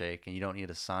handshake, and you don't need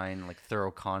to sign like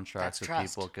thorough contracts That's with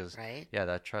trust, people because right? yeah,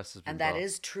 that trust has been And that built.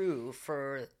 is true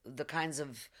for the kinds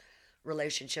of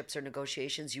relationships or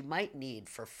negotiations you might need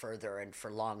for further and for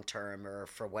long term or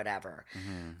for whatever.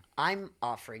 I'm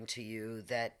offering to you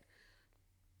that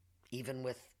even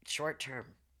with short term,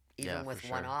 even Yeah, for with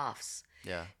sure. one offs,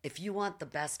 Yeah, if you want the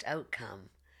best outcome,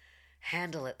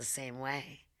 handle it the same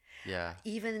way. yeah,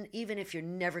 Even if you're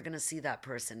never going to see that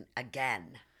person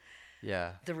again,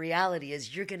 yeah. the reality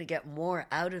is you're going to get more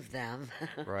out of them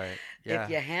Right. Yeah. if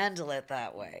you handle it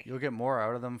that way. You'll get more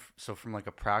out of them. So from like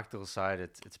a practical side,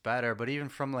 it's better. But even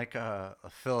from like a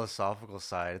philosophical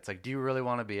side, it's like, do you really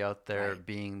want to be out there Right.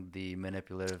 being the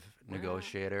manipulative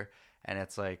negotiator? And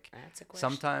it's like, That's a question.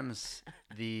 sometimes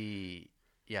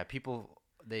people,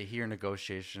 they hear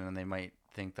negotiation and they might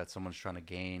think that someone's trying to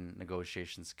gain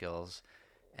negotiation skills.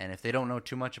 And if they don't know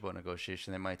too much about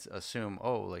negotiation, they might assume,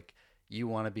 oh, like, you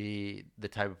want to be the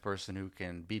type of person who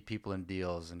can beat people in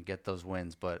deals and get those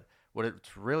wins. But what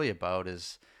it's really about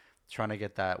is trying to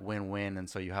get that win-win, and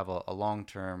so you have a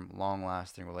long-term,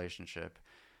 long-lasting relationship.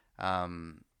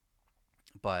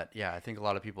 But yeah, I think a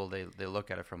lot of people, they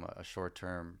look at it from a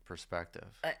short-term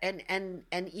perspective.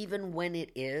 And even when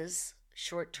it is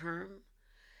short term,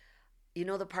 you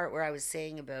know, the part where I was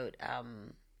saying about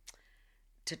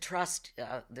to trust,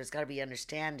 there's got to be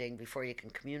understanding before you can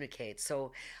communicate.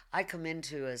 So I come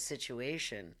into a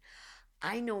situation,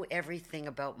 I know everything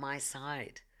about my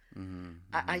side.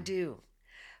 I do.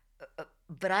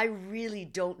 But I really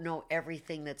don't know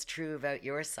everything that's true about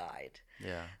your side.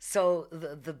 Yeah. So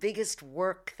the biggest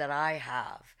work that I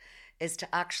have is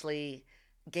to actually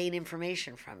gain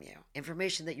information from you,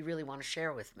 information that you really want to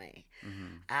share with me.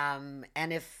 And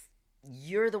if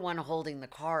you're the one holding the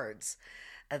cards,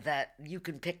 that you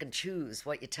can pick and choose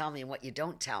what you tell me and what you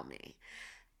don't tell me,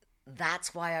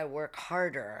 that's why I work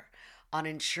harder on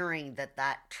ensuring that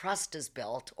that trust is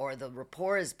built, or the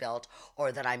rapport is built,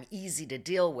 or that I'm easy to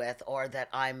deal with, or that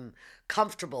I'm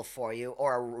comfortable for you,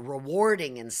 or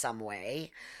rewarding in some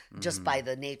way, just by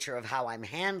the nature of how I'm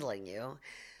handling you,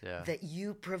 Yeah. that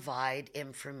you provide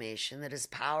information that is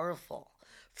powerful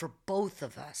for both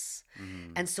of us.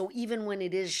 And so even when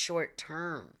it is short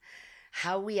term,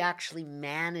 how we actually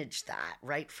manage that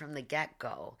right from the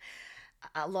get-go.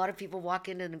 A lot of people walk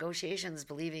into negotiations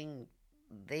believing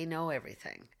they know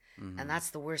everything. And that's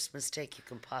the worst mistake you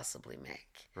can possibly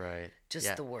make. Right. Just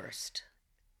Yeah. the worst.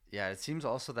 Yeah, it seems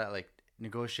also that like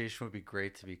negotiation would be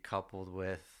great to be coupled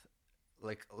with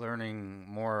like learning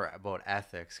more about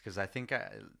ethics, because I think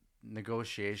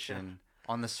negotiation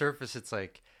on the surface, it's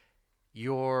like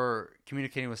you're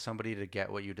communicating with somebody to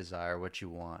get what you desire, what you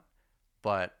want.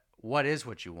 But what is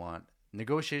what you want?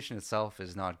 Negotiation itself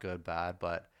is not good, bad,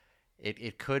 but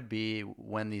it could be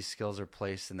when these skills are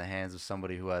placed in the hands of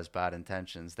somebody who has bad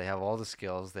intentions. They have all the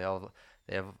skills, they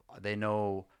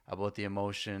know about the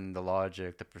emotion, the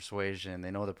logic, the persuasion,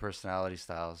 they know the personality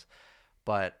styles,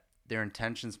 but their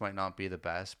intentions might not be the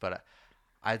best. But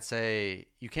I'd say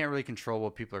you can't really control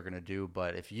what people are going to do,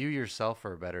 but if you yourself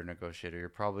are a better negotiator, you're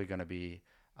probably going to be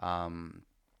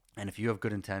and if you have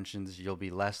good intentions, you'll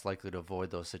be less likely to avoid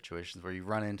those situations where you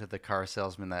run into the car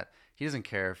salesman that he doesn't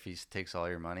care if he takes all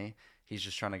your money. He's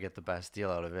just trying to get the best deal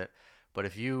out of it. But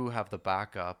if you have the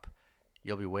backup,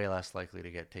 you'll be way less likely to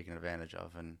get taken advantage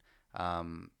of. And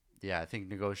I think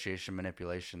negotiation,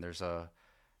 manipulation, they're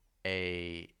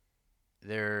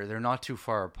not too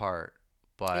far apart.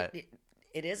 But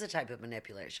It is a type of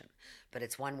manipulation, but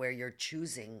it's one where you're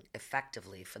choosing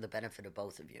effectively for the benefit of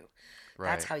both of you. Right.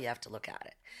 That's how you have to look at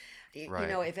it. You Right.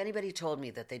 know, if anybody told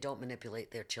me that they don't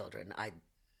manipulate their children,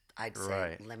 I'd say,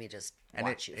 Right. let me just And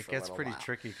watch you it for a gets little pretty while.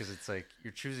 tricky because it's like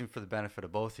you're choosing for the benefit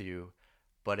of both of you,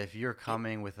 but if you're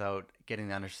coming without getting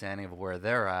the understanding of where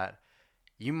they're at,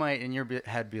 you might in your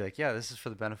head be like, yeah, this is for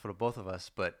the benefit of both of us,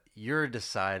 but you're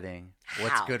deciding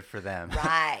what's How? good for them.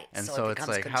 Right. And So it so it's becomes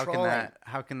like, controlling.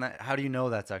 how do you know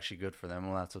that's actually good for them?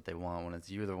 Well, that's what they want when it's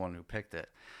you the one who picked it.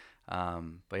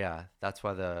 But yeah, that's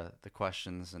why the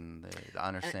questions and the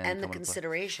understanding And the come into play.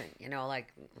 consideration,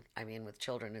 like, I mean, with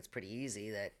children, it's pretty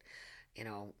easy that, you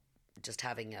know, just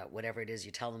having whatever it is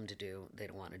you tell them to do, they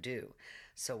don't want to do.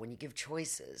 So when you give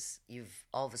choices, you've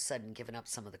all of a sudden given up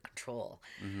some of the control.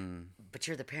 Hmm. But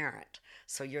you're the parent.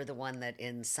 So you're the one that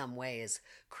in some way is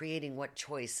creating what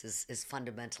choice is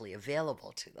fundamentally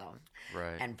available to them.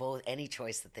 Right. And both any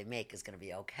choice that they make is going to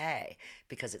be okay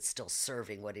because it's still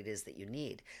serving what it is that you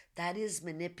need. That is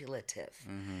manipulative.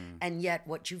 Hmm. And yet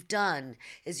what you've done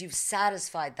is you've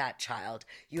satisfied that child.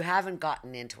 You haven't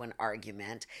gotten into an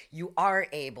argument. You are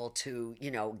able to,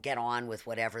 get on with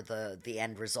whatever the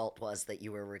end result was that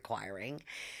you were requiring.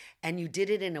 And you did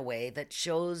it in a way that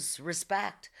shows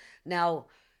respect. Now,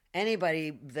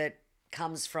 anybody that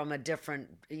comes from a different,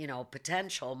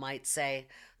 potential might say,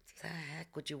 the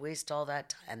heck would you waste all that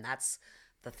time? And that's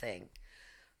the thing.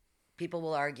 People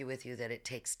will argue with you that it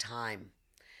takes time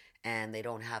and they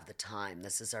don't have the time.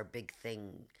 This is our big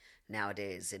thing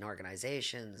nowadays in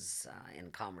organizations,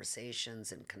 in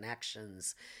conversations, in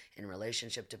connections, in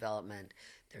relationship development.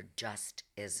 There just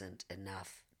isn't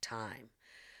enough time.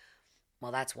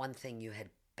 Well, that's one thing you had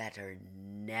better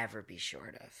never be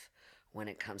short of when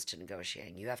it comes to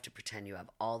negotiating. You have to pretend you have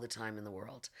all the time in the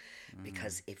world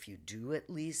because if you do at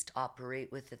least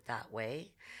operate with it that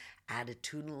way,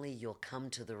 attitudinally you'll come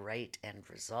to the right end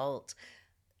result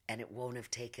and it won't have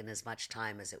taken as much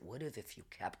time as it would have if you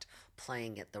kept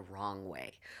playing it the wrong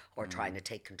way or trying to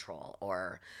take control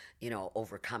or,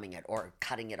 overcoming it or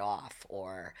cutting it off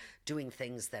or doing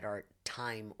things that are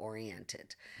time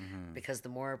oriented. Because the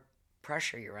more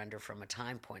pressure you're under from a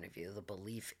time point of view, the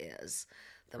belief is,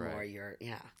 the Right. more you're,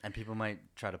 And people might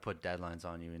try to put deadlines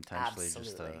on you intentionally just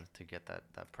Absolutely. to get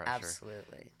that pressure.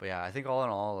 Absolutely. But yeah, I think all in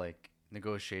all, like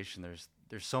negotiation,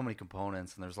 there's so many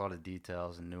components and there's a lot of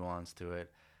details and nuance to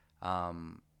it.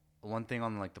 One thing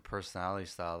on like the personality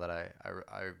style that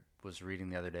I was reading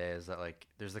the other day is that like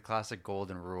there's the classic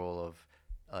golden rule of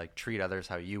like treat others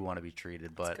how you want to be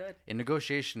treated. But good. in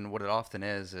negotiation, what it often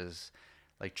is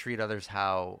like treat others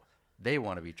how they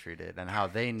want to be treated and how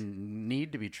they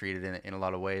need to be treated in a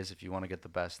lot of ways. If you want to get the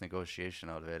best negotiation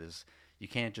out of it, is you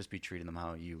can't just be treating them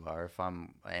how you are. If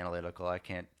I'm analytical, I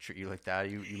can't treat you like that.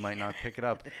 You might not pick it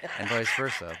up, and vice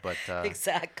versa. But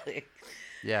Exactly.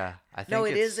 yeah, I think No,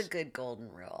 it is a good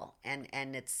golden rule, and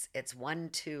it's one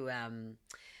to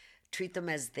treat them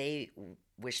as they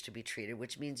wish to be treated,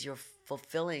 which means you're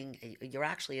fulfilling. You're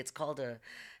actually, it's called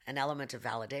an element of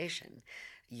validation.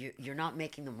 You're not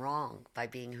making them wrong by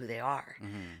being who they are.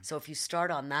 So if you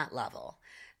start on that level,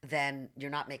 then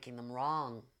you're not making them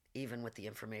wrong even with the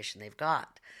information they've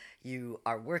got. You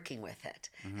are working with it.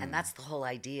 And that's the whole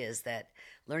idea, is that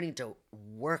learning to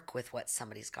work with what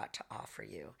somebody's got to offer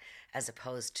you as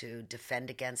opposed to defend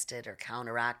against it or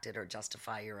counteract it or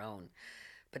justify your own.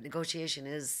 But negotiation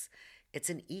it's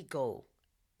an ego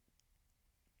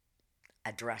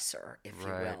addresser, if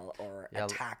you Right. will, or Yeah,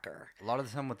 attacker. a lot of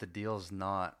the time what the deal is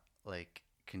not like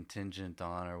contingent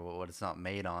on or what it's not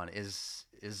made on is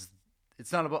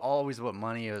it's not about always about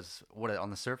money. Is what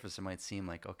on the surface it might seem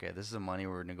like, okay, this is a money,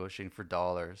 we're negotiating for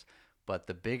dollars, but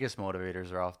the biggest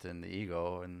motivators are often the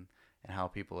ego and how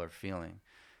people are feeling.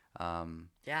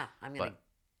 Yeah, I'm going to But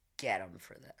get them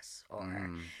for this.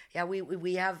 Or, yeah,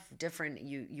 we have different,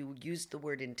 you used the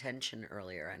word intention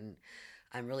earlier, and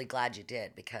I'm really glad you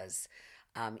did, because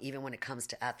even when it comes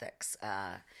to ethics,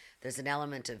 there's an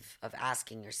element of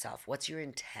asking yourself, what's your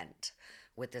intent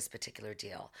with this particular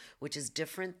deal, which is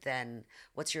different than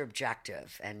what's your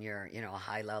objective and your,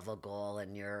 high level goal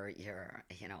and your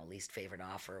least favorite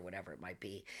offer or whatever it might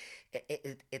be.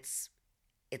 It's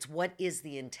what is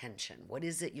the intention? What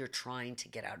is it you're trying to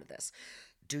get out of this?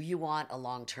 Do you want a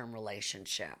long-term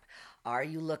relationship? Are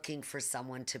you looking for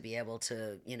someone to be able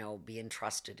to, be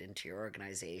entrusted into your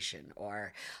organization?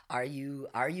 Or are you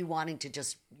wanting to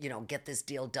just, get this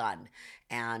deal done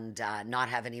and not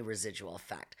have any residual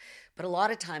effect? But a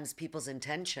lot of times people's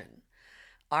intention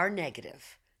are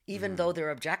negative, even though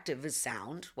their objective is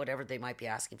sound, whatever they might be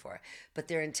asking for. But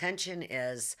their intention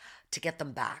is to get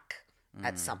them back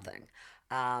at something,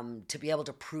 to be able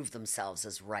to prove themselves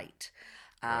as right.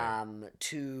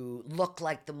 To look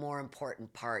like the more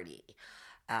important party.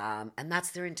 And that's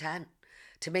their intent,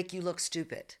 to make you look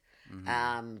stupid.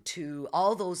 to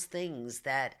all those things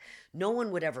that no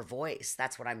one would ever voice.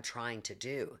 That's what I'm trying to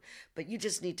do. But you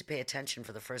just need to pay attention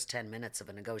for the first 10 minutes of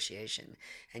a negotiation,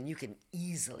 and you can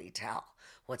easily tell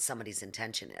what somebody's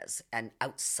intention is and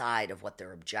outside of what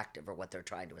their objective or what they're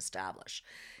trying to establish.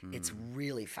 It's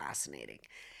really fascinating.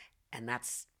 And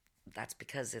that's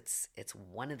because it's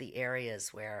one of the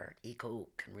areas where eco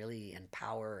can really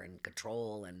empower and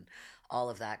control, and all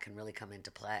of that can really come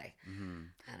into play.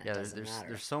 And it doesn't matter.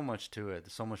 There's so much to it.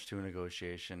 There's so much to a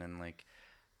negotiation, and like,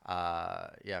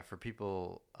 for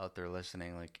people out there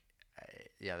listening, like,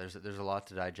 there's a lot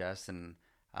to digest, and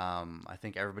I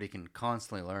think everybody can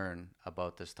constantly learn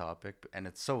about this topic, and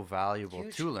it's so valuable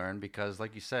to learn because,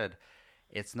 like you said,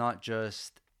 it's not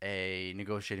just a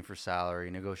negotiating for salary,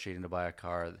 negotiating to buy a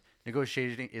car.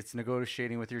 It's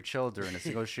negotiating with your children. It's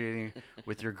negotiating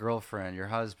with your girlfriend, your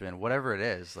husband, whatever it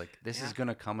is. Like, this is going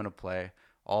to come into play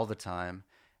all the time,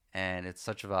 and it's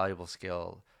such a valuable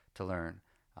skill to learn.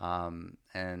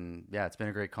 It's been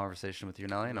a great conversation with you,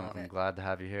 Nelly, and I'm glad to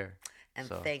have you here. And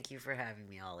thank you for having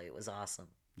me, Ollie. It was awesome.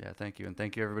 Yeah, thank you. And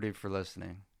thank you, everybody, for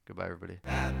listening. Goodbye, everybody.